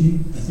Beijing,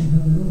 I think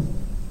not at all.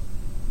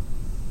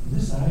 On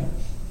this side,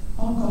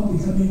 Hong Kong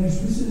becoming like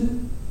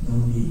Switzerland? No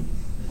need.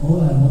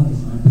 All I want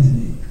is my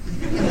penny.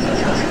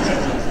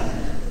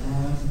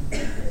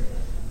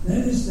 Then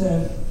this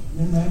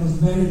young man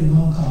was married in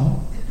Hong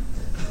Kong.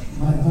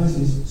 My advice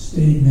is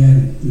stay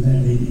married to that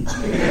lady.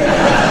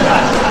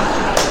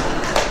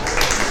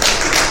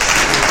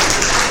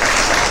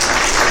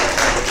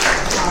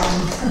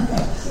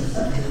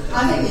 I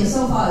think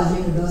insofar as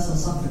universal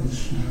suffrage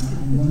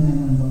and one man,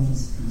 one vote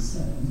is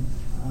concerned,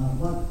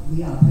 what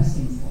we are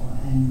pressing for,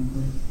 and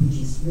which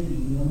is really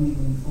the only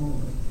way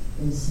forward,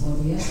 is for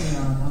the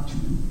SAR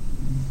government,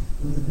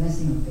 with the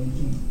blessing of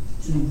Beijing,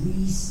 to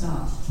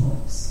restart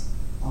talks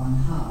on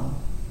how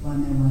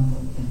one man, one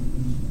vote can be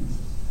implemented.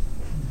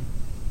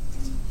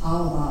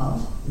 How about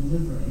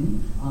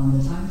delivering on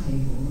the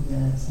timetable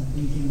that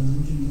Beijing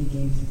originally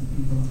gave to the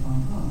people of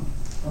Hong Kong?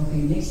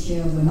 Okay, next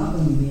year we're not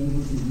going to be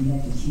able to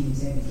elect a chief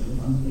executive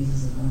on the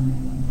basis of one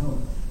man, one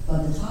vote.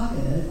 But the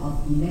target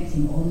of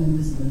electing all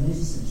members of the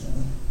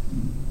legislature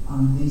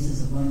on the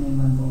basis of one man,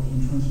 one vote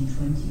in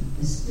 2020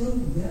 is still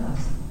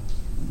realizable.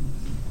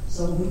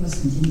 So we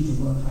must continue to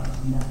work hard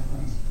on that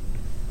front.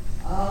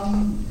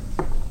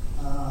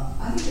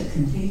 I think the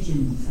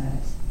contagion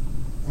effect,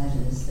 that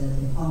is, that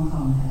if Hong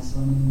Kong has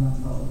one man, one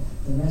vote,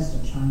 the rest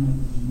of China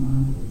will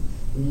demand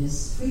it,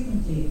 is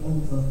frequently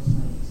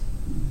overplayed.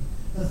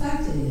 The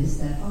fact is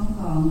that Hong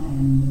Kong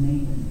and the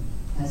mainland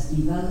has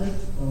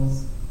developed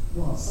both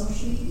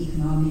socially,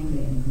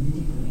 economically, and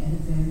politically at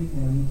a very,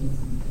 very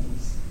different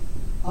pace.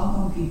 Hong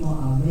Kong people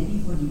are ready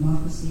for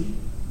democracy.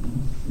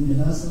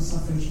 Universal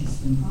suffrage has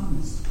been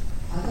promised.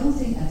 I don't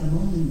think at the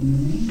moment in the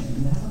mainland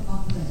you have a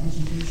popular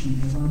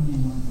agitation for one man,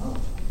 one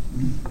vote.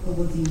 But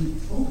with the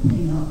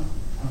opening up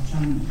of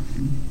China,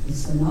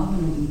 its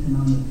phenomenal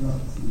economic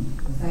growth,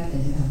 the fact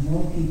that you have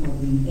more people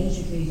being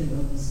educated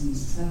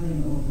overseas,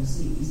 traveling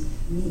overseas,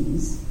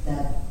 means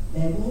that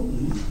there will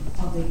be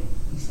public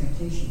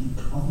expectation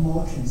of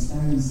more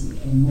transparency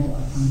and more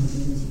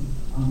accountability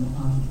on the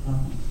part of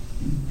government.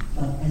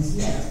 But as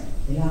yet,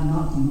 they are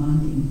not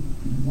demanding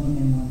one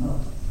man, one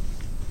vote.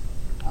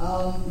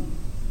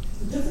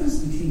 The difference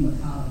between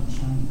Macau and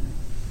China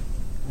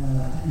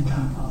and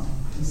Hong Kong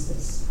is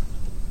this.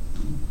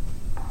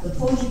 The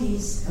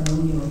Portuguese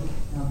colonial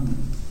government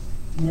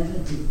never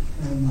did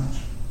very much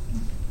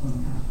for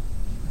Macau.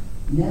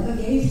 Never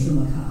gave to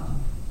Macau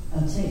a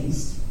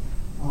taste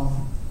of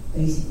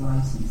basic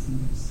rights and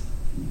freedoms.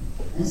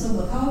 And so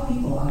Macau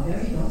people are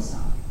very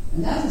docile.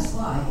 And that is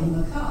why in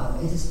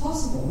Macau it is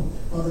possible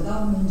for the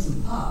government to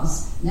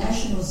pass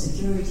national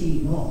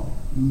security law,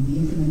 the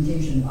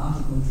implementation of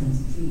Article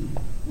 23,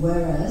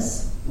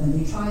 whereas when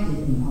they tried it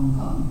in Hong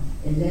Kong,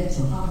 it led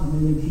to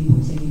 500,000 people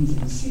taking to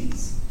the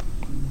streets.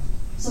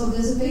 So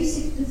there's a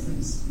basic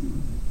difference.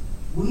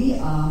 We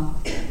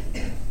have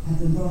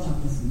been brought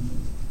up differently.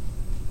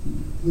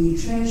 We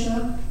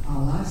treasure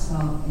our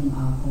lifestyle and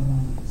our core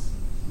values.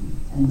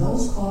 And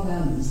those core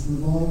values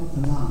revolve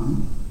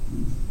around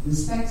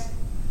respect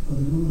for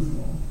the rule of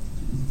law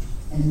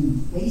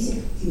and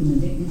basic human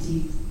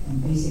dignity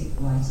and basic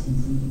rights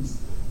and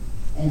freedoms.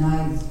 And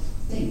I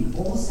think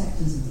all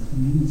sectors of the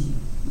community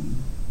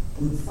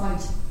would fight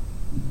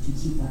to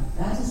keep that.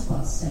 That is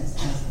what sets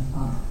us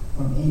apart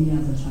from any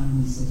other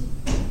Chinese city.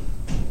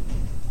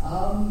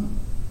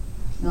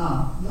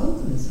 Now,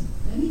 localism.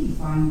 Let me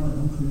define what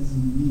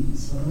localism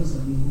means for those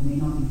of you who may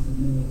not be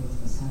familiar with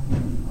what's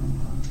happening in Hong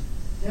Kong.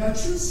 There are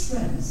two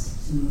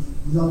strengths to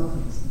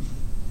localism.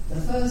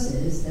 The first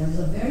is there is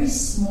a very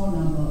small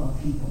number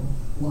of people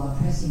who are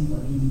pressing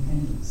for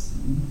independence,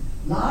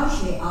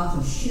 largely out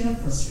of sheer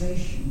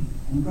frustration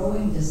and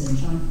growing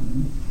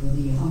disenchantment with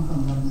the Hong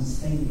Kong government's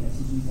failure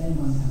to defend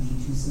one country,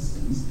 two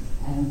systems,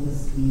 and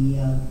with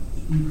the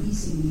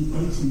increasingly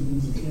blatant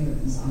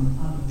interference on the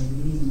part of the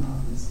liaison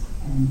office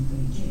and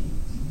Beijing.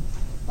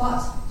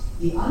 But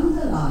the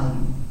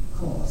underlying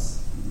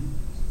cause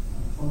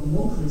for the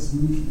localist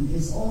movement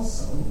is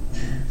also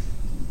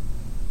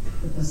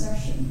the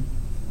perception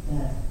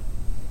that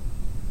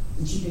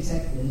the chief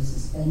executive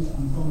is bent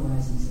on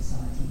polarizing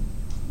society.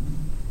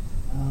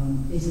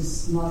 It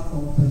is not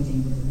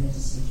cooperating with the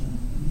legislature.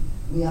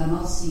 We are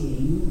not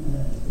seeing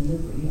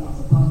delivery of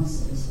the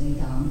promises laid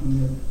down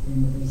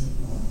in the basic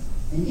law.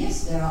 And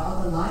yes, there are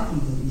other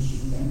livelihood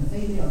issues, and the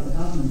failure of the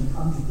government to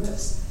come to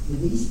grips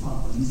with these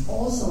problems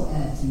also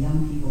add to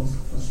young people's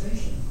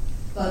frustration.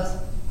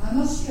 But I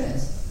must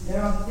stress,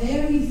 there are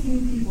very few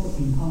people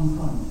in Hong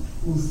Kong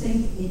who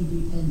think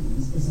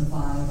independence is a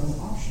viable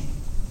option.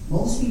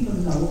 Most people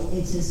know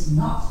it is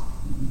not.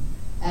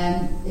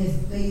 And if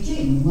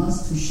Beijing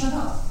wants to shut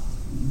up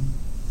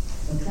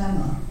the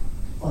clamor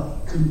for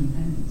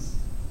independence,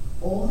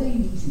 all they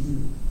need to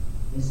do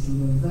is to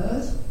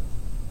revert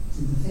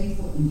to the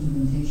faithful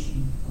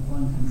implementation of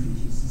one country,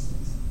 two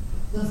systems.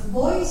 The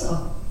voice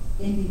of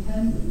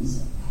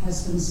independence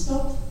has been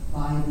stopped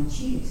by the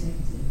chief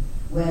executive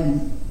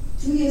when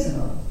 2 years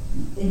ago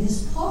in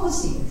his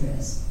policy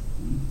address,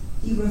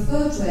 he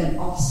referred to an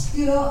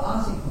obscure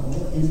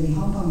article in the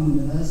Hong Kong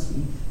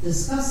University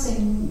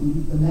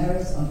discussing the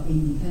merits of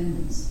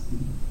independence.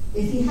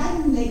 If he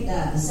hadn't made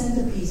that the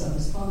centerpiece of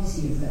his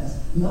policy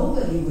address,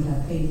 nobody would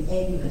have paid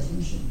any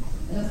attention.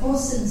 And of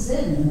course, since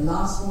then, in the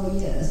last 4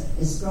 years,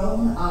 it's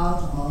grown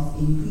out of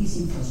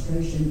increasing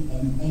frustration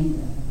and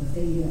anger at the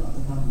failure of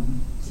the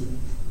government to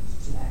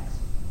act.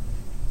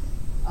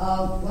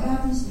 What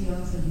happens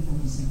beyond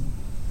 2047?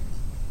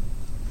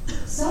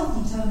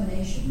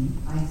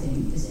 Self-determination, I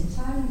think, is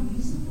entirely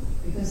reasonable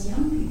because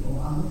young people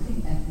are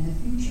looking at their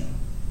future,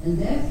 and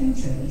their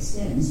future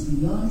extends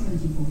beyond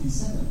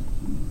 2047.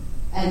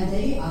 And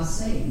they are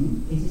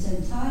saying it is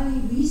entirely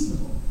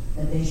reasonable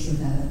that they should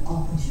have an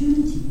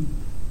opportunity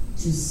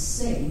to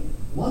say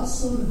what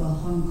sort of a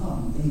Hong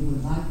Kong they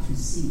would like to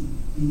see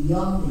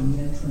beyond the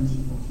year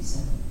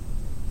 2047.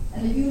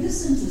 And if you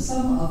listen to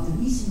some of the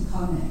recent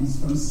comments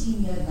from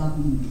senior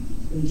government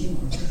Beijing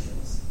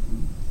officials,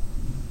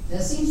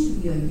 there seems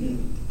to be a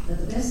view that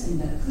the best thing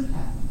that could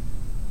happen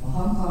for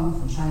Hong Kong,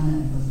 for China,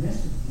 and for the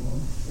rest of the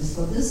world is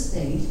for this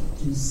state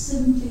to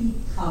simply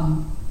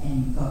come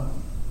and go.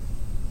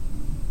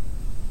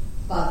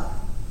 But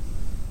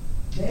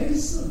very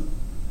soon,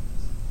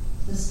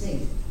 the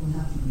state will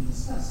have to be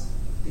discussed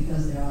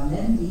because there are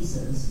land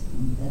leases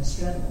that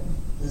straddle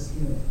this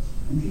period.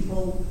 And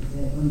people, if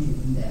they're going to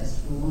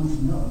invest, will want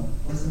to know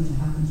what's going to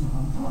happen to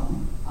Hong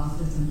Kong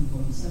after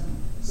 2047.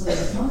 So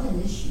it's not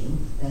an issue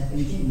that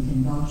Beijing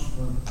can dodge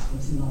for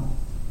too long.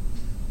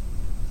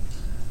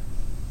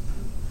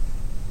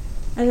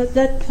 And at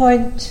that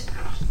point...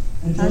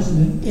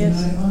 Jocelyn,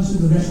 yes. Can I answer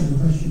the rest of the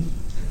question?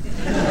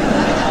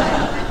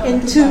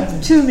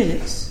 In two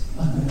minutes.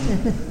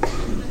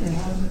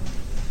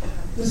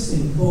 This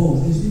thing,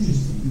 both, is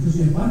interesting because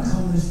you have one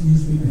communist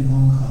newspaper in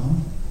Hong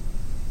Kong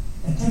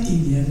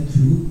attacking the other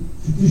two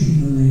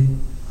traditionally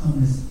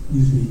communist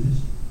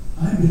newspapers.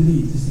 I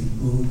believe this thing,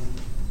 both,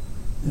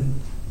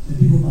 the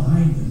people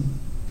behind them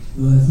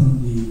were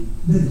from the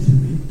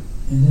military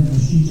and then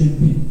was Xi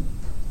Jinping.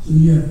 So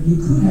you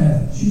could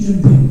have Xi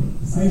Jinping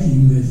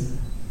fighting with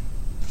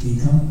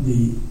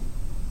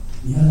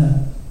the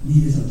other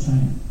leaders of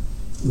China.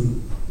 So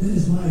that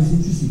is why it's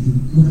interesting to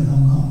look at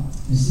Hong Kong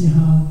and see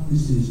how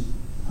this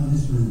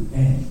will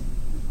end.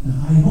 Now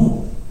I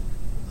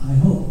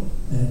hope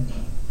that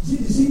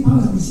the same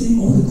part has been saying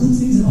all the good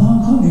things about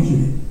Hong Kong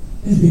actually.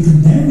 Has been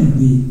condemning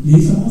the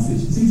liaison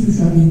office, things which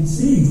I've been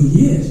saying for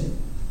years.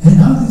 And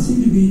now they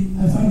seem to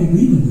find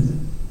agreement with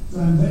them. So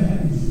I'm very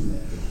happy to do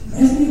that.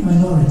 Ethnic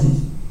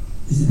minorities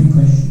is a big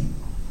question.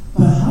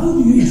 But how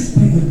do you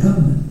expect a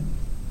government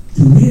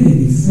to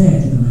really be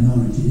fair to the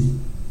minorities,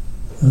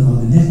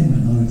 or the ethnic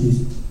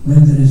minorities,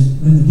 when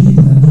the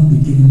people have not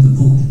been given the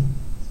vote?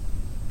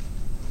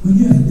 When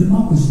you have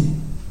democracy,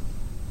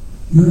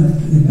 you have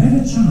a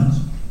better chance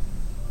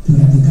to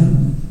have the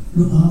government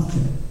look after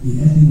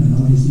the ethnic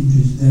minorities'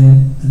 interests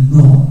than a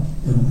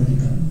non-democratic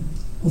government.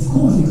 Of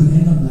course, it could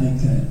end up like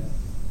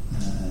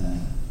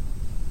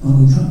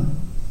Donald Trump.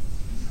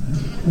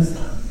 Right?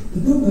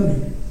 But don't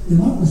worry,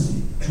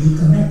 democracy will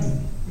correct it.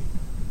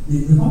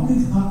 The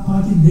Republican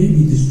Party may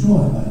be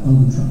destroyed by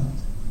Donald Trump,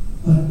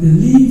 but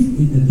believe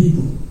in the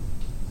people.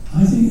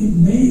 I think it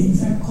may in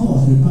fact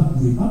cause the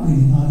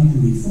Republican Party to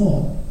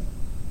reform,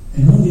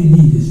 and all they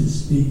need is a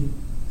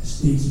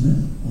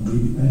statesman, or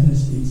maybe better a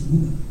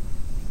stateswoman,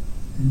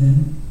 and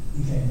then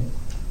you can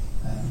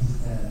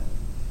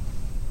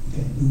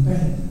do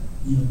better than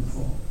even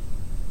before.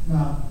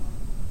 Now,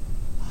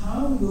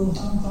 how will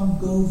Hong Kong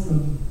go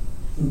from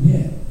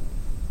here?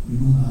 We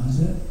won't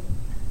answer.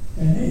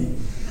 Can they?